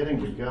about getting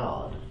to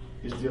God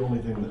is the only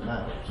thing that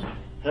matters.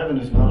 Heaven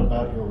is not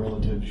about your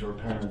relatives, your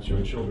parents,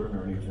 your children,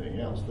 or anything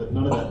else. That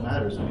none of that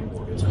matters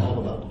anymore. It's all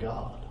about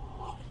God.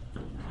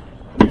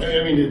 I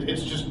mean,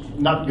 it's just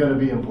not going to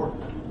be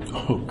important.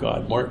 Oh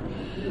God, Mark!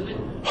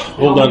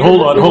 Hold on,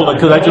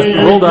 because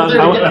hold on.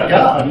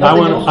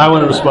 I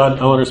want to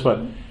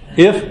respond.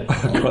 If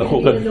God,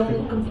 hold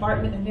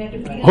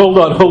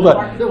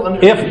on.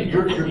 If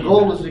your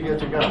goal is to get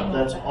to God,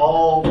 that's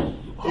all.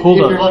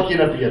 Hold on. You're lucky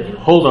enough to get there.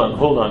 Hold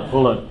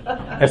on.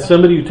 As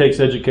somebody who takes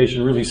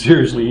education really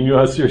seriously, you know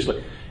how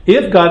seriously.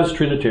 If God is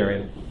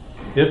Trinitarian,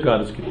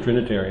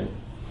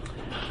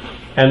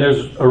 and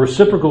there's a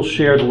reciprocal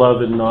shared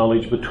love and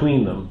knowledge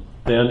between them,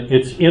 then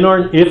it's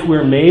if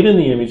we're made in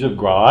the image of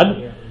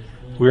God,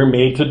 we're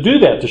made to do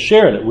that, to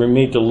share in it. We're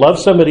made to love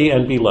somebody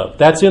and be loved.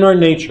 That's in our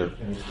nature.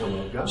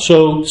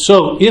 So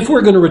if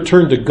we're going to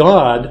return to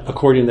God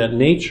according to that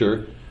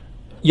nature,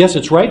 yes,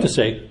 it's right to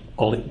say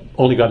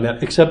only God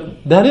meant,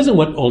 except that isn't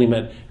what only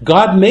meant.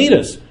 God made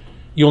us.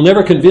 You'll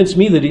never convince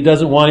me that He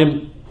doesn't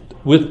want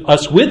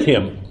us with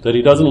Him, that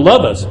He doesn't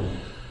love us.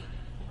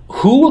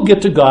 Who will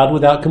get to God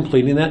without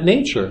completing that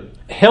nature?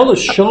 Hell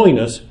is showing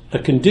us a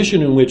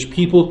condition in which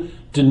people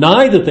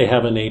deny that they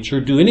have a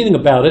nature, do anything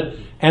about it,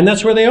 and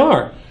that's where they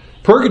are.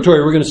 Purgatory,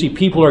 we're going to see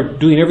people are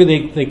doing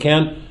everything they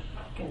can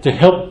to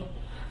help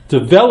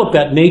develop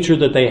that nature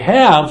that they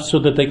have so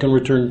that they can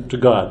return to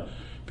God.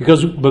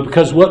 Because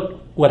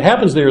what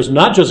happens there is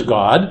not just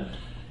God,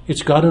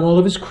 it's God and all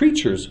of His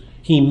creatures.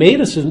 He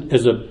made us in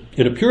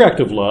a pure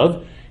act of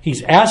love.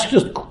 He's asked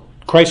us,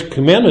 Christ's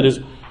commandment is,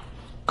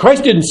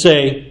 Christ didn't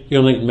say, the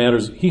only thing that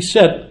matters. He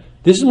said,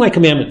 this is my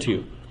commandment to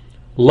you.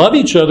 Love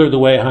each other the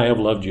way I have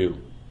loved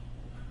you.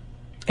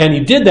 And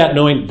He did that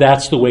knowing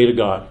that's the way to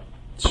God.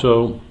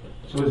 So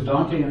is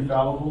Dante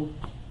infallible?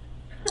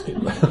 This is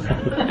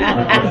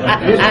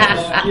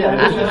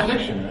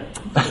fiction, right?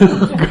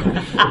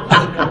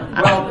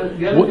 Well,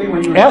 the other thing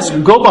when you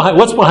were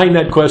what's behind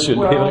that question?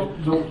 Well,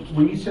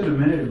 when you said a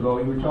minute ago,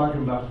 you were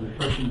talking about the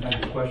person who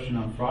had the question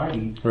on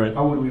Friday. Right.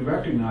 How would we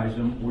recognize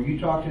them? Were you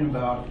talking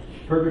about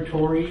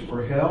purgatory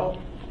or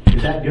hell?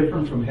 Is that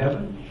different from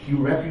heaven? You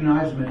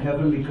recognize them in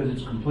heaven because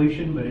it's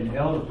completion, but in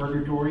hell or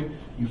purgatory,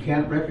 you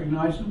can't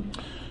recognize them?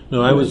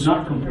 No, It's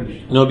not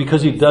completion. No,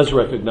 because he does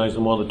recognize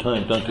them all the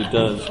time. Dante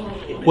does.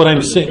 What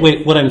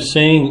I'm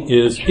saying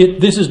is,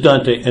 this is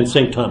Dante and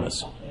St.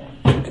 Thomas.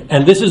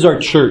 And this is our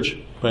church,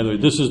 by the way.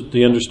 This is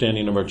the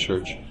understanding of our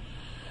church.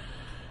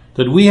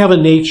 That we have a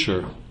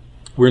nature.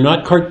 We're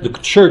not the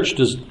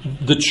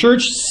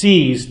church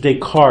sees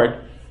Descartes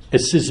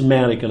as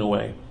schismatic in a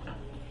way.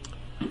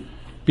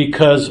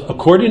 Because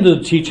according to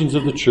the teachings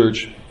of the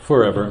church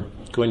forever,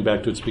 going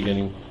back to its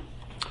beginning,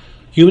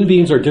 human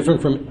beings are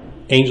different from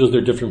angels,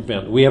 they're different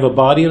from men. We have a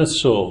body and a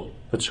soul.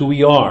 That's who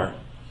we are.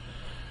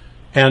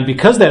 And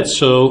because that's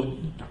so,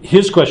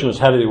 his question was,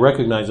 how do they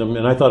recognize them?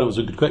 And I thought it was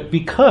a good question.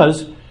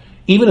 Because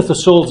even if the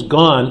soul's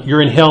gone,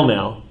 you're in hell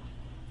now.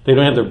 They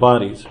don't have their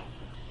bodies.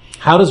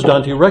 How does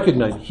Dante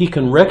recognize them? He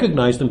can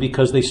recognize them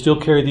because they still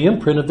carry the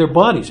imprint of their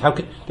bodies.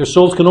 Their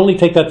souls can only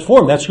take that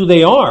form. That's who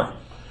they are.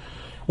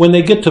 When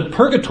they get to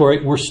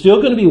purgatory, we're still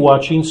going to be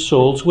watching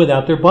souls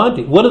without their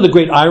body. One of the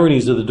great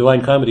ironies of the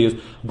Divine Comedy is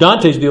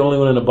Dante's the only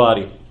one in a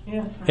body.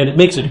 Yeah. And it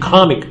makes it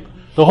comic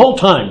the whole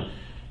time.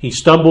 He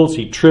stumbles,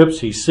 he trips,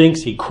 he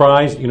sinks, he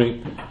cries.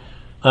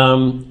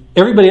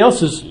 Everybody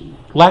else is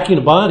lacking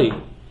a body.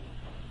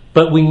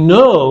 But we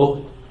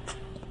know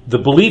the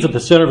belief at the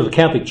center of the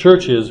Catholic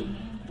Church is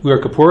we are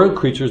corporeal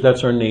creatures.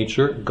 That's our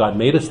nature. God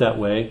made us that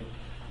way.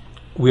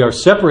 We are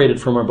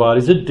separated from our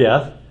bodies at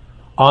death.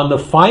 On the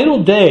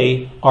final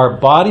day, our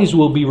bodies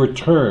will be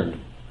returned.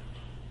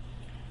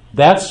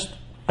 That's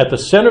at the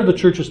center of the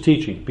Church's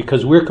teaching,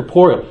 because we're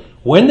corporeal.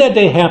 When that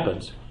day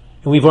happens,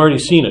 and we've already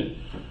seen it,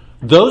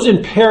 those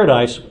in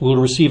paradise will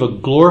receive a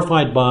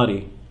glorified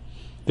body.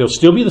 They'll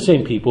still be the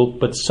same people,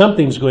 but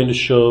something's going to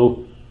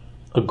show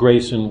a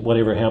grace in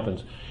whatever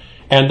happens.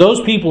 And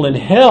those people in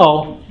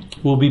hell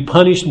will be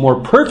punished more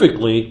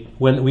perfectly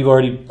when we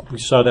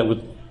saw that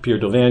with Pierre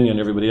Dauvergne and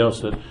everybody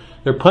else, that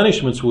their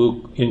punishments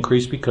will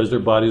increase because their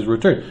bodies will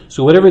return.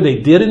 So whatever they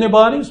did in their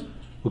bodies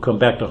will come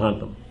back to haunt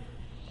them.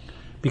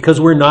 Because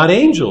we're not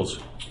angels.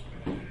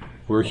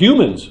 We're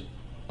humans.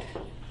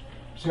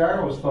 See, I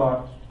always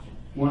thought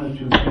one of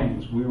two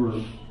things. We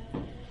were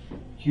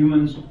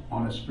humans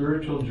on a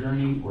spiritual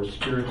journey or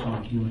spirits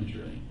on a human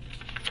journey.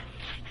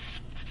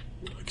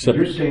 Except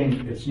you're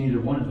saying it's neither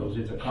one of those.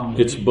 It's a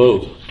combination. It's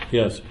both,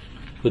 yes.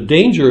 The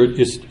danger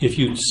is if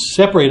you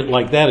separate it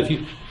like that,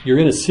 you're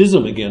in a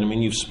schism again. I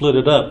mean, you've split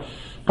it up.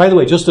 By the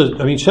way,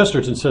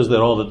 Chesterton says that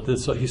all the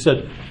time. He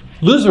said,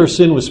 Lucifer's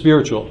sin was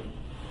spiritual.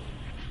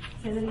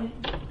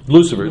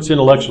 Lucifer, it's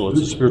intellectual,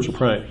 it's a spiritual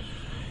pride.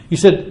 He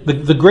said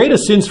the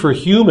greatest sins for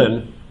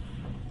human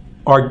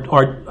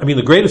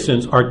the greatest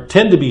sins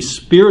tend to be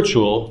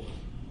spiritual,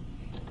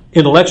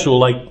 intellectual,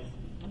 like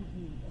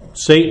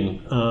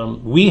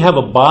Satan. We have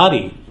a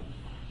body.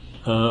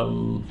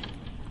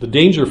 The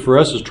danger for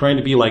us is trying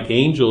to be like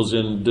angels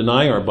and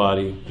deny our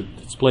body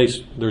its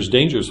place. There's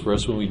dangers for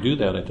us when we do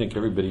that. I think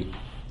everybody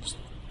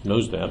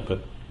knows that.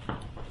 But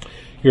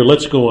here,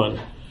 let's go on.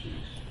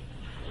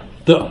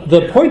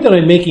 The point that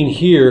I'm making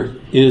here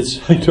is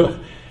the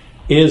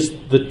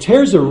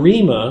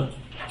Terzarima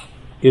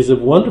is a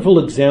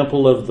wonderful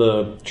example of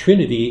the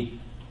Trinity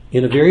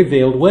in a very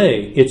veiled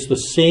way. It's the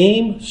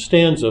same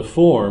stanza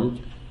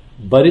form,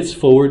 but it's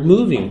forward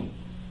moving.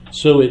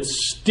 So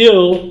it's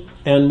still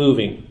and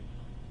moving.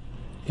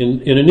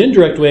 In an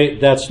indirect way,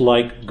 that's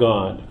like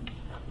God.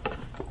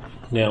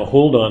 Now,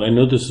 hold on. I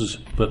know this is,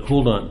 but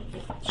hold on.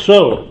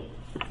 So,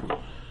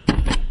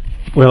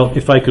 well,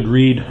 if I could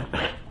read,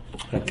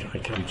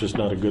 I'm just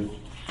not a good,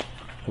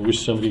 I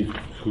wish somebody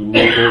who knew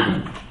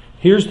over.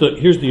 Here's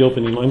the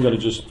opening.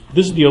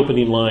 This is the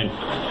opening line.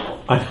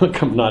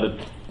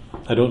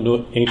 I don't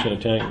know ancient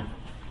Italian.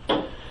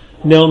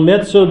 Nel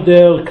mezzo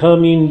del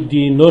cammin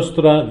di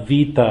nostra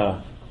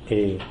vita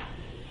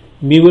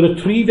mi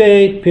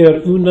retrive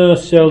per una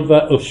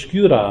selva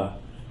oscura,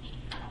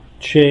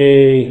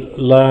 c'è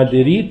la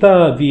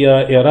diritta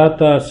via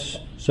errata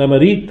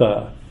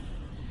samarita.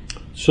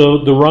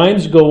 So the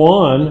rhymes go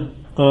on.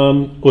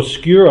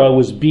 Oscura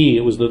was B,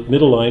 it was the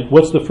middle line.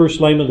 What's the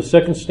first line of the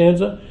second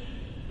stanza?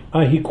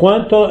 Ahi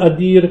quanto a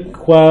dir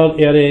qual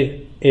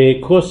ere e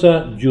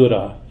cosa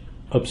giura.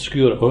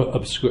 Obscura.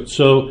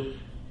 So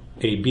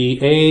A, B,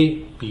 A,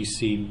 B,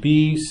 C,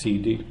 B, C,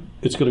 D.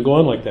 It's going to go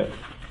on like that.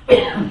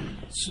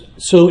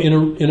 So in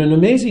an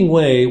amazing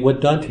way,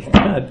 what Dante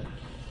did,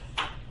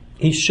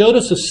 he showed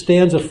us a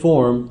stanza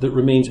form that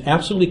remains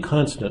absolutely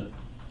constant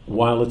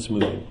while it's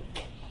moving.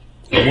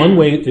 In one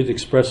way, it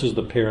expresses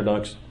the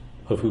paradox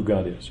of who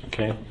God is.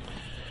 Okay.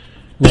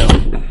 Now,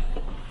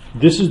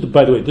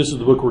 by the way, this is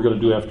the book we're going to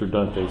do after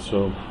Dante.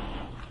 So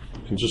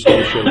I'm just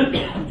going to show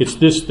you. It's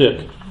this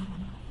thick.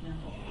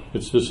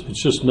 It's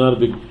just not a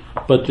big.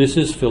 But this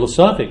is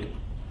philosophic.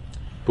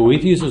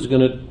 Boethius is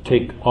going to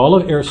take all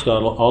of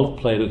Aristotle, all of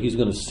Plato. He's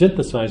going to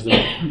synthesize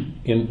them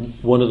in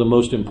one of the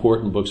most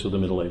important books of the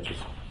Middle Ages,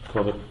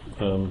 called it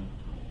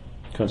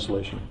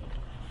Consolation.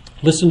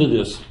 Listen to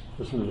this.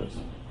 This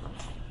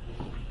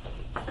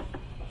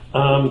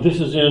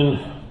is in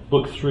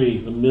Book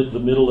 3, the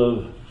middle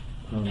of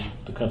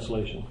the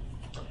Consolation.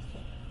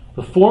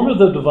 The form of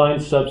the divine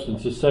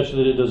substance is such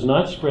that it does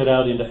not spread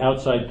out into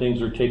outside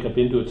things or take up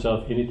into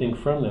itself anything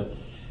from them.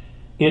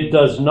 It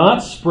does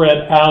not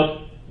spread out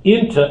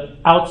into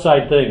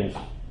outside things.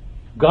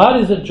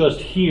 God isn't just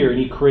here and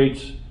he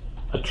creates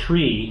a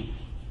tree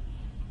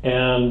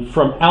and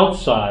from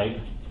outside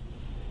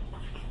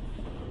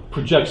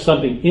projects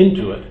something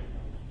into it.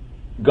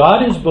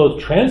 God is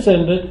both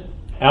transcendent,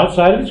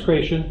 outside of his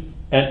creation,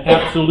 and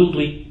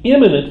absolutely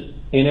immanent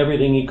in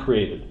everything he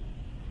created.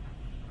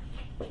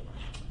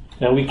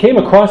 Now we came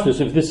across this,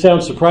 if this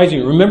sounds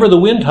surprising, remember the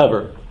wind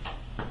hover.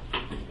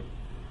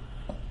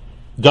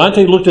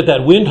 Dante looked at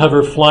that wind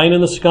hover flying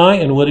in the sky,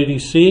 and what did he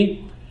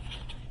see?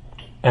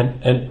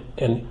 And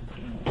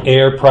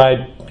air,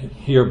 pride,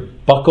 here,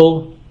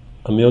 buckle,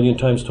 a million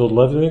times told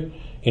love there.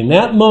 In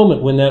that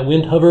moment, when that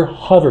wind hover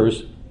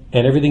hovers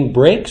and everything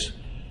breaks,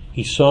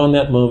 he saw in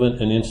that moment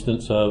an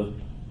instance of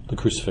the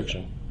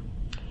crucifixion.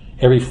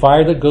 every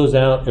fire that goes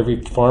out,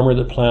 every farmer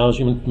that plows.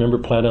 You remember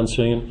Plow Down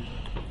Singing?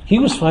 He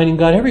was finding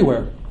God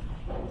everywhere.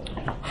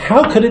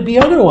 How could it be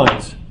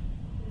otherwise?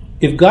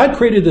 If God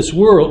created this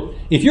world,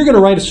 if you're going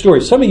to write a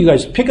story, some of you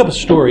guys pick up a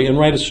story and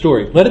write a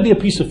story. Let it be a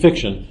piece of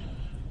fiction.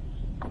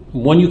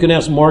 One you can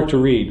ask Mark to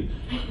read.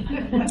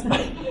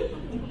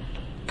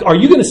 Are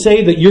you going to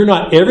say that you're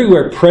not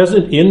everywhere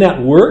present in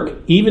that work,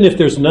 even if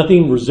there's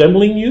nothing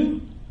resembling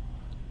you?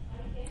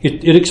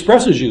 It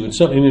expresses you in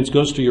something. It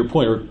goes to your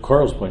point, or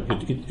Carl's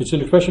point. It's an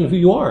expression of who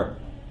you are.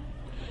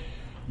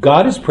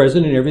 God is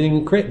present in everything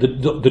in creation.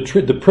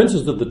 The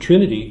princes of the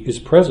Trinity is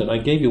present. I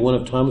gave you one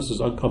of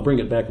Thomas's. I'll bring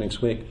it back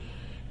next week.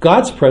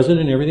 God's present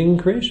in everything in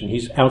creation.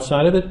 He's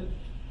outside of it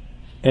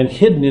and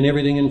hidden in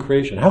everything in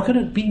creation. How could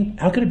it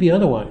be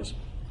otherwise?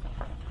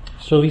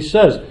 So he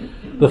says,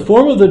 the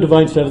form of the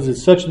divine substance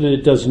is such that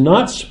it does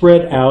not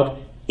spread out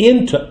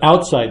into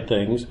outside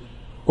things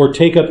or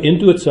take up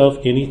into itself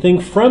anything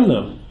from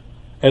them.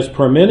 As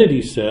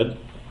Parmenides said,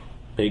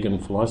 pagan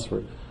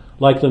philosopher,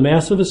 like the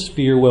mass of a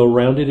sphere well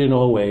rounded in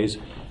all ways,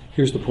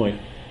 here's the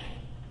point.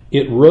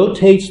 It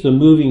rotates the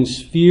moving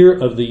sphere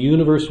of the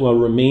universe while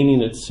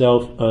remaining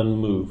itself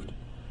unmoved.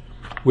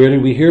 Where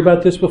did we hear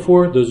about this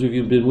before? Those of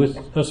you who've been with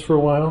us for a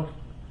while?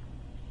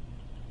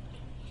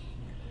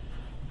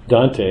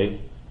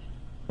 Dante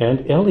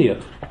and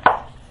Eliot.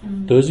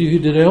 Those of you who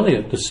did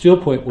Eliot, the still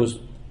point was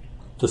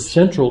the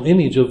central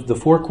image of the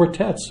four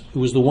quartets. It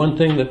was the one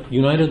thing that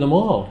united them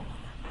all.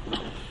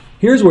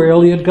 Here's where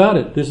Eliot got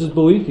it. This is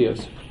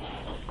Boethius.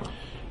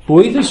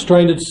 Boethius is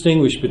trying to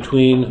distinguish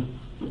between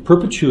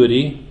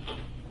perpetuity,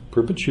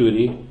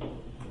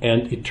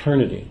 and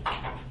eternity.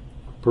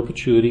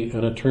 Perpetuity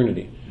and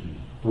eternity.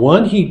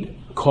 One he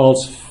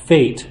calls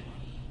fate,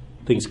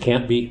 things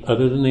can't be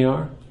other than they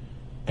are,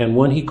 and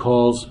one he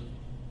calls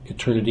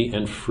eternity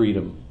and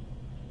freedom.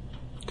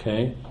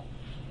 Okay?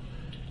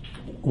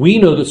 We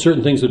know that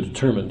certain things are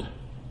determined.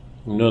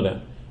 We know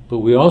that. But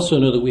we also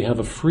know that we have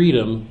a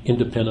freedom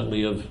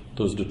independently of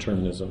those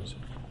determinisms.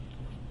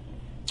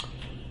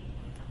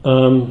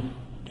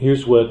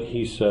 Here's what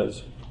he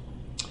says.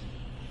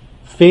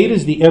 Fate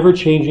is the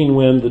ever-changing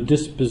when the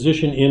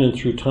disposition in and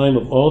through time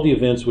of all the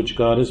events which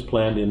God has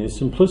planned in his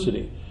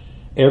simplicity.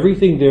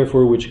 Everything,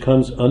 therefore, which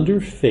comes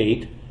under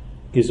fate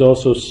is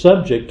also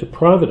subject to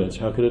providence.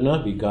 How could it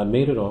not be? God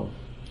made it all.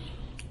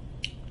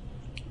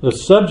 The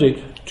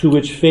subject to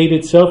which fate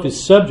itself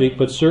is subject,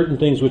 but certain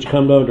things which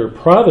come under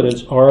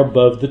providence are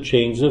above the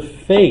chains of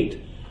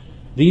fate.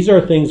 These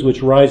are things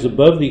which rise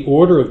above the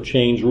order of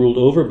change ruled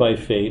over by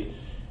fate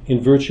in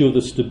virtue of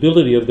the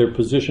stability of their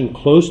position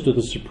close to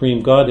the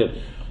supreme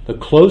Godhead. The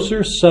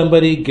closer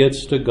somebody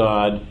gets to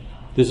God,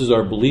 this is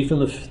our belief in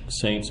the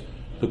saints,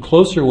 the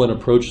closer one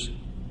approaches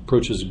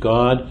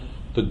God,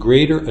 the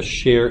greater a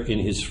share in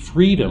his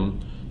freedom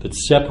that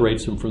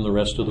separates him from the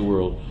rest of the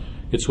world.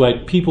 It's why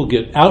people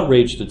get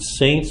outraged at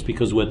saints,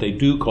 because what they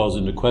do calls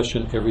into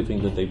question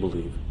everything that they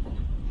believe.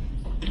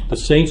 The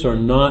saints are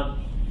not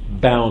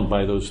bound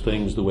by those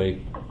things the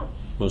way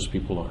most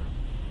people are.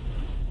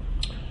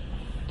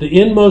 The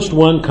inmost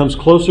one comes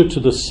closer to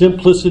the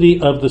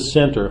simplicity of the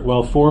center,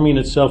 while forming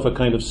itself a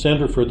kind of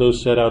center for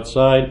those set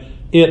outside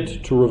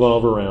it to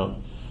revolve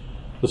around.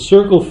 The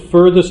circle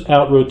furthest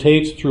out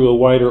rotates through a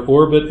wider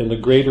orbit, and the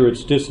greater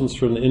its distance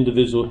from the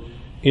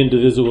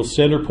indivisible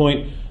center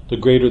point, the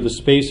greater the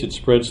space it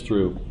spreads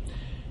through.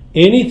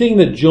 Anything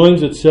that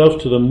joins itself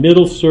to the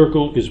middle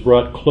circle is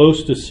brought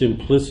close to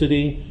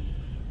simplicity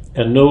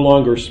and no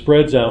longer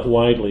spreads out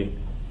widely.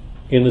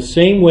 In the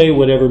same way,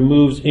 whatever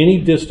moves any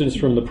distance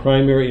from the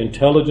primary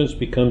intelligence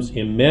becomes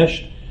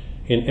enmeshed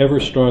in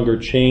ever stronger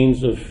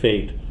chains of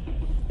fate.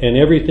 And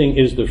everything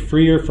is the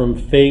freer from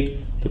fate,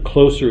 the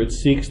closer it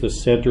seeks the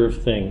center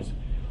of things.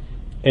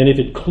 And if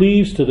it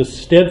cleaves to the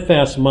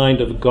steadfast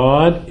mind of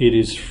God, it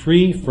is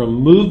free from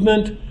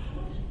movement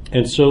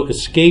and so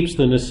escapes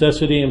the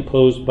necessity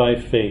imposed by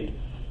fate.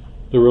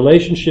 The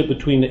relationship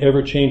between the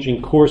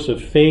ever-changing course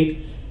of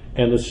fate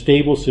and the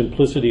stable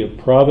simplicity of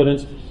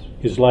providence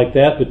is like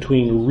that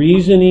between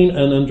reasoning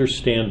and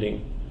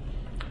understanding.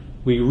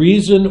 We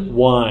reason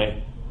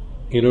why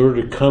in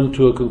order to come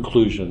to a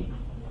conclusion.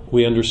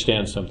 We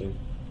understand something.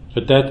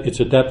 But it's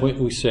at that point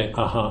we say,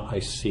 aha, I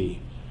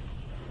see.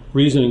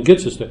 Reasoning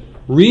gets us there.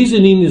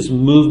 Reasoning is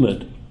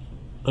movement.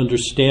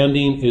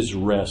 Understanding is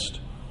rest.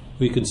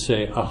 We can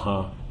say,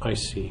 aha, I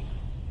see.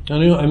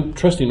 And I'm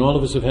trusting all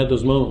of us have had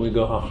those moments where we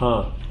go,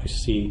 aha, I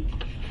see.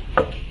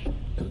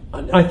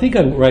 I think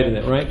I'm right in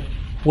that, right?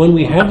 When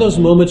we have those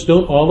moments,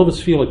 don't all of us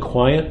feel a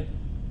quiet?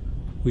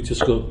 We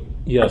just go,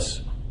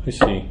 yes, I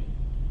see.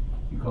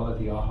 You call it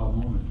the aha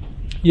moment.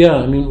 Yeah,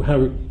 I mean,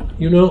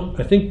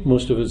 I think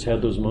most of us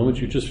had those moments.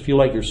 You just feel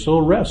like your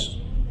soul rests.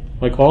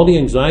 Like all the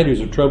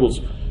anxieties or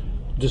troubles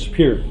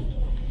disappear.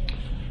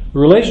 The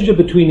relationship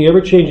between the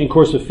ever-changing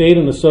course of fate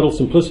and the subtle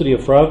simplicity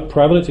of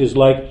providence is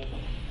like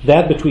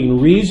that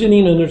between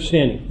reasoning and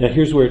understanding. Now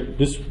here's where,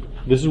 this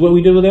is what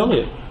we did with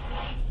Eliot.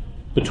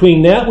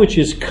 Between that which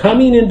is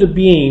coming into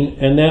being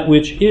and that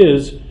which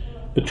is,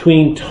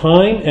 between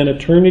time and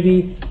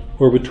eternity,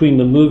 or between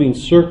the moving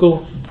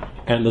circle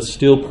and the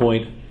still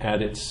point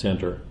at its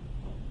center.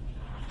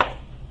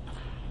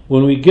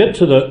 When we get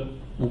to the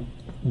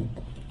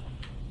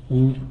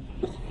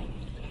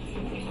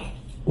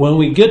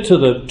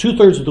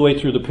two-thirds of the way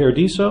through the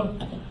Paradiso,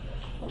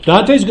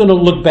 Dante's going to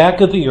look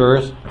back at the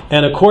earth,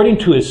 and according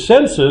to his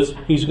senses,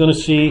 he's going to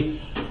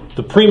see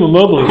the prima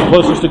mobile, the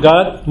closest to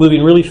God,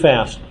 moving really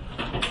fast.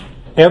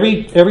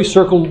 Every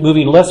circle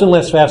moving less and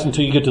less fast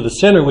until you get to the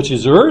center, which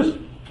is earth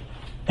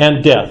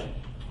and death.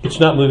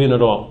 It's not moving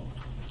at all.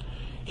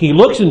 He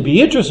looks in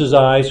Beatrice's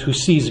eyes, who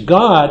sees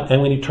God,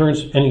 and when he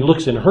turns and he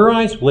looks in her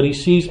eyes, what he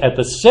sees at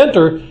the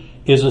center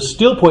is a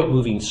still point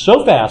moving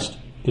so fast,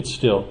 it's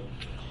still.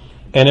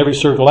 And every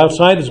circle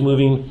outside is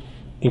moving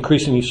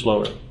increasingly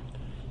slower.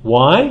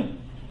 Why?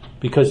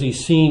 Because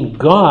he's seeing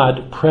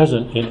God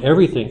present in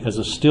everything as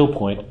a still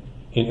point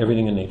in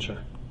everything in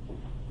nature.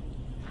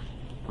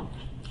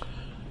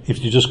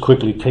 If you just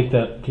quickly take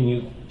that, can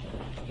you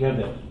have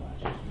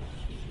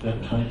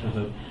that tied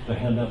to the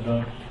handout,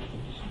 Don?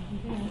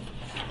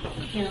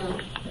 Yeah.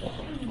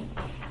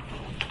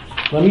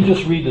 Let me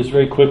just read this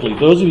very quickly.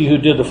 Those of you who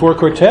did the 4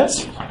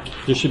 quartets,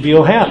 there should be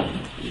a hat.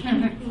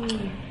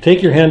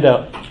 Take your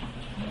handout.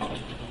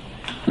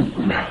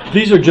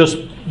 These are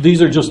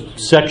just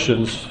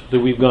sections that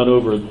we've gone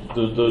over,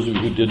 those of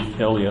you who did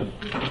Eliot.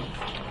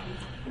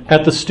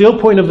 At the still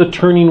point of the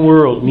turning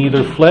world,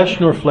 neither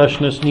flesh nor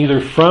fleshness, neither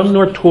from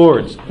nor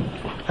towards.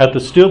 At the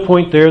still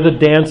point there the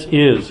dance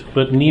is,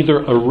 but neither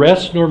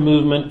arrest nor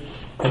movement,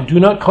 and do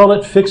not call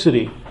it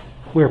fixity,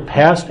 where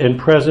past and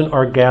present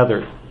are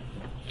gathered.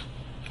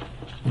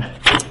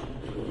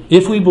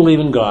 If we believe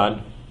in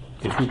God,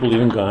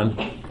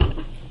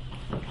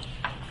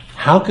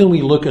 how can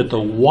we look at the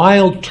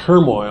wild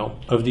turmoil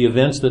of the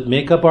events that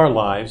make up our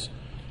lives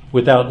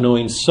without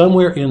knowing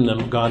somewhere in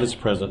them God is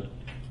present?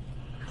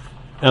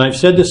 And I've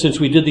said this since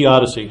we did the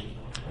Odyssey.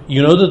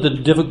 You know that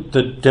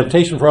the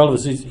temptation for all of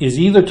us is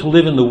either to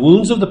live in the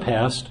wounds of the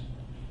past,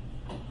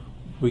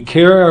 we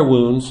carry our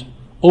wounds,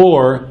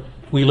 or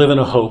we live in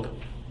a hope.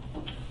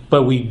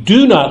 But we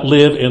do not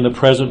live in the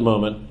present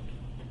moment,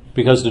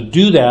 because to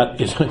do that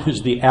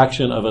is the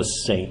action of a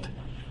saint.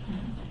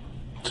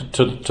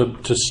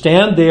 To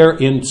stand there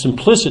in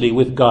simplicity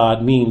with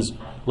God means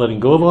letting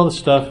go of all the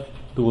stuff,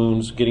 the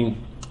wounds, getting,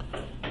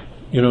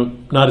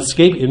 not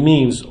escape. It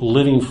means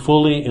living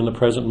fully in the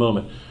present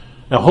moment.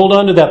 Now hold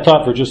on to that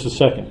thought for just a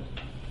second.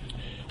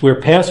 Where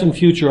past and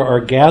future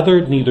are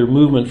gathered, neither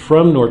movement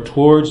from nor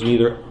towards,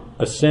 neither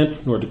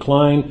ascent nor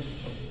decline,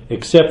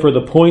 except for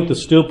the point, the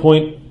still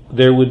point,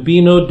 there would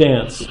be no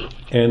dance,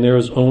 and there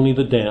is only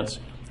the dance.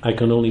 I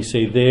can only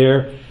say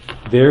there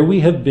we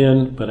have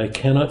been, but I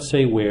cannot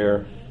say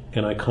where,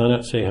 and I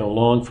cannot say how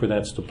long, for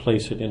that's to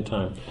place it in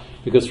time.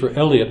 Because for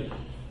Eliot,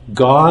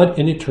 God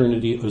in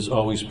eternity is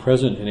always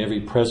present in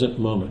every present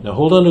moment. Now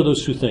hold on to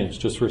those two things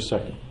just for a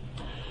second.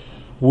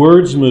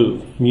 Words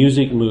move,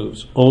 music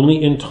moves,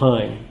 only in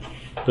time,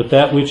 but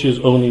that which is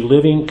only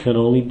living can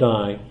only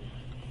die.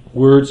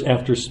 Words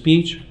after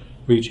speech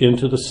reach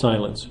into the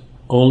silence.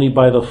 Only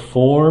by the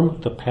form,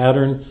 the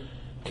pattern,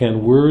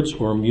 can words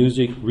or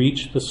music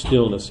reach the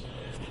stillness.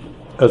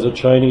 As a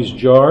Chinese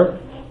jar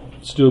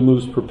still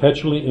moves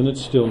perpetually in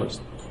its stillness.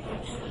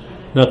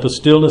 Not the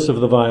stillness of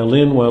the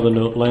violin while the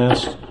note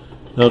lasts.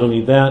 Not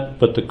only that,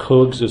 but the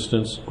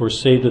coexistence, or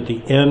say that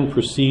the end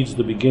precedes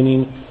the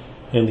beginning,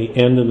 and the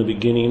end and the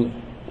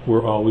beginning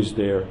were always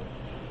there,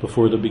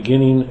 before the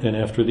beginning and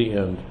after the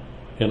end,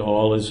 and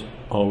all is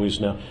always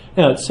now.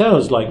 Now, it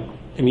sounds like,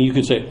 you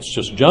could say it's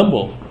just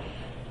jumble.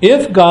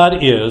 If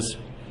God is,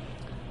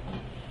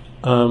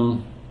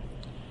 I'm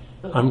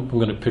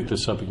going to pick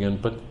this up again,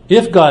 but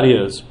if God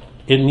is,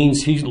 it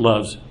means He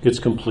loves, it's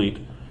complete.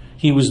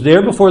 He was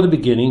there before the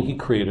beginning, He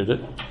created it.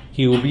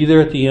 He will be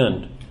there at the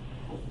end.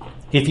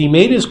 If He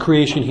made His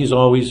creation, He's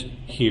always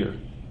here.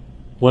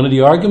 One of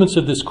the arguments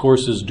of this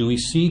course is, do we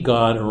see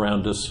God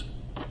around us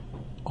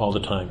all the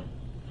time?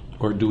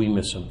 Or do we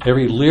miss Him?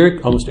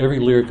 Almost every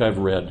lyric I've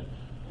read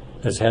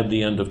has had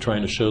the end of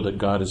trying to show that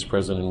God is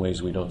present in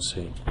ways we don't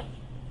see.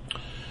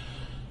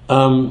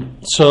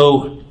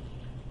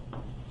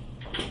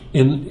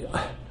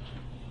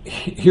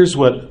 Here's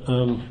what,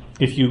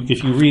 if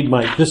you read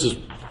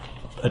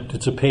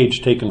it's a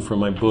page taken from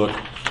my book.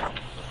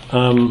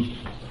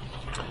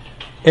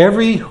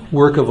 Every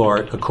work of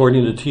art,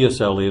 according to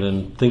T.S. Eliot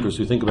and thinkers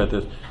who think about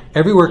this,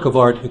 every work of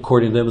art,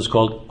 according to them, is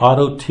called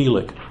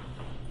autotelic.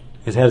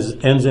 It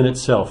ends in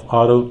itself,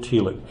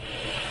 autotelic.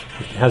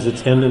 It has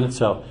its end in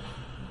itself.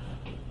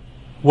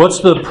 What's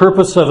the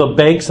purpose of a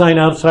bank sign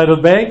outside of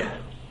a bank?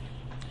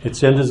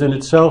 Its end is in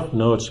itself?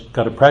 No, it's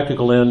got a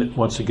practical end. It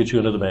wants to get you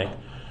into the bank.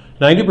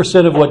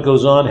 90% of what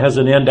goes on has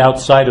an end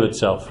outside of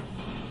itself.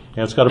 And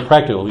it's got a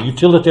practical,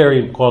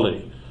 utilitarian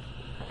quality.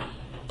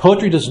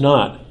 Poetry does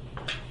not.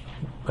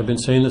 I've been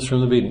saying this from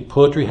the beginning.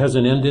 Poetry has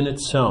an end in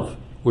itself.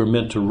 We're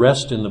meant to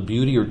rest in the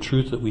beauty or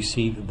truth that we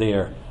see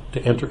there,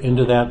 to enter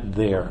into that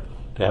there,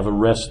 to have a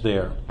rest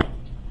there.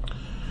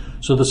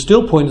 So the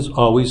still point is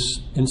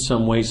always, in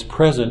some ways,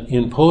 present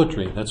in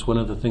poetry. That's one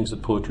of the things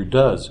that poetry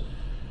does.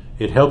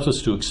 It helps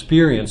us to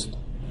experience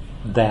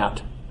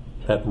that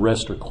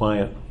rest or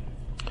quiet.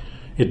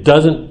 It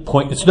doesn't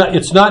point.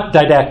 It's not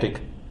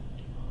didactic.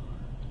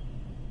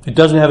 It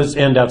doesn't have its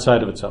end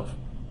outside of itself.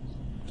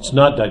 It's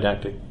not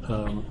didactic.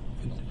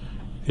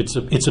 It's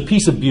a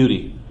piece of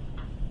beauty,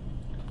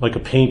 like a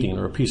painting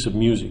or a piece of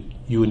music.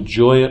 You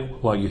enjoy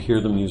it while you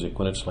hear the music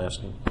when it's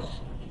lasting.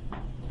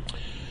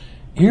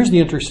 Here's the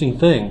interesting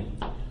thing.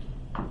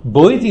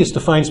 Boethius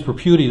defines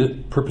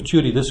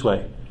perpetuity this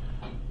way.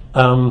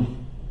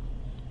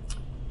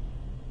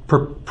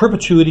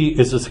 Perpetuity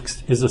is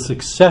a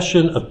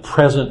succession of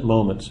present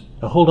moments.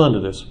 Now hold on to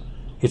this.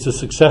 It's a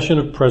succession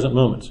of present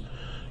moments.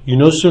 You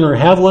no sooner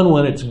have one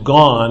when it's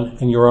gone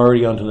and you're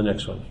already on to the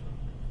next one.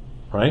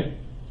 Right?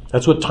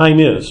 That's what time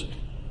is.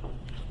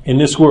 In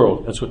this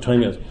world, that's what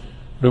time is.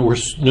 But we're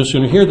no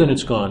sooner here than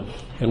it's gone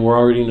and we're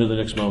already into the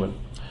next moment.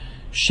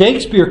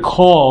 Shakespeare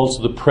calls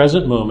the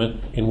present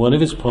moment in one of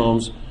his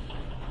poems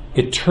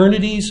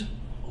eternity's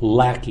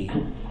lackey.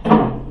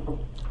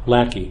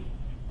 Lackey.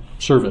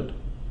 Servant.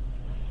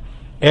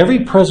 Every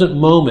present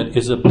moment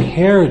is a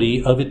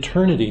parody of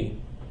eternity.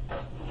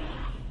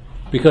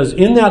 Because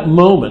in that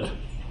moment,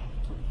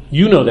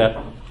 you know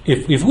that.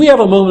 If we have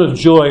a moment of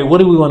joy, what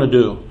do we want to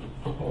do?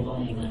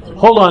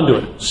 Hold on to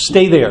it.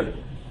 Stay there.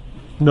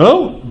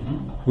 No?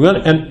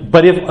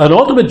 But if an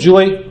ultimate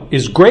joy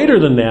is greater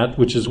than that,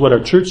 which is what our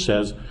church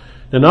says,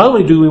 then not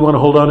only do we want to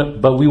hold on to it,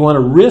 but we want to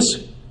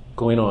risk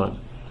going on.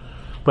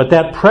 But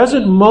that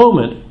present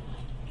moment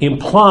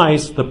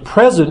implies the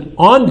present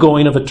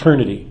ongoing of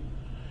eternity.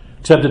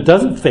 Except it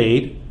doesn't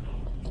fade.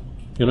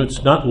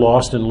 It's not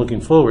lost in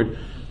looking forward.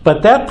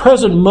 But that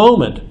present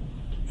moment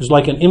is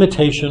like an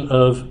imitation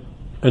of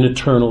an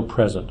eternal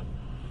present.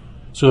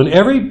 So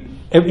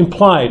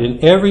implied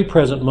in every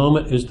present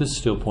moment is this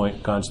still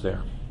point. God's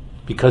there.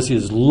 Because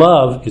His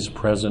love is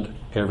present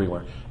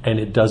everywhere. And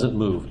it doesn't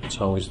move. It's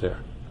always there.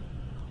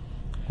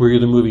 We're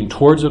either moving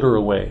towards it or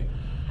away.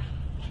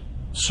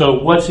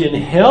 So what's in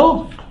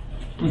hell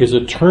is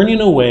a turning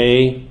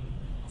away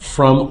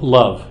from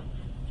love.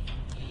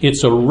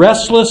 It's a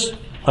restless,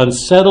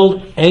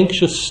 unsettled,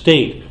 anxious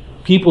state.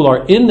 People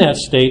are in that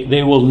state.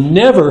 They will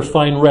never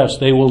find rest.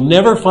 They will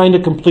never find a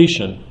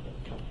completion.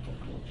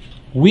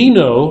 We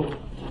know,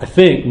 I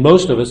think,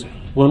 most of us,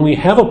 when we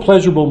have a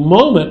pleasurable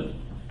moment,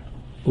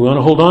 we want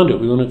to hold on to it.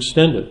 We want to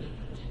extend it.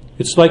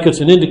 It's like it's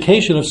an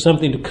indication of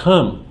something to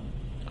come.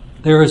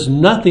 There is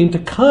nothing to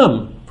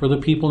come for the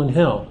people in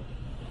hell.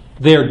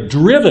 They're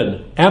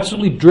driven,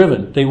 absolutely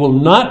driven. They will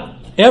not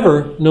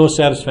ever know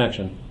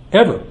satisfaction.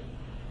 Ever.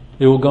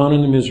 They will go on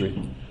in the misery.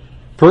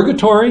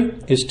 Purgatory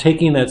is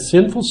taking that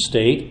sinful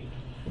state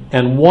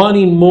and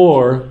wanting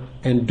more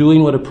and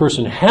doing what a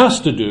person has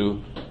to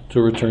do to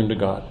return to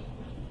God.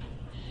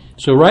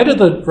 So right at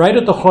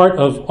the heart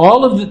of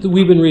all of that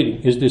we've been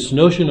reading is this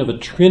notion of a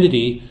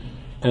trinity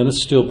and a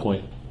still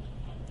point.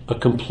 A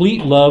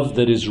complete love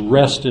that is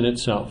rest in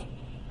itself.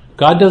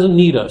 God doesn't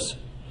need us.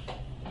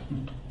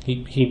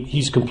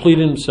 He's complete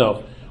in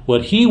Himself.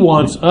 What He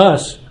wants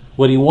us,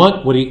 the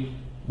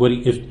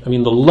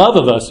love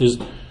of us is,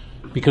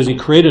 because He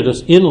created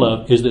us in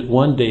love, is that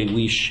one day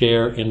we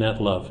share in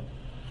that love.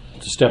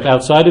 To step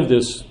outside of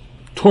this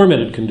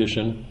tormented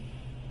condition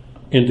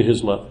into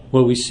His love.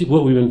 What we've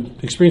been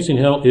experiencing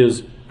in hell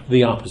is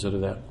the opposite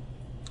of that.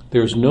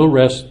 There's no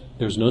rest,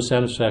 there's no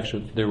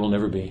satisfaction, there will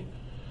never be.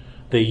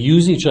 They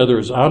use each other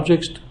as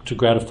objects to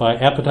gratify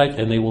appetite,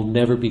 and they will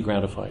never be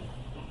gratified.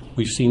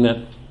 We've seen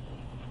that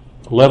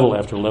level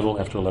after level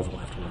after level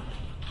after level.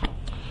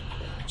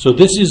 So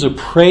this is a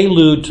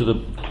prelude to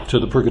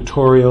the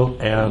Purgatorio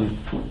and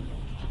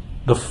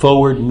the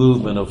forward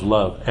movement of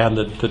love. And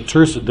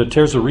the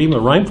Terza Rima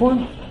rhyme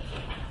form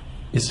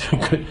is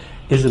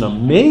an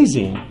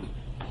amazing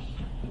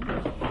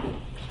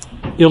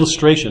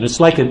illustration. It's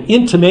like an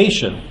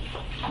intimation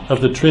of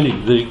the Trinity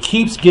that it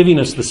keeps giving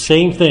us the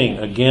same thing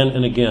again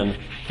and again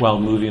while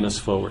moving us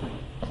forward.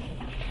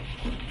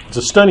 It's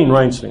a stunning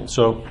rhyme scheme.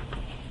 So,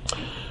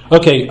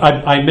 okay,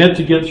 I meant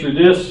to get through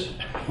this.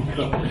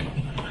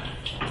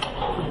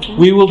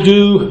 We'll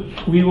do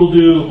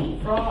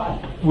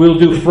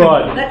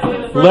fraud.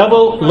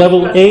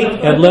 Level 8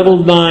 and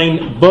level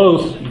 9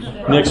 both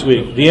next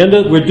week.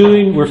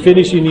 We're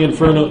finishing the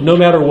Inferno no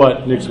matter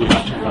what next week.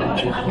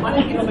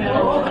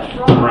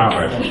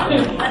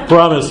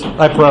 Promise.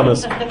 I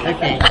promise.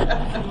 Okay.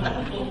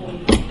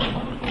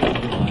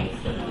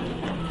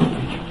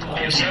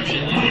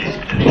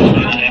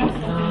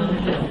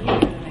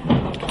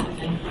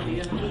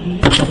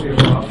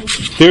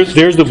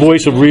 There's the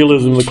voice of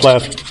realism in the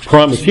class.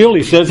 Promise. He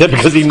only says that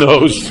because he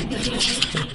knows.